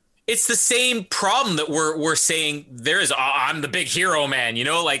 It's the same problem that we're saying there is. I'm the big hero, man.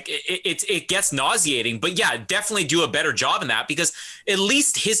 It gets nauseating. But yeah, definitely do a better job in that because at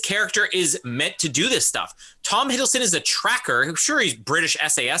least his character is meant to do this stuff. Tom Hiddleston is a tracker. I'm sure he's British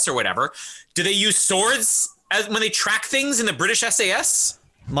SAS or whatever. Do they use swords when they track things in the British SAS?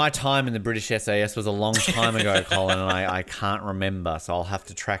 My time in the British SAS was a long time ago, Colin, and I can't remember. So I'll have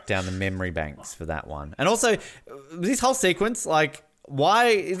to track down the memory banks for that one. And also, this whole sequence,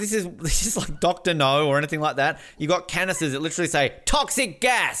 why this is like Dr. No or anything like that. You got canisters that literally say toxic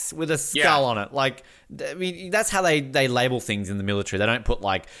gas with a skull on it. I mean, that's how they label things in the military. They don't put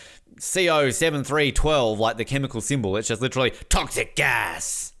CO7312 like the chemical symbol. It's just literally toxic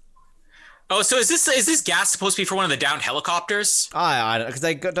gas. Oh, so is this gas supposed to be for one of the downed helicopters? I don't, because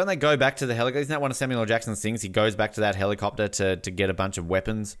don't they go back to the helicopter? Isn't that one of Samuel L. Jackson's things? He goes back to that helicopter to get a bunch of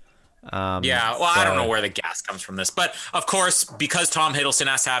weapons. I don't know where the gas comes from this, but of course, because Tom Hiddleston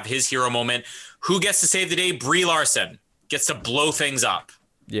has to have his hero moment, who gets to save the day? Brie Larson gets to blow things up.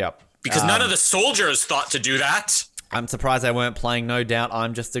 Yep. Because none of the soldiers thought to do that. I'm surprised they weren't playing No Doubt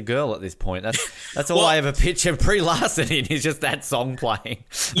I'm Just a Girl at this point. That's all I ever picture Brie Larson in is just that song playing.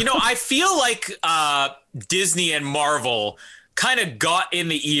 I feel like Disney and Marvel kind of got in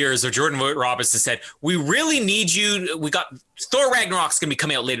the ears of Jordan Roberts and said, we really need you. We got Thor Ragnarok's going to be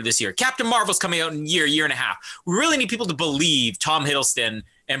coming out later this year. Captain Marvel's coming out in a year and a half. We really need people to believe Tom Hiddleston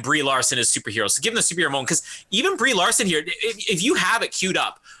and Brie Larson as superheroes. So give them the superhero moment. Because even Brie Larson here, if you have it queued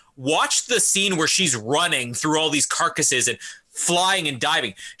up, watch the scene where she's running through all these carcasses and flying and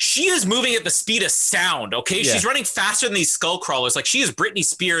diving. She is moving at the speed of sound, okay? Yeah. She's running faster than these skull crawlers. Like, she is Britney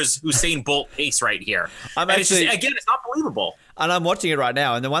Spears, Usain Bolt pace right here. It's not believable. And I'm watching it right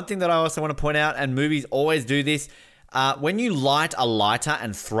now. And the one thing that I also want to point out, and movies always do this, when you light a lighter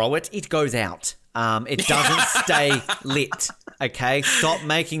and throw it, it goes out. It doesn't stay lit, okay? Stop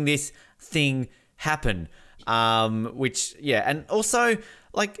making this thing happen. And also,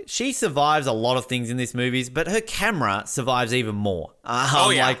 like, she survives a lot of things in this movies, but her camera survives even more.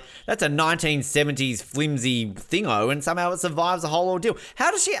 Like, that's a 1970s flimsy thingo, and somehow it survives the whole ordeal.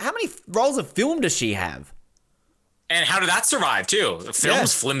 How many rolls of film does she have? And how did that survive, too? The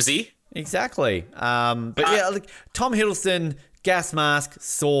film's flimsy. Exactly. Like, Tom Hiddleston, gas mask,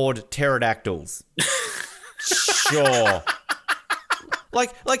 sword, pterodactyls. Sure.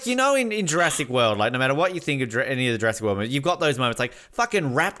 Like you know, in Jurassic World, like, no matter what you think of any of the Jurassic World movies, you've got those moments, like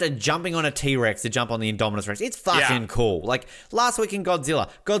fucking raptor jumping on a T-Rex to jump on the Indominus Rex. It's fucking cool. Like, last week in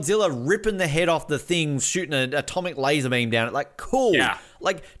Godzilla ripping the head off the thing, shooting an atomic laser beam down it. Like, cool. Yeah.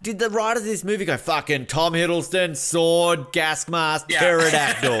 Like, did the writers of this movie go, fucking Tom Hiddleston, sword, gas mask,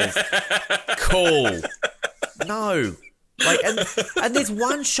 pterodactyls? Cool. No. Like, and there's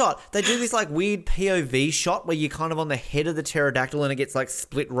one shot, they do this like weird POV shot where you're kind of on the head of the pterodactyl and it gets like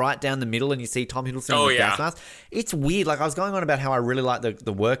split right down the middle and you see Tom Hiddleston in the gas mask. It's weird. Like, I was going on about how I really like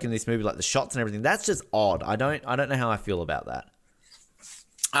the work in this movie, like the shots and everything. That's just odd. I don't know how I feel about that.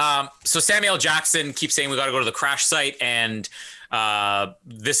 So Samuel Jackson keeps saying we got to go to the crash site, and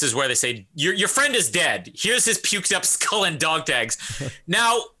this is where they say your friend is dead. Here's his puked up skull and dog tags.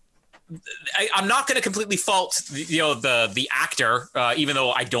 Now, I'm not going to completely fault the actor, even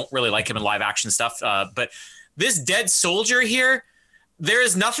though I don't really like him in live action stuff. But this dead soldier here, there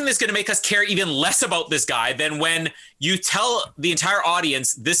is nothing that's going to make us care even less about this guy than when you tell the entire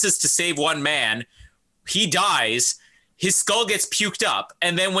audience this is to save one man. He dies. His skull gets puked up.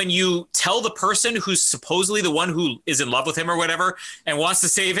 And then when you tell the person who's supposedly the one who is in love with him or whatever and wants to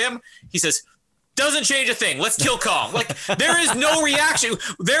save him, he says, doesn't change a thing. Let's kill Kong. Like, there is no reaction.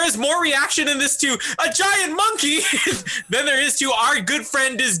 There is more reaction in this to a giant monkey than there is to our good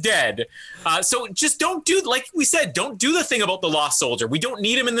friend is dead. So just don't do, like we said, don't do the thing about the lost soldier. We don't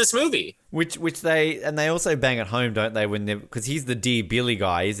need him in this movie. Which they also bang at home, don't they? Because he's the Dear Billy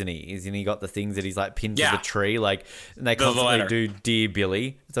guy, isn't he? Isn't he got the things that he's like pinned to the tree? Like, and they constantly do Dear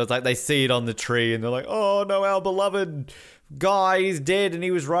Billy. So it's like they see it on the tree and they're like, oh no, our beloved guy is dead, and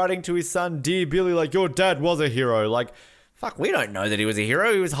he was writing to his son, Dear Billy, like, your dad was a hero. Like, fuck, we don't know that he was a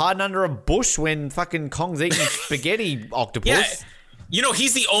hero. He was hiding under a bush when fucking Kong's eating spaghetti octopus. Yeah. You know,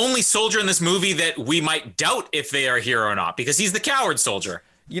 he's the only soldier in this movie that we might doubt if they are a hero or not, because he's the coward soldier.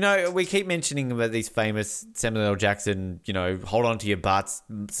 You know, we keep mentioning about these famous Samuel L. Jackson, hold on to your butts,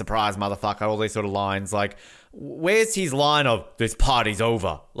 surprise motherfucker, all these sort of lines. Like, where's his line of, this party's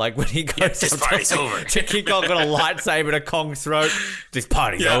over? Like, when he goes this party's over. to kick off with a lightsaber to Kong's throat, this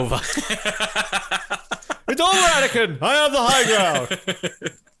party's over. It's over, Anakin. I have the high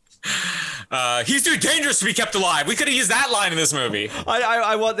ground. He's too dangerous to be kept alive. We could have used that line in this movie.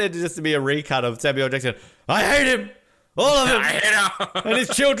 I want there just to be a recut of Samuel L. Jackson. I hate him. All of him. I hate him. And his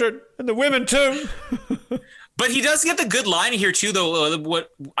children. And the women, too. But he does get the good line here, too, though.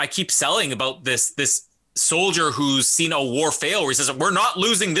 What I keep selling about this soldier who's seen a war fail, where he says, we're not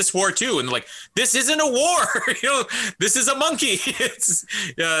losing this war, too. And they're like, this isn't a war. This is a monkey. And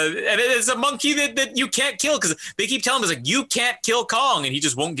it's a monkey that you can't kill, because they keep telling him, it's like, you can't kill Kong, and he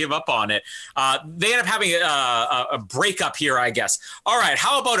just won't give up on it. They end up having a breakup here, I guess. All right,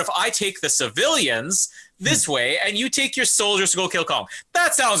 how about if I take the civilians this way and you take your soldiers to go kill Kong?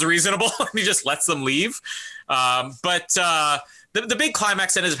 That sounds reasonable. He just lets them leave. But the big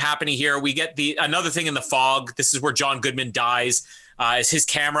climax that is happening here, we get another thing in the fog. This is where John Goodman dies. Is his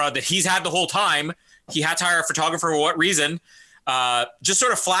camera that he's had the whole time. He had to hire a photographer for what reason? Just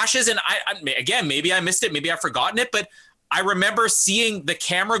sort of flashes. And again, maybe I missed it. Maybe I've forgotten it. But I remember seeing the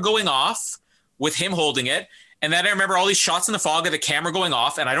camera going off with him holding it. And then I remember all these shots in the fog of the camera going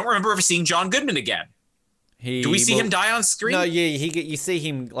off. And I don't remember ever seeing John Goodman again. Do we see him die on screen? No, yeah, you see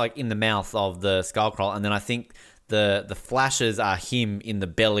him like in the mouth of the skullcrawler, and then I think the flashes are him in the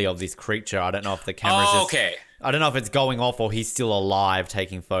belly of this creature. I don't know if the camera's okay. I don't know if it's going off or he's still alive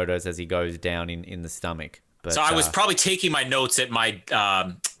taking photos as he goes down in the stomach. But, so I was probably taking my notes at my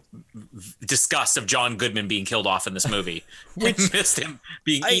disgust of John Goodman being killed off in this movie. Which missed him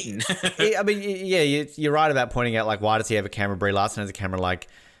being eaten. I mean, yeah, you're right about pointing out, like, why does he have a camera? Brie Larson has a camera, like...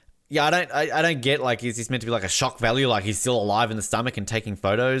 Yeah, I don't get, like, is this meant to be like a shock value? Like, he's still alive in the stomach and taking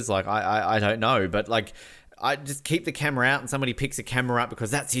photos? Like, I don't know. But, like, I just keep the camera out and somebody picks a camera up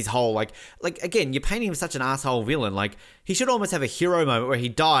because that's his whole, like again, you're painting him such an asshole villain. Like, he should almost have a hero moment where he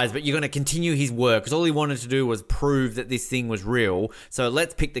dies, but you're going to continue his work because all he wanted to do was prove that this thing was real. So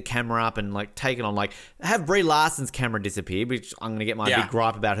let's pick the camera up and like take it on, like have Brie Larson's camera disappear, which I'm going to get my big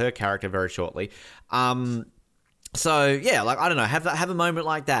gripe about her character very shortly. So yeah, like, I don't know, have a moment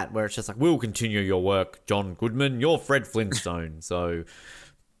like that where it's just like, we'll continue your work, John Goodman. You're Fred Flintstone, so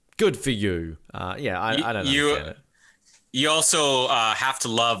good for you. I don't understand it. You also have to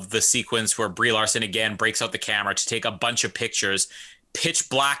love the sequence where Brie Larson again breaks out the camera to take a bunch of pictures, pitch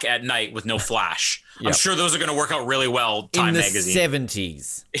black at night with no flash. Yep. I'm sure those are going to work out really well. Time Magazine. In the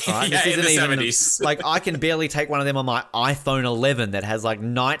 70s. Right? Yeah, in the 70s. Like, I can barely take one of them on my iPhone 11 that has like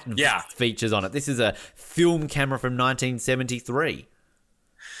night features on it. This is a film camera from 1973.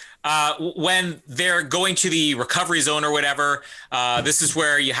 When they're going to the recovery zone or whatever, this is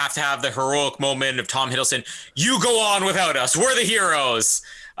where you have to have the heroic moment of Tom Hiddleston. You go on without us. We're the heroes.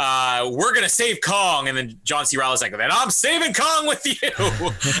 We're going to save Kong. And then John C Reilly's like, then I'm saving Kong with you.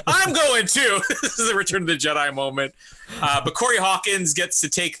 I'm going too. This is the Return of the Jedi moment. But Corey Hawkins gets to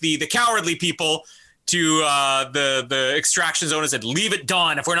take the cowardly people to the extraction zone and said, leave at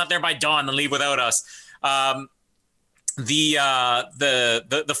dawn. If we're not there by dawn, then leave without us. The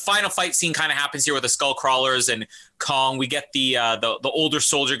final fight scene kind of happens here with the skull crawlers and Kong. We get the older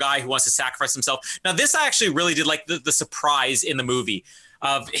soldier guy who wants to sacrifice himself. Now, this I actually really did like the surprise in the movie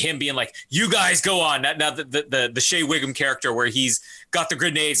of him being like, you guys go on. Now the Shea Wiggum character where he's got the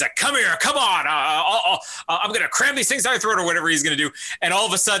grenades, like, come here, come on. I'm going to cram these things down your throat or whatever he's going to do. And all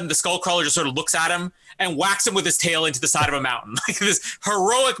of a sudden the skull crawler just sort of looks at him and whacks him with his tail into the side of a mountain. Like, this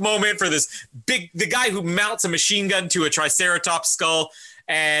heroic moment for the guy who mounts a machine gun to a triceratops skull,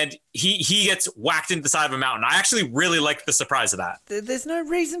 and he gets whacked into the side of a mountain. I actually really liked the surprise of that. There's no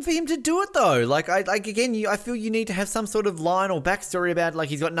reason for him to do it though. Like, I feel you need to have some sort of line or backstory about, like,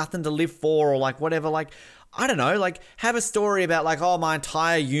 he's got nothing to live for or like whatever. Like, I don't know, like, have a story about like, oh, my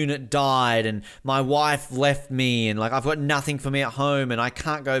entire unit died and my wife left me and like I've got nothing for me at home and I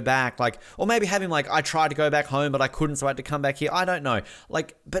can't go back. Like, or maybe have him like, I tried to go back home but I couldn't, so I had to come back here. I don't know.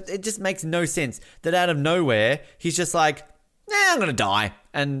 Like, but it just makes no sense that out of nowhere he's just like, I'm gonna die.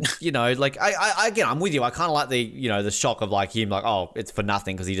 And, you know, like, I again, I'm with you. I kind of like the, you know, the shock of like him, like, oh, it's for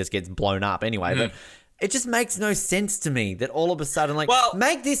nothing because he just gets blown up anyway. But it just makes no sense to me that all of a sudden, like,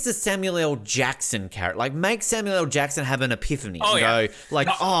 make this a Samuel L. Jackson character. Like, make Samuel L. Jackson have an epiphany. Go, like,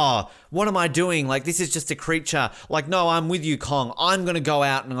 what am I doing? Like, this is just a creature. Like, no, I'm with you, Kong. I'm going to go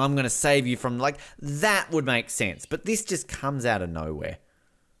out and I'm going to save you from, like, that would make sense. But this just comes out of nowhere.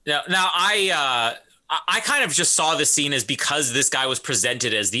 Now I kind of just saw this scene as, because this guy was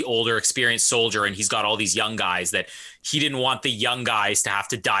presented as the older, experienced soldier and he's got all these young guys, that he didn't want the young guys to have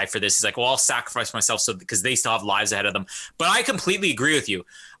to die for this. He's like, well, I'll sacrifice myself because they still have lives ahead of them. But I completely agree with you.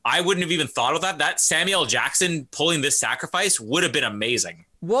 I wouldn't have even thought of that. That Samuel L. Jackson pulling this sacrifice would have been amazing.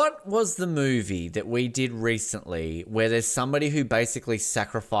 What was the movie that we did recently where there's somebody who basically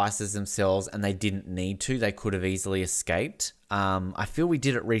sacrifices themselves and they didn't need to? They could have easily escaped. I feel we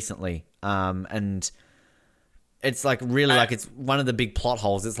did it recently. And it's like really like it's one of the big plot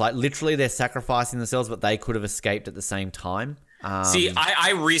holes. It's like literally they're sacrificing themselves, but they could have escaped at the same time. See,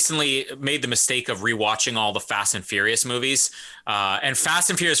 I recently made the mistake of rewatching all the Fast and Furious movies. And Fast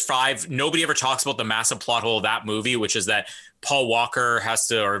and Furious 5, nobody ever talks about the massive plot hole of that movie, which is that Paul Walker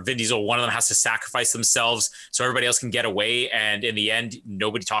or Vin Diesel, one of them has to sacrifice themselves so everybody else can get away. And in the end,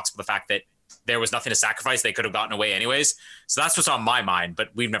 nobody talks about the fact that there was nothing to sacrifice. They could have gotten away anyways. So that's what's on my mind, but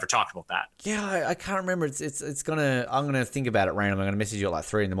we've never talked about that. Yeah, I can't remember. I'm gonna think about it randomly. I'm gonna message you at like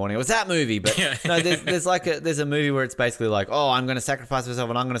 3 a.m. It was that movie, but no, there's a movie where it's basically like, oh, I'm gonna sacrifice myself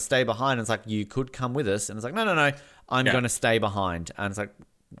and I'm gonna stay behind. And it's like, you could come with us, and it's like, no, I'm gonna stay behind. And it's like,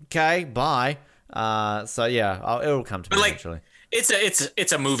 okay, bye. So yeah, it'll come to me eventually.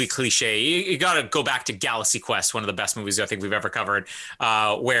 It's a movie cliche. You got to go back to Galaxy Quest, one of the best movies I think we've ever covered,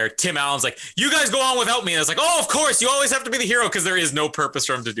 where Tim Allen's like, you guys go on without me. And it's like, oh, of course, you always have to be the hero because there is no purpose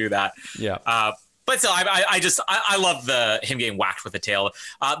for him to do that. Yeah. But still, I love him getting whacked with the tail.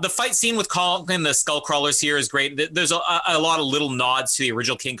 The fight scene with Kong and the skull crawlers here is great. There's a lot of little nods to the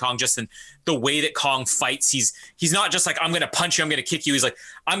original King Kong, just in the way that Kong fights. He's not just like, I'm going to punch you, I'm going to kick you. He's like,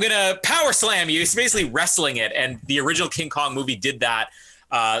 I'm going to power slam you. He's basically wrestling it. And the original King Kong movie did that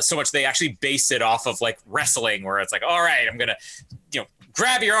so much they actually based it off of like wrestling, where it's like, all right, I'm going to,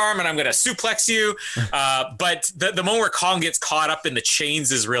 grab your arm and I'm going to suplex you. But the moment where Kong gets caught up in the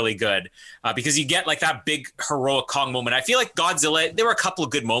chains is really good because you get like that big heroic Kong moment. I feel like Godzilla, there were a couple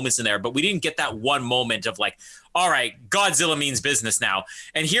of good moments in there, but we didn't get that one moment of like, all right, Godzilla means business now.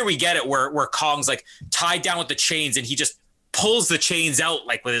 And here we get it where Kong's like tied down with the chains and he just pulls the chains out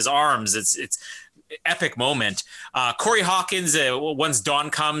like with his arms. It's epic moment. Corey Hawkins, once dawn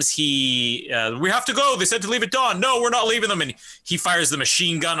comes, we have to go. They said to leave at dawn. No, we're not leaving them. And he fires the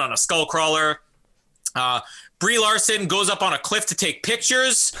machine gun on a skull crawler. Brie Larson goes up on a cliff to take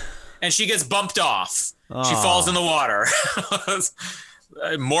pictures and she gets bumped off. Oh. She falls in the water.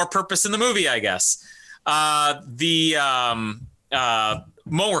 More purpose in the movie, I guess. The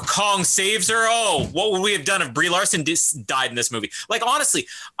moment where Kong saves her. Oh, what would we have done if Brie Larson died in this movie? Like, honestly,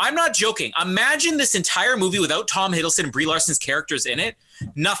 I'm not joking. Imagine this entire movie without Tom Hiddleston and Brie Larson's characters in it.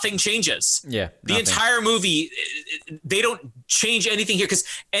 Nothing changes. Yeah. The entire movie, they don't change anything here because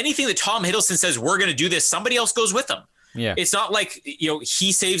anything that Tom Hiddleston says, we're going to do this, somebody else goes with them. Yeah. It's not like,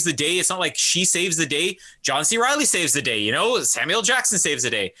 he saves the day. It's not like she saves the day. John C. Reilly saves the day. Samuel Jackson saves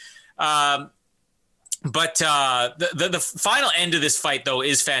the day. But the final end of this fight, though,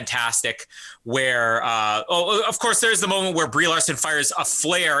 is fantastic where, of course, there's the moment where Brie Larson fires a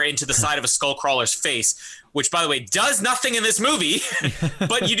flare into the side of a skull crawler's face, which, by the way, does nothing in this movie,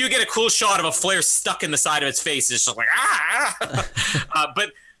 but you do get a cool shot of a flare stuck in the side of its face. It's just like,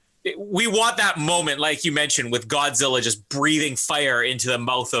 but we want that moment, like you mentioned, with Godzilla just breathing fire into the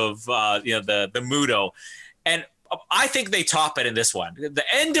mouth of, the Muto. And I think they top it in this one. The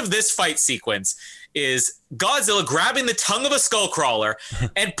end of this fight sequence is Godzilla grabbing the tongue of a skull crawler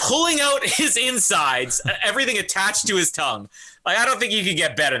and pulling out his insides, everything attached to his tongue. Like, I don't think you can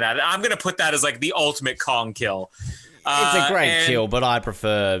get better than that. I'm going to put that as like the ultimate Kong kill. It's a great kill, but I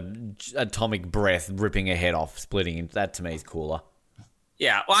prefer atomic breath ripping a head off, splitting it. That to me is cooler.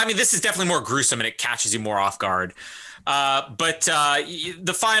 Yeah. Well, I mean, this is definitely more gruesome and it catches you more off guard. But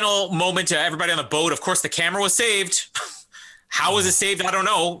the final moment, everybody on the boat, of course, the camera was saved. How was it saved? I don't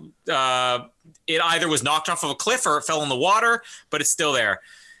know. It either was knocked off of a cliff or it fell in the water, but it's still there.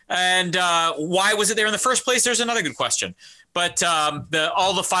 And why was it there in the first place? There's another good question. But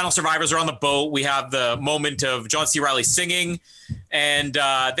all the final survivors are on the boat. We have the moment of John C. Reilly singing. And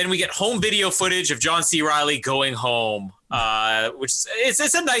then we get home video footage of John C. Reilly going home, which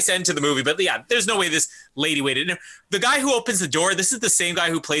it's a nice end to the movie. But yeah, there's no way this lady waited. The guy who opens the door, this is the same guy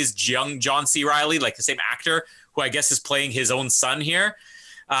who plays young John C. Reilly, like the same actor who I guess is playing his own son here.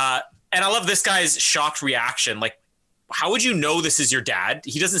 And I love this guy's shocked reaction. Like, how would you know this is your dad?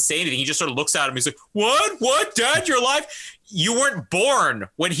 He doesn't say anything. He just sort of looks at him. He's like, what, Dad, you're alive? You weren't born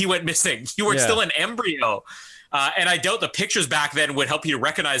when he went missing. You were still an embryo. And I doubt the pictures back then would help you to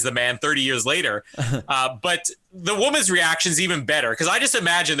recognize the man 30 years later. But the woman's reaction is even better because I just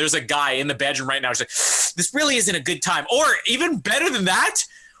imagine there's a guy in the bedroom right now who's like, this really isn't a good time. Or even better than that,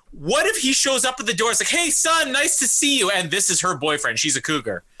 what if he shows up at the door? It's like, hey, son, nice to see you. And this is her boyfriend. She's a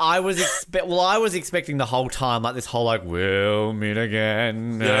cougar. I was expecting the whole time, like this whole, like, we'll meet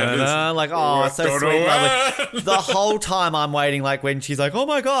again. Like, oh, so sweet. Lovely. The whole time I'm waiting, like, when she's like, oh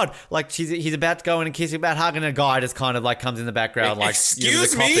my God. Like, he's about to go in and kiss, about hugging a guy just kind of, like, comes in the background, like,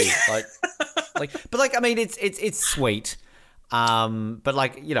 excuse me? But, like, I mean, it's sweet. But,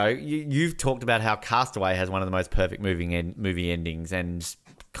 like, you've talked about how Castaway has one of the most perfect movie endings and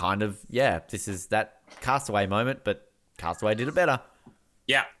kind of, this is that Castaway moment, but Castaway did it better.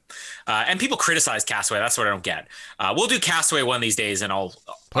 Yeah. And people criticize Castaway. That's what I don't get. We'll do Castaway one of these days and I'll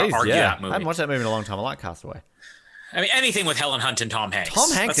argue that movie. I haven't watched that movie in a long time. I like Castaway. I mean, anything with Helen Hunt and Tom Hanks.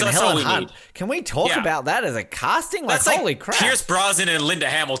 Tom Hanks and Helen Hunt. Can we talk about that as a casting? Like, that's holy like crap. Pierce Brosnan and Linda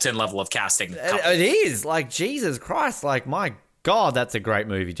Hamilton level of casting. It is. Like, Jesus Christ. Like, my God, that's a great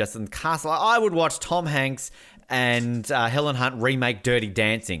movie. Just in cast. Like, I would watch Tom Hanks and Helen Hunt remake Dirty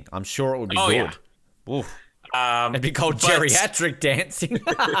Dancing. I'm sure it would be good. Yeah. Oof. It'd be called geriatric dancing.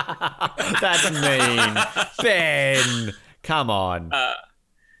 That's mean. Ben, come on.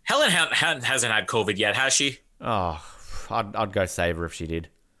 Helen Hunt hasn't had COVID yet, has she? Oh, I'd go save her if she did.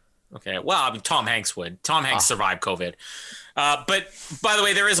 Okay. Well, I mean, Tom Hanks would. Tom Hanks survived COVID. But by the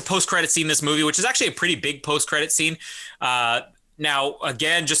way, there is a post-credit scene in this movie, which is actually a pretty big post-credit scene. Now,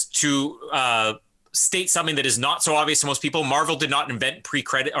 again, just to state something that is not so obvious to most people, Marvel did not invent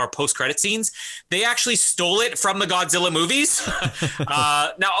pre-credit or post-credit scenes. They actually stole it from the Godzilla movies.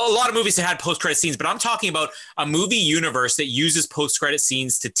 Now, a lot of movies have had post-credit scenes, but I'm talking about a movie universe that uses post-credit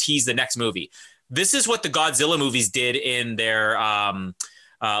scenes to tease the next movie. This is what the Godzilla movies did in their I'm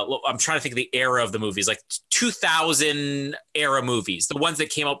trying to think of the era of the movies, like 2000 era movies, the ones that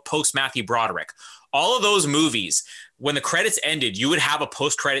came out post Matthew Broderick. All of those movies when the credits ended, you would have a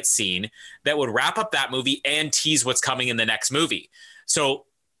post-credit scene that would wrap up that movie and tease what's coming in the next movie. So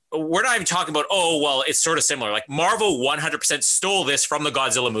we're not even talking about, oh, well, it's sort of similar. Like Marvel 100% stole this from the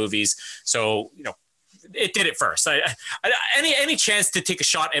Godzilla movies. So, it did it first. Any chance to take a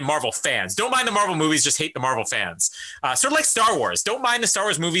shot at Marvel fans. Don't mind the Marvel movies, just hate the Marvel fans. Sort of like Star Wars. Don't mind the Star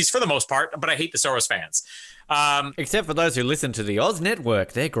Wars movies for the most part, but I hate the Star Wars fans. Except for those who listen to the Oz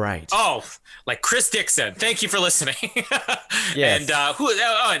Network, they're great. Oh, like Chris Dixon. Thank you for listening. Yes.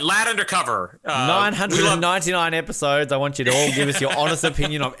 And Lad Undercover. 999 episodes. I want you to all give us your honest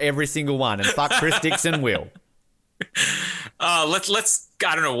opinion of every single one, and fuck Chris Dixon will. Let's.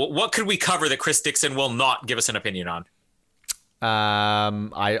 I don't know. What could we cover that Chris Dixon will not give us an opinion on?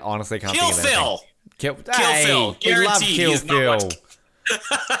 I honestly can't Kill think of anything. Phil. Kill Phil. We love Guaranteed. Kill He's Phil. not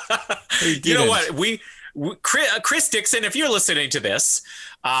You know what? Chris Dixon, if you're listening to this,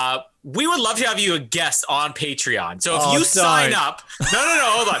 we would love to have you a guest on Patreon. So if you sign up, no,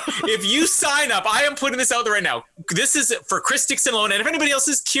 hold on. If you sign up, I am putting this out there right now. This is for Chris Dixon alone. And if anybody else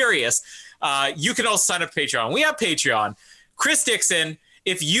is curious, you can also sign up for Patreon. We have Patreon. Chris Dixon,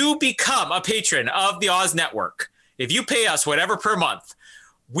 if you become a patron of the Oz Network, if you pay us whatever per month,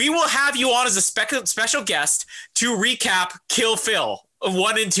 we will have you on as a special guest to recap Kill Phil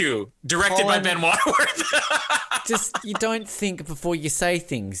 1 and 2, directed by Ben Waterworth. Just, you don't think before you say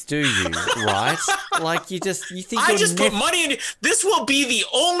things, do you? Right? Like you think. I just put money in. This will be the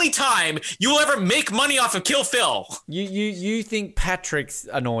only time you will ever make money off of Kill Phil. You think Patrick's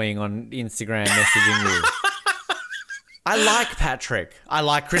annoying on Instagram messaging you? I like Patrick. I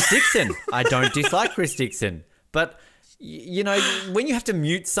like Chris Dixon. I don't dislike Chris Dixon. But, when you have to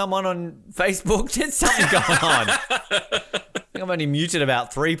mute someone on Facebook, there's something going on. I think I've only muted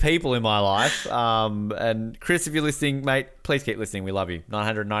about 3 people in my life. And Chris, if you're listening, mate, please keep listening. We love you.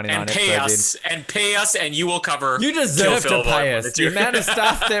 999 episodes in. And pay us, and you will cover. You deserve to pay us. The amount of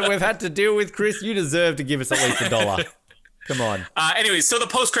stuff that we've had to deal with, Chris, you deserve to give us at least $1. Come on. Anyways, so the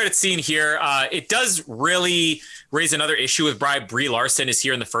post-credit scene here, it does really raise another issue with Brie Larson is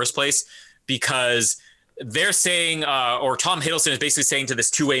here in the first place, because they're saying, or Tom Hiddleston is basically saying to this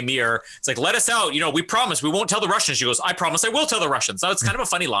two-way mirror, it's like, let us out. We promise we won't tell the Russians. She goes, I promise I will tell the Russians. Now, it's kind of a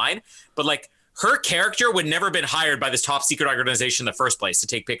funny line, but like her character would never have been hired by this top secret organization in the first place to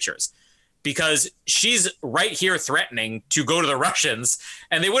take pictures, because she's right here threatening to go to the Russians,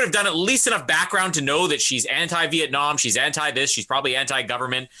 and they would have done at least enough background to know that she's anti-Vietnam, she's anti-this, she's probably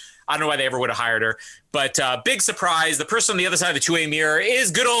anti-government. I don't know why they ever would have hired her, but big surprise. The person on the other side of the two-way mirror is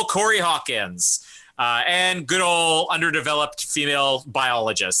good old Corey Hawkins. And good old underdeveloped female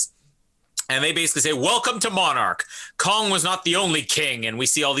biologist. And they basically say, welcome to Monarch. Kong was not the only king. And we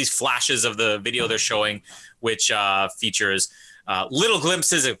see all these flashes of the video they're showing, which features little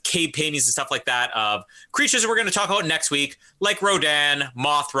glimpses of cave paintings and stuff like that of creatures that we're going to talk about next week, like Rodan,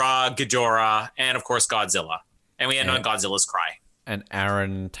 Mothra, Ghidorah, and of course Godzilla. And we end on Godzilla's cry. And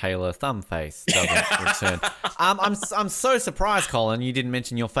Aaron Taylor Thumbface doesn't return. I'm so surprised, Colin, you didn't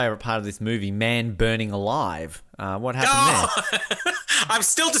mention your favorite part of this movie, Man Burning Alive. What happened there? I'm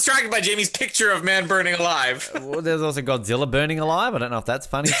still distracted by Jamie's picture of Man Burning Alive. Well, there's also Godzilla burning alive. I don't know if that's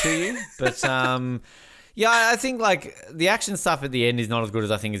funny to you, but yeah, I think like the action stuff at the end is not as good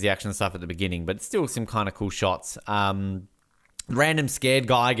as I think as the action stuff at the beginning, but still some kind of cool shots. Random scared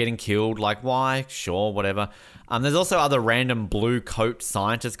guy getting killed, like why? Sure, whatever. There's also other random blue coat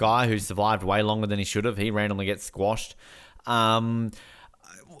scientist guy who survived way longer than he should have. He randomly gets squashed.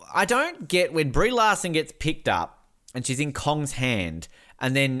 I don't get when Brie Larson gets picked up and she's in Kong's hand,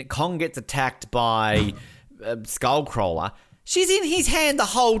 and then Kong gets attacked by Skullcrawler. She's in his hand the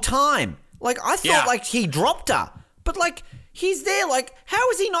whole time. Like I thought, like he dropped her, but like. He's there, like, how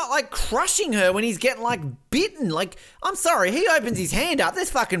is he not, like, crushing her when he's getting, like, bitten? Like, I'm sorry, he opens his hand up, there's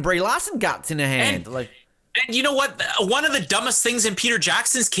fucking Brie Larson guts in her hand. And you know what? One of the dumbest things in Peter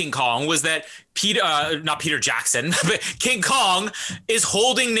Jackson's King Kong was that not Peter Jackson, but King Kong is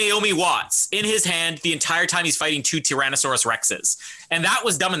holding Naomi Watts in his hand the entire time he's fighting 2 Tyrannosaurus Rexes. And that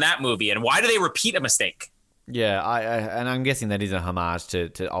was dumb in that movie. And why do they repeat a mistake? Yeah, and I'm guessing that is a homage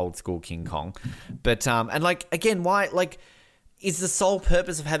to old school King Kong. But, and, like, again, why, like... Is the sole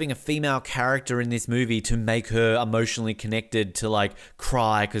purpose of having a female character in this movie to make her emotionally connected to, like,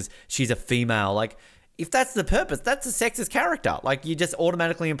 cry because she's a female? Like, if that's the purpose, that's a sexist character. Like, you're just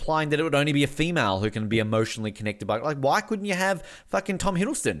automatically implying that it would only be a female who can be emotionally connected by... Like, why couldn't you have fucking Tom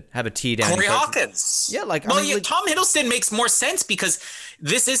Hiddleston have a tear down? Corey Hawkins. Yeah, like... Well, Tom Hiddleston makes more sense because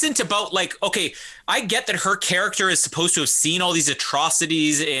this isn't about, like... Okay, I get that her character is supposed to have seen all these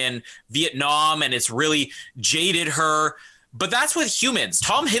atrocities in Vietnam and it's really jaded her... But that's with humans.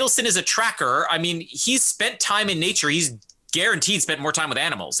 Tom Hiddleston is a tracker. I mean, he's spent time in nature. He's guaranteed spent more time with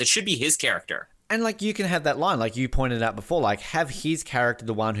animals. It should be his character. And, like, you can have that line, like you pointed out before, like, have his character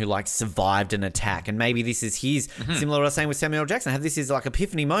the one who, like, survived an attack. And maybe this is his, similar to what I was saying with Samuel L. Jackson, have this is, like,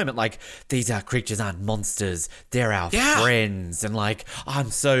 epiphany moment. Like, these creatures aren't monsters. They're our friends. And, like,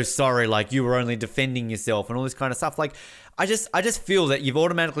 I'm so sorry. Like, you were only defending yourself and all this kind of stuff. Like, I just feel that you've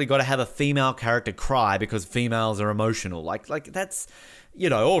automatically got to have a female character cry because females are emotional. Like that's...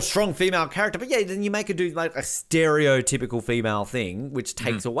 strong female character. But yeah, then you make her do like a stereotypical female thing, which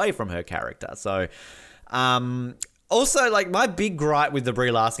takes away from her character. So, also, like, my big gripe with the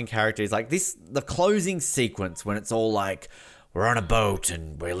Brie Larson character is like the closing sequence when it's all like, we're on a boat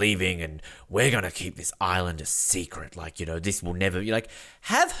and we're leaving and we're going to keep this island a secret. Like, this will never be like,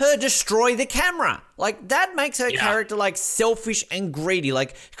 have her destroy the camera. Like, that makes her character like selfish and greedy.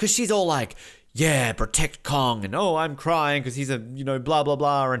 Like, because she's all like, yeah, protect Kong, and I'm crying because he's a, blah, blah,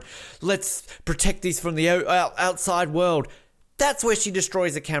 blah, and let's protect this from the outside world. That's where she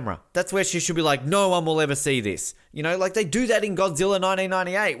destroys the camera. That's where she should be like, no one will ever see this. Like they do that in Godzilla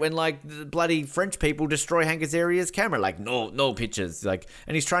 1998 when, like, the bloody French people destroy Hank Azaria's camera. Like, no pictures. Like,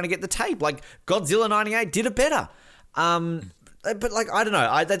 and he's trying to get the tape. Like, Godzilla 98 did it better. But, like, I don't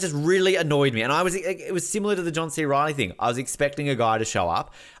know. That just really annoyed me. And it was similar to the John C. Reilly thing. I was expecting a guy to show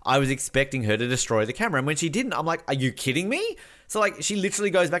up. I was expecting her to destroy the camera. And when she didn't, I'm like, are you kidding me? So, like, she literally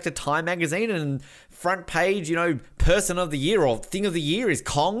goes back to Time magazine and front page, person of the year or thing of the year is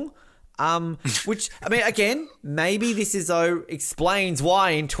Kong. Which, I mean, again, maybe this explains why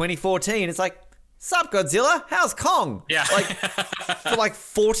in 2014 it's like, sup, Godzilla? How's Kong? Yeah. Like, for like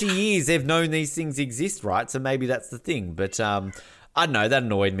 40 years, they've known these things exist, right? So maybe that's the thing. But I don't know. That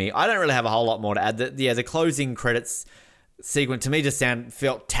annoyed me. I don't really have a whole lot more to add. The closing credits sequence to me just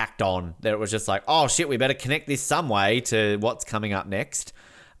felt tacked on. That it was just like, oh, shit, we better connect this some way to what's coming up next.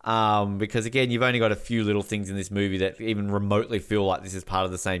 Because, again, you've only got a few little things in this movie that even remotely feel like this is part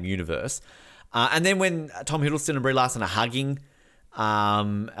of the same universe. And then when Tom Hiddleston and Brie Larson are hugging...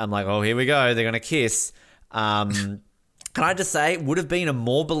 I'm like, oh, here we go. They're going to kiss. Can I just say, it would have been a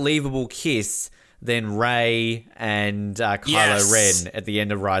more believable kiss than Rey and Kylo Ren at the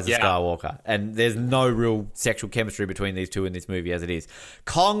end of Rise of Skywalker. And there's no real sexual chemistry between these two in this movie as it is.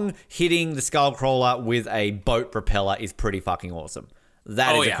 Kong hitting the Skullcrawler with a boat propeller is pretty fucking awesome.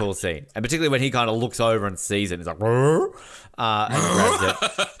 That is a cool scene. And particularly when he kind of looks over and sees it. He's like, and grabs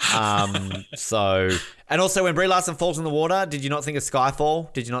it. And also when Brie Larson falls in the water, did you not think of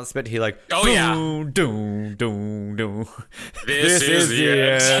Skyfall? Did you not expect to hear like, doom, doom, doom, doom. This is the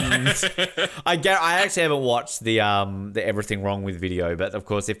end. I actually haven't watched the Everything Wrong With video, but of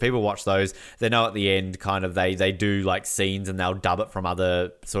course, if people watch those, they know at the end kind of they do like scenes and they'll dub it from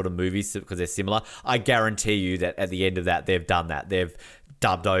other sort of movies because they're similar. I guarantee you that at the end of that, they've done that. They've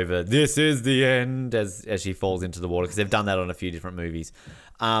dubbed over, this is the end, as she falls into the water, because they've done that on a few different movies.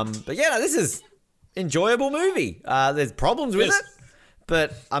 But yeah, no, this is enjoyable movie. There's problems with it,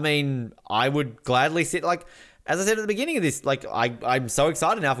 but I mean, I would gladly sit, like, as I said at the beginning of this, like, I'm so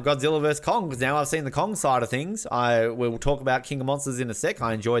excited now for Godzilla vs. Kong, because now I've seen the Kong side of things. We'll talk about King of Monsters in a sec.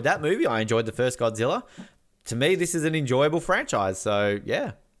 I enjoyed that movie. I enjoyed the first Godzilla. To me, this is an enjoyable franchise, so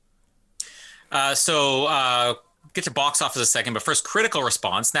yeah. Get to box office a second, but first, critical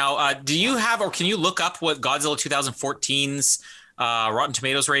response. Now, do you have, or can you look up what Godzilla 2014's Rotten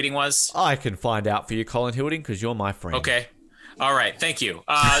Tomatoes rating was? I can find out for you, Colin Hilding, because you're my friend. Okay. All right. Thank you.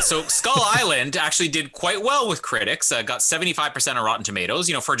 So Skull Island actually did quite well with critics. Got 75% on Rotten Tomatoes.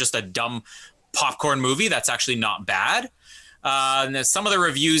 For just a dumb popcorn movie, that's actually not bad. And some of the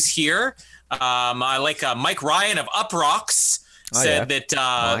reviews here, I like Mike Ryan of Uprocks. Said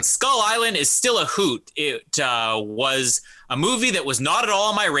that Skull Island is still a hoot. It was a movie that was not at all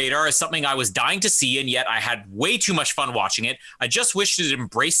on my radar as something I was dying to see, and yet I had way too much fun watching it. I just wished it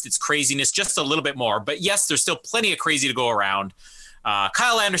embraced its craziness just a little bit more. But yes, there's still plenty of crazy to go around.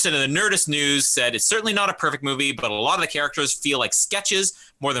 Kyle Anderson of the Nerdist News said, it's certainly not a perfect movie, but a lot of the characters feel like sketches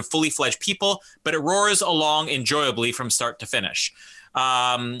more than fully fledged people, but it roars along enjoyably from start to finish.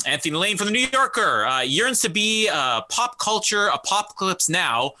 Anthony Lane from the New Yorker yearns to be pop culture apocalypse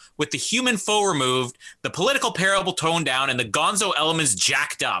now with the human foe removed, the political parable toned down, and the gonzo elements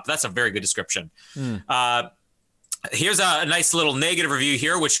jacked up. That's a very good description. Here's a nice little negative review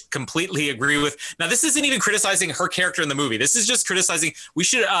here, which completely agree with. Now, this isn't even criticizing her character in the movie. This is just criticizing. We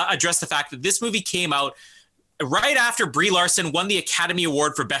should address the fact that this movie came out right after Brie Larson won the Academy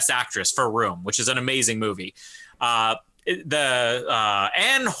Award for Best Actress for Room, which is an amazing movie. The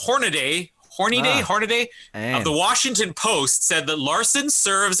Anne Hornaday Hornaday of the Washington Post said that Larson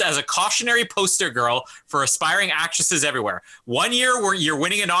serves as a cautionary poster girl for aspiring actresses everywhere. 1 year where you're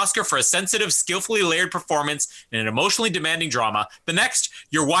winning an Oscar for a sensitive, skillfully layered performance in an emotionally demanding drama. The next,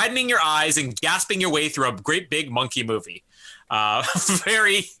 you're widening your eyes and gasping your way through a great big monkey movie.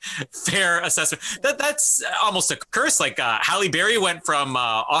 Very fair assessment. That's almost a curse. Like Halle Berry went from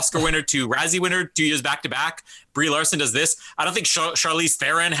Oscar winner to Razzie winner 2 years back to back. Brie Larson does this. I don't think Charlize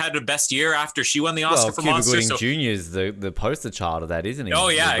Theron had the best year after she won the Oscar for Monsters. Cuba Gooding Jr. is the poster child of that, isn't he? Oh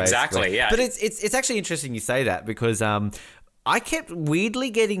yeah, exactly. Yeah, but it's actually interesting you say that because I kept weirdly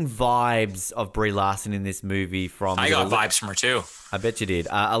getting vibes of Brie Larson in this movie from. I got vibes from her too. I bet you did.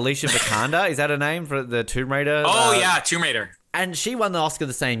 Alicia Vikander, is that her name for the Tomb Raider? Oh yeah, Tomb Raider. And she won the Oscar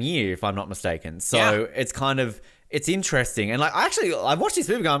the same year, if I'm not mistaken. So it's kind of, it's interesting. And like, I watched this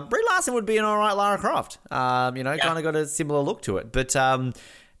movie going, Brie Larson would be an all right Lara Croft. Kind of got a similar look to it. But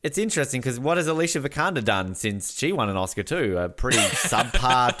it's interesting because what has Alicia Vikander done since she won an Oscar too? A pretty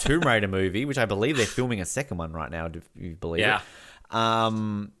subpar Tomb Raider movie, which I believe they're filming a second one right now, if you believe it. I've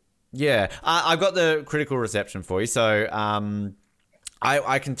got the critical reception for you. So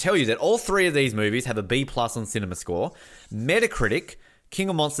I can tell you that all three of these movies have a B+ on Cinema Score. Metacritic, King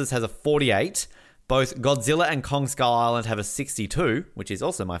of Monsters has a 48. Both Godzilla and Kong Skull Island have a 62, which is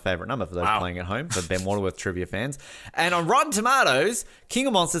also my favorite number for those playing at home, for Ben Waterworth trivia fans. And on Rotten Tomatoes, King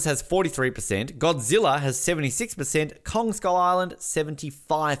of Monsters has 43%, Godzilla has 76%, Kong Skull Island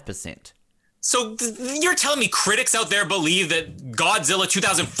 75%. So you're telling me critics out there believe that Godzilla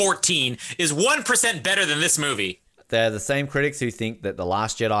 2014 is 1% better than this movie? They're the same critics who think that The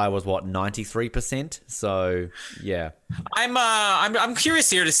Last Jedi was 93%. So yeah, I'm curious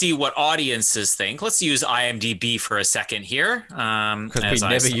here to see what audiences think. Let's use IMDb for a second here, because we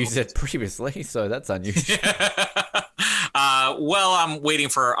never used it previously, so that's unusual. Well, I'm waiting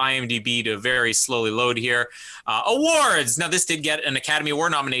for IMDb to very slowly load here. Awards. Now, this did get an Academy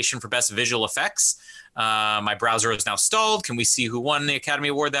Award nomination for Best Visual Effects. My browser is now stalled. Can we see who won the Academy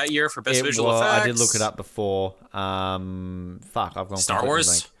Award that year for Best Visual Effects? I did look it up before. I've gone Star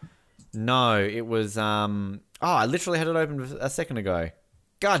Wars? No, it was I literally had it open a second ago.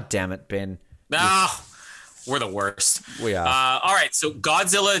 God damn it, Ben. We're the worst. We are. All right, so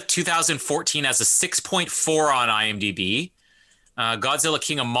Godzilla 2014 has a 6.4 on IMDb. Godzilla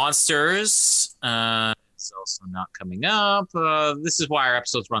King of Monsters it's also not coming up. This is why our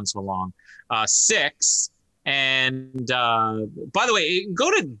episodes run so long. 6. And by the way, go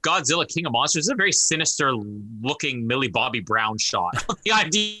to Godzilla King of Monsters. It's a very sinister looking Millie Bobby Brown shot on the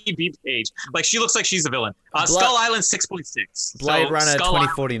IMDb page. Like, she looks like she's a villain. Skull Island 6.6. Blade Runner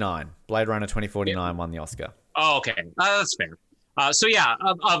 2049. Blade Runner 2049 won the Oscar. Oh, okay. That's fair.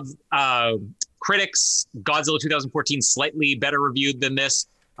 Of critics, Godzilla 2014 slightly better reviewed than this.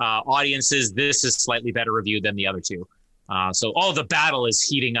 Audiences, this is slightly better reviewed than the other two. The battle is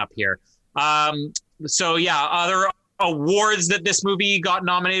heating up here. Other awards that this movie got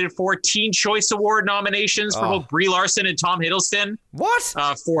nominated for: Teen Choice Award nominations for both Brie Larson and Tom Hiddleston. What?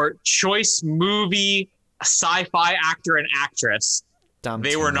 For Choice Movie, Sci-Fi Actor and Actress.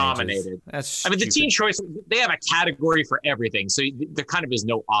 They were nominated. That's stupid. The Teen Choice, they have a category for everything, so there kind of is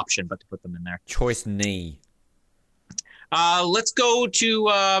no option but to put them in there. Choice knee. Let's go to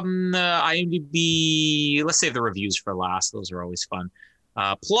IMDb. Let's save the reviews for last. Those are always fun.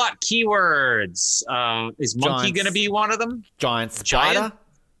 Plot keywords. Is monkey going to be one of them? Giant spider?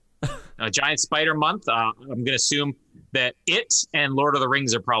 Giant spider month. I'm going to assume that It and Lord of the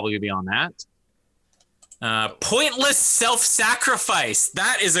Rings are probably going to be on that. Pointless self-sacrifice.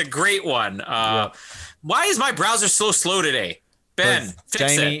 That is a great one. Why is my browser so slow today? Ben,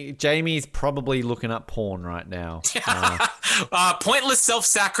 fix it. Jamie's probably looking up porn right now. Pointless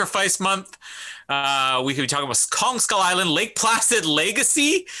self-sacrifice month. We could be talking about Kong Skull Island, Lake Placid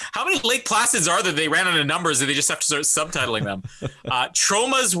Legacy. How many Lake Placids are there? They ran out of numbers and they just have to start subtitling them.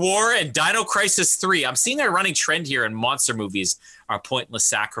 Troma's War and Dino Crisis 3. I'm seeing a running trend here in monster movies are pointless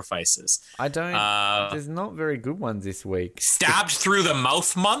sacrifices. There's not very good ones this week. Stabbed Through the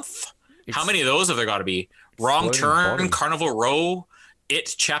Mouth month. How many of those have there got to be? Wrong Turn, body. Carnival Row,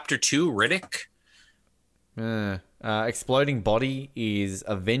 It Chapter 2, Riddick. Exploding Body is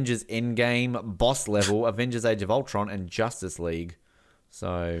Avengers Endgame, Boss Level, Avengers Age of Ultron, and Justice League.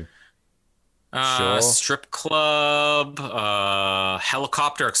 So, sure. Strip Club,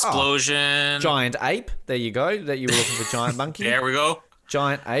 Helicopter Explosion. Giant Ape, there you go. That you were looking for Giant Monkey. There we go.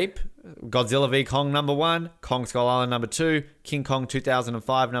 Giant Ape, Godzilla v Kong number 1, Kong Skull Island number 2, King Kong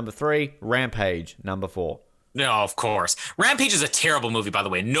 2005 number 3, Rampage number 4. No, of course. Rampage is a terrible movie, by the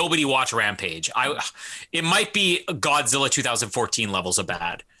way. Nobody watch Rampage. It might be Godzilla 2014 levels of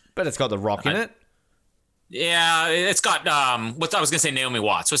bad. But it's got The Rock in it. Yeah, it's got what I was gonna say, Naomi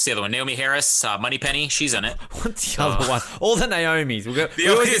Watts. What's the other one? Naomi Harris, Moneypenny. She's in it. What's the other one? All the Naomis. We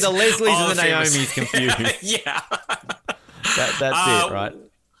always get the Leslies and the Naomis confused. Yeah. That's it, right?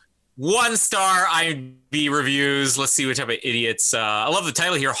 1 star IMDb reviews. Let's see what type of idiots. I love the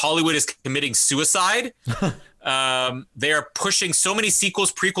title here. Hollywood is committing suicide. They are pushing so many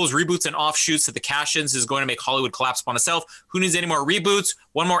sequels, prequels, reboots, and offshoots that the cash-ins is going to make Hollywood collapse upon itself. Who needs any more reboots?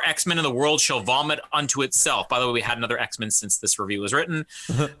 One more X-Men in the world shall vomit unto itself. By the way, we had another X-Men since this review was written.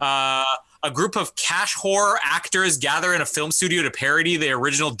 A group of cash horror actors gather in a film studio to parody the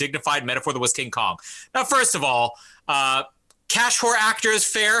original dignified metaphor that was King Kong. Now, first of all, cash horror actors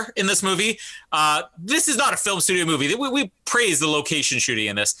fair in this movie. This is not a film studio movie. We praise the location shooting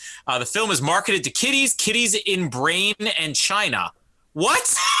in this. The film is marketed to kiddies in brain and China.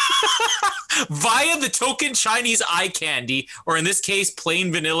 What? Via the token Chinese eye candy, or in this case,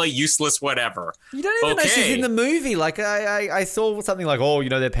 plain vanilla, useless whatever. You don't even know she's in the movie. Like, I saw something like, oh,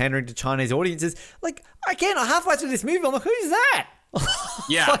 they're pandering to Chinese audiences. Like, again, halfway through this movie, I'm like, who's that?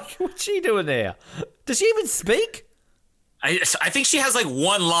 Yeah. Like, what's she doing there? Does she even speak? I think she has like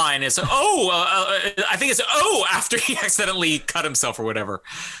one line. It's I think it's after he accidentally cut himself or whatever.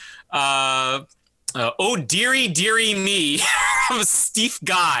 Oh dearie me, I'm a Steve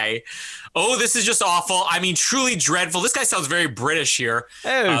Guy. Oh, this is just awful. I mean, truly dreadful. This guy sounds very British here.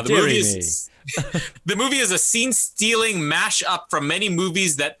 Oh, dearie me. The movie is a scene-stealing mash-up from many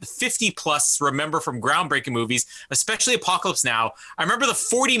movies that 50-plus remember from groundbreaking movies, especially Apocalypse Now. I remember the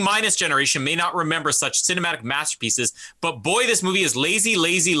 40-minus generation may not remember such cinematic masterpieces, but boy, this movie is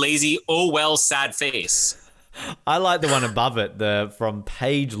lazy, oh well, sad face. I like the one above it, from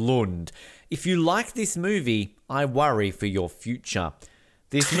Paige Lund. If you like this movie, I worry for your future.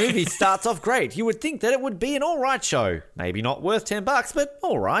 This movie starts off great. You would think that it would be an alright show. Maybe not worth $10, but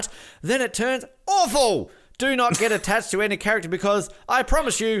alright. Then it turns awful. Do not get attached to any character because I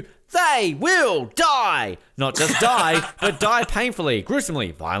promise you, they will die. Not just die, but die painfully,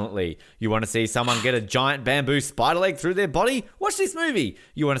 gruesomely, violently. You want to see someone get a giant bamboo spider leg through their body? Watch this movie.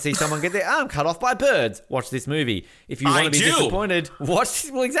 You want to see someone get their arm cut off by birds? Watch this movie. If you want to be disappointed, well,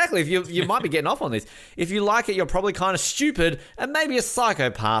 exactly. If you might be getting off on this. If you like it, you're probably kind of stupid and maybe a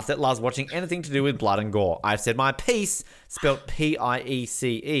psychopath that loves watching anything to do with blood and gore. I've said my piece, spelled Piece. Oh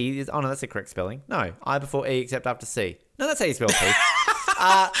no, that's the correct spelling. No, I before E except after C. No, that's how you spell peace.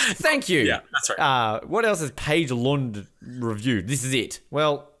 Thank you. Yeah, that's right. What else has Paige Lund reviewed? This is it.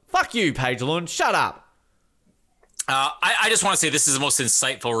 Well, fuck you, Paige Lund. Shut up. I just want to say this is the most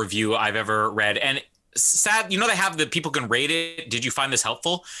insightful review I've ever read. And sad, they have the people can rate it. Did you find this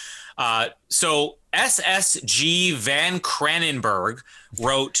helpful? So SSG Van Cranenberg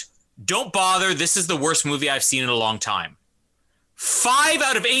wrote, "Don't bother. This is the worst movie I've seen in a long time." 5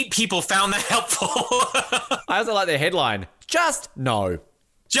 out of 8 people found that helpful. I also like their headline. Just no.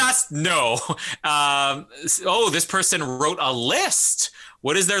 Just no. This person wrote a list.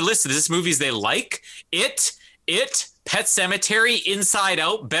 What is their list? Is this movies they like? It, Pet Sematary, Inside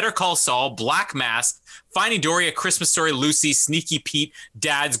Out, Better Call Saul, Black Mass, Finding Dory, A Christmas Story, Lucy, Sneaky Pete,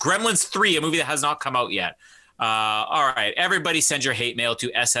 Dads, Gremlins 3, a movie that has not come out yet. All right. Everybody send your hate mail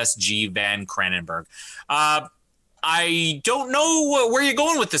to SSG Van Cranenberg. I don't know where you're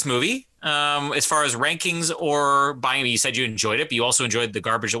going with this movie as far as rankings or buying. You said you enjoyed it, but you also enjoyed the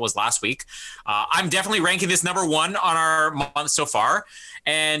garbage that was last week. I'm definitely ranking this number 1 on our month so far.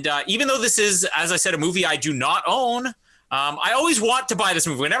 And even though this is, as I said, a movie I do not own, I always want to buy this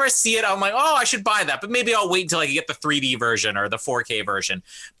movie. Whenever I see it, I'm like, oh, I should buy that. But maybe I'll wait until I can get the 3D version or the 4K version.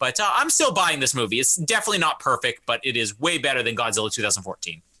 But I'm still buying this movie. It's definitely not perfect, but it is way better than Godzilla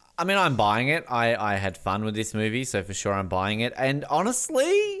 2014. I mean, I'm buying it. I had fun with this movie, so for sure I'm buying it. And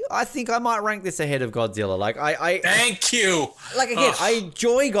honestly, I think I might rank this ahead of Godzilla. Like, Thank you. Like, again, I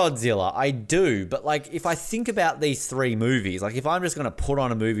enjoy Godzilla. I do. But, like, if I think about these 3 movies, like, if I'm just going to put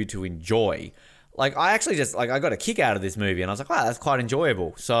on a movie to enjoy, like, I actually just, like, I got a kick out of this movie. And I was like, wow, that's quite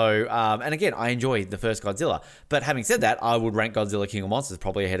enjoyable. So, and again, I enjoyed the first Godzilla. But having said that, I would rank Godzilla King of Monsters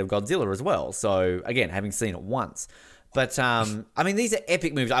probably ahead of Godzilla as well. So, again, having seen it once. But, I mean, these are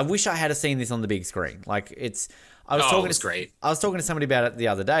epic movies. I wish I had seen this on the big screen. Like, it was great. I was talking to somebody about it the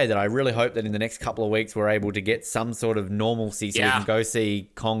other day that I really hope that in the next couple of weeks we're able to get some sort of normalcy so we can go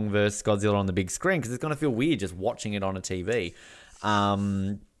see Kong vs. Godzilla on the big screen because it's going to feel weird just watching it on a TV.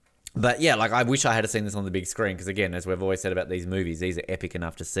 But, yeah, like, I wish I had seen this on the big screen because, again, as we've always said about these movies, these are epic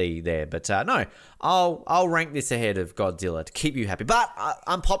enough to see there. But, no, I'll rank this ahead of Godzilla to keep you happy. But,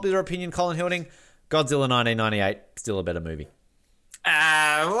 unpopular opinion, Colin Hilding, Godzilla 1998, still a better movie.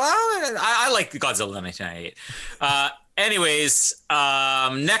 I like Godzilla 1998. Anyways,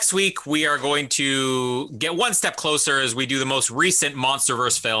 next week we are going to get one step closer as we do the most recent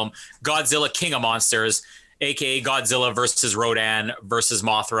MonsterVerse film, Godzilla King of Monsters, aka Godzilla versus Rodan versus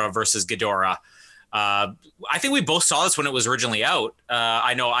Mothra versus Ghidorah. I think we both saw this when it was originally out.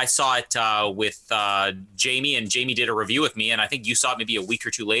 I know I saw it with Jamie, and Jamie did a review with me, and I think you saw it maybe a week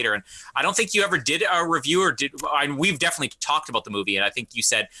or two later. And I don't think you ever did a review, or we've definitely talked about the movie, and I think you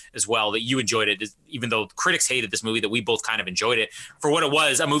said as well that you enjoyed it, even though critics hated this movie, that we both kind of enjoyed it for what it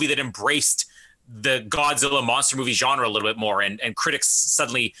was, a movie that embraced the Godzilla monster movie genre a little bit more, and critics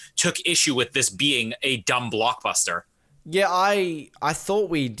suddenly took issue with this being a dumb blockbuster. Yeah, I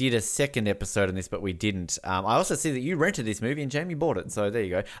thought we did a second episode on this, but we didn't. I also see that you rented this movie and Jamie bought it, so there you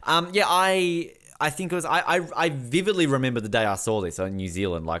go. Yeah, I think it was... I vividly remember the day I saw this in New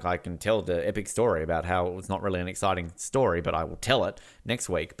Zealand. Like, I can tell the epic story about how it was not really an exciting story, but I will tell it next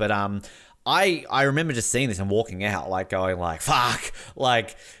week. But I remember just seeing this and walking out, like, going like, fuck.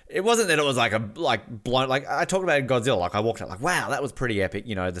 Like, it wasn't that it was like blown, like I talked about Godzilla, like I walked out like, wow, that was pretty epic,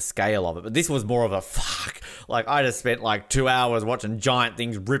 you know, the scale of it. But this was more of a fuck. Like, I just spent like 2 hours watching giant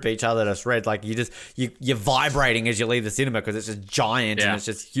things rip each other to shreds. Like, you're vibrating as you leave the cinema because it's just giant and it's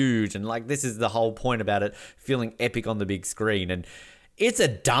just huge. And like, this is the whole point about it feeling epic on the big screen. And it's a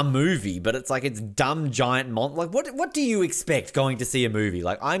dumb movie, but it's like, it's dumb giant like what do you expect going to see a movie?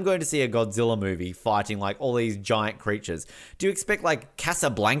 Like, I'm going to see a Godzilla movie fighting like all these giant creatures. Do you expect like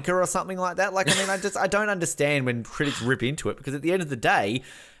Casablanca or something like that? Like, I mean, I don't understand when critics rip into it, because at the end of the day,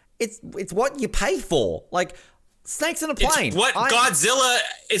 it's what you pay for. Like, snakes on a plane.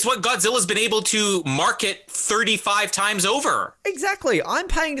 It's what Godzilla's been able to market 35 times over. Exactly. I'm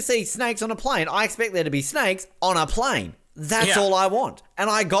paying to see snakes on a plane. I expect there to be snakes on a plane. That's all I want. And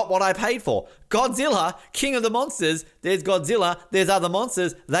I got what I paid for. Godzilla, King of the Monsters. There's Godzilla. There's other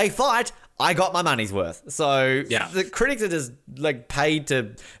monsters. They fight. I got my money's worth. So the critics are just like paid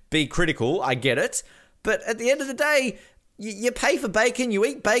to be critical. I get it. But at the end of the day, you pay for bacon. You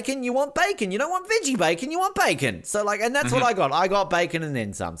eat bacon. You want bacon. You don't want veggie bacon. You want bacon. So like, and that's what I got. I got bacon and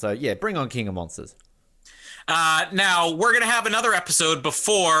then some. So yeah, bring on King of Monsters. Now, we're going to have another episode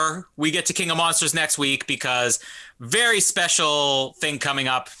before we get to King of Monsters next week, because very special thing coming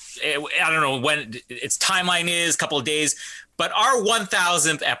up. I don't know when its timeline is, a couple of days, but our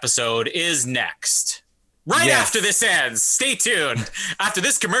 1000th episode is next. After this ends. Stay tuned. After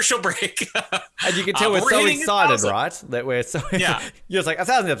this commercial break. And you can tell we're so excited, right? That we're so... Yeah. You're just like,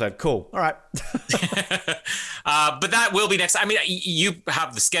 1000th episode. Cool. All right. But that will be next. I mean, you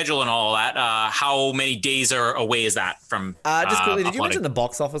have the schedule and all that. How many days away is that from... just quickly, did you mention the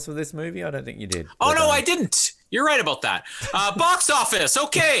box office for this movie? I don't think you did. Oh, no, I didn't. You're right about that. Box office.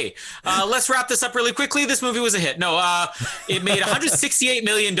 Okay. Let's wrap this up really quickly. This movie was a hit. No, it made $168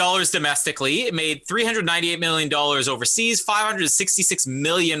 million domestically. It made $398 million overseas, $566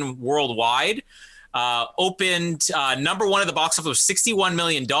 million worldwide. Opened number one at the box office with $61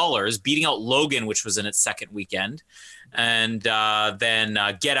 million, beating out Logan, which was in its second weekend. And then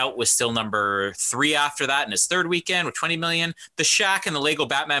Get Out was still number 3 after that in its third weekend with $20 million. The Shack and the Lego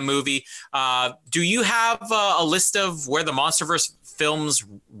Batman movie. Do you have a list of where the MonsterVerse films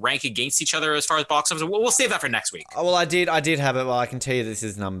rank against each other as far as box office? We'll save that for next week. Well, I did have it. Well, I can tell you this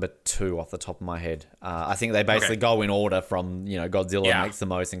is number 2 off the top of my head. I think they basically go in order from, you know, Godzilla makes the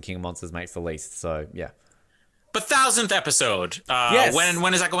most and King of Monsters makes the least. So, yeah. But 1000th episode. Yes.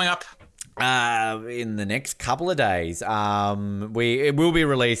 When is that going up? In the next couple of days. It will be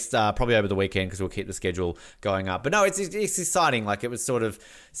released probably over the weekend, because we'll keep the schedule going up. But no, it's exciting. Like, it was sort of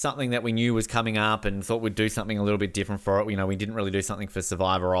something that we knew was coming up and thought we'd do something a little bit different for it. You know, we didn't really do something for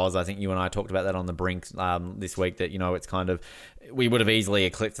Survivor Oz. I think you and I talked about that on the brink this week, that, you know, it's kind of, we would have easily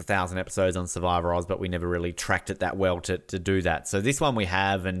eclipsed 1,000 episodes on Survivor Oz, but we never really tracked it that well to do that. So this one we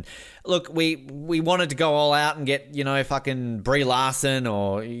have, and look, we wanted to go all out and get, you know, fucking Brie Larson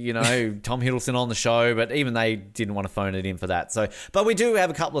or, you know, Tom Hiddleston on the show, but even they didn't want to phone it in for that. So, but we do have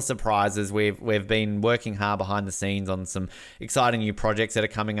a couple of surprises. We've been working hard behind the scenes on some exciting new projects that are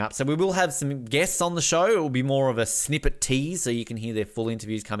coming up. So we will have some guests on the show. It will be more of a snippet tease, so you can hear their full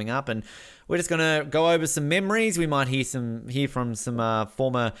interviews coming up, and we're just going to go over some memories. We might hear from some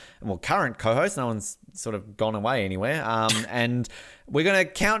former, well, current co-hosts. No one's sort of gone away anywhere. And we're going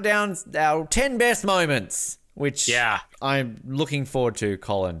to count down our 10 best moments, which I'm looking forward to,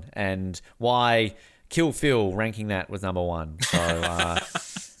 Colin, and why Kill Phil ranking that was number 1. So,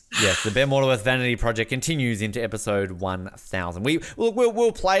 yes, the Ben Waterworth Vanity Project continues into episode 1000.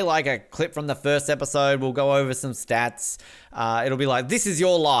 We'll play like a clip from the first episode. We'll go over some stats. It'll be like, This Is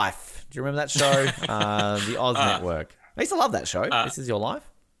Your Life. Do you remember that show? The Oz Network. I used to love that show. This Is Your Life.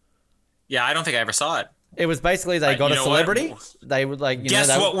 Yeah, I don't think I ever saw it. It was basically they got a celebrity. What? They would like, guess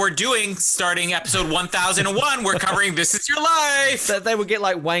what we're doing starting episode 1001. We're covering This Is Your Life. So they would get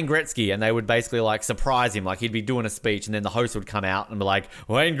like Wayne Gretzky and they would basically like surprise him. Like he'd be doing a speech and then the host would come out and be like,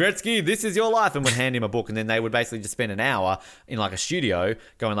 Wayne Gretzky, this is your life, and would hand him a book. And then they would basically just spend an hour in like a studio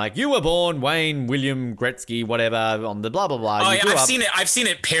going like, you were born Wayne William Gretzky, whatever, on the blah, blah, blah. Oh, yeah, I've seen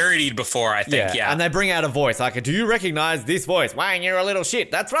it parodied before, I think. Yeah. And they bring out a voice like, do you recognize this voice? Wayne, you're a little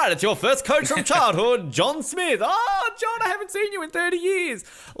shit. That's right. It's your first coach from childhood, John Smith. Oh, John, I haven't seen you in 30 years.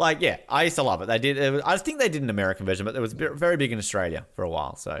 Like, yeah, I used to love it. They did. I think they did an American version, but it was very big in Australia for a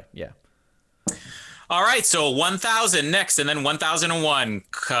while. So, yeah. All right, so 1000 next, and then 1001,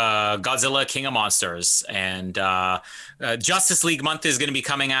 Godzilla, King of Monsters. And Justice League month is going to be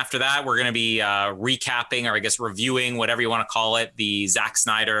coming after that. We're going to be recapping, or I guess reviewing, whatever you want to call it, the Zack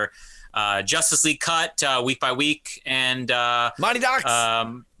Snyder Justice League cut week by week. And Mighty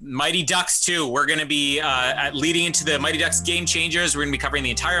Ducks. Mighty Ducks 2. We're going to be leading into the Mighty Ducks Game Changers. We're going to be covering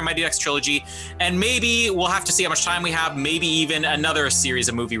the entire Mighty Ducks trilogy. And maybe we'll have to see how much time we have. Maybe even another series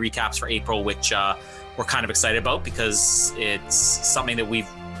of movie recaps for April, which we're kind of excited about because it's something that we've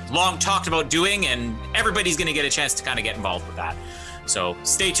long talked about doing, and everybody's going to get a chance to kind of get involved with that. So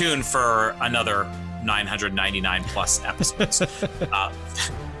stay tuned for another 999 plus episodes.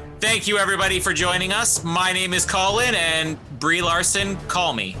 Thank you, everybody, for joining us. My name is Colin, and Brie Larson,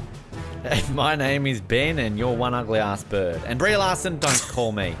 call me. My name is Ben, and you're one ugly ass bird. And Brie Larson, don't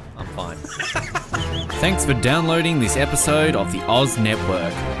call me. I'm fine. Thanks for downloading this episode of the Oz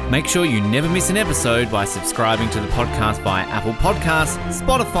Network. Make sure you never miss an episode by subscribing to the podcast via Apple Podcasts,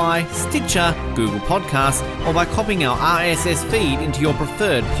 Spotify, Stitcher, Google Podcasts, or by copying our RSS feed into your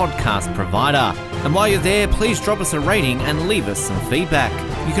preferred podcast provider. And while you're there, please drop us a rating and leave us some feedback.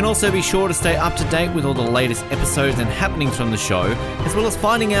 You can also be sure to stay up to date with all the latest episodes and happenings from the show, as well as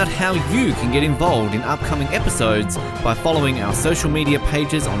finding out how you can get involved in upcoming episodes by following our social media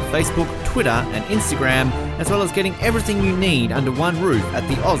pages on Facebook, Twitter, and Instagram, as well as getting everything you need under one roof at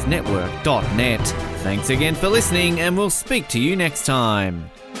theoznetwork.net. Thanks again for listening, and we'll speak to you next time.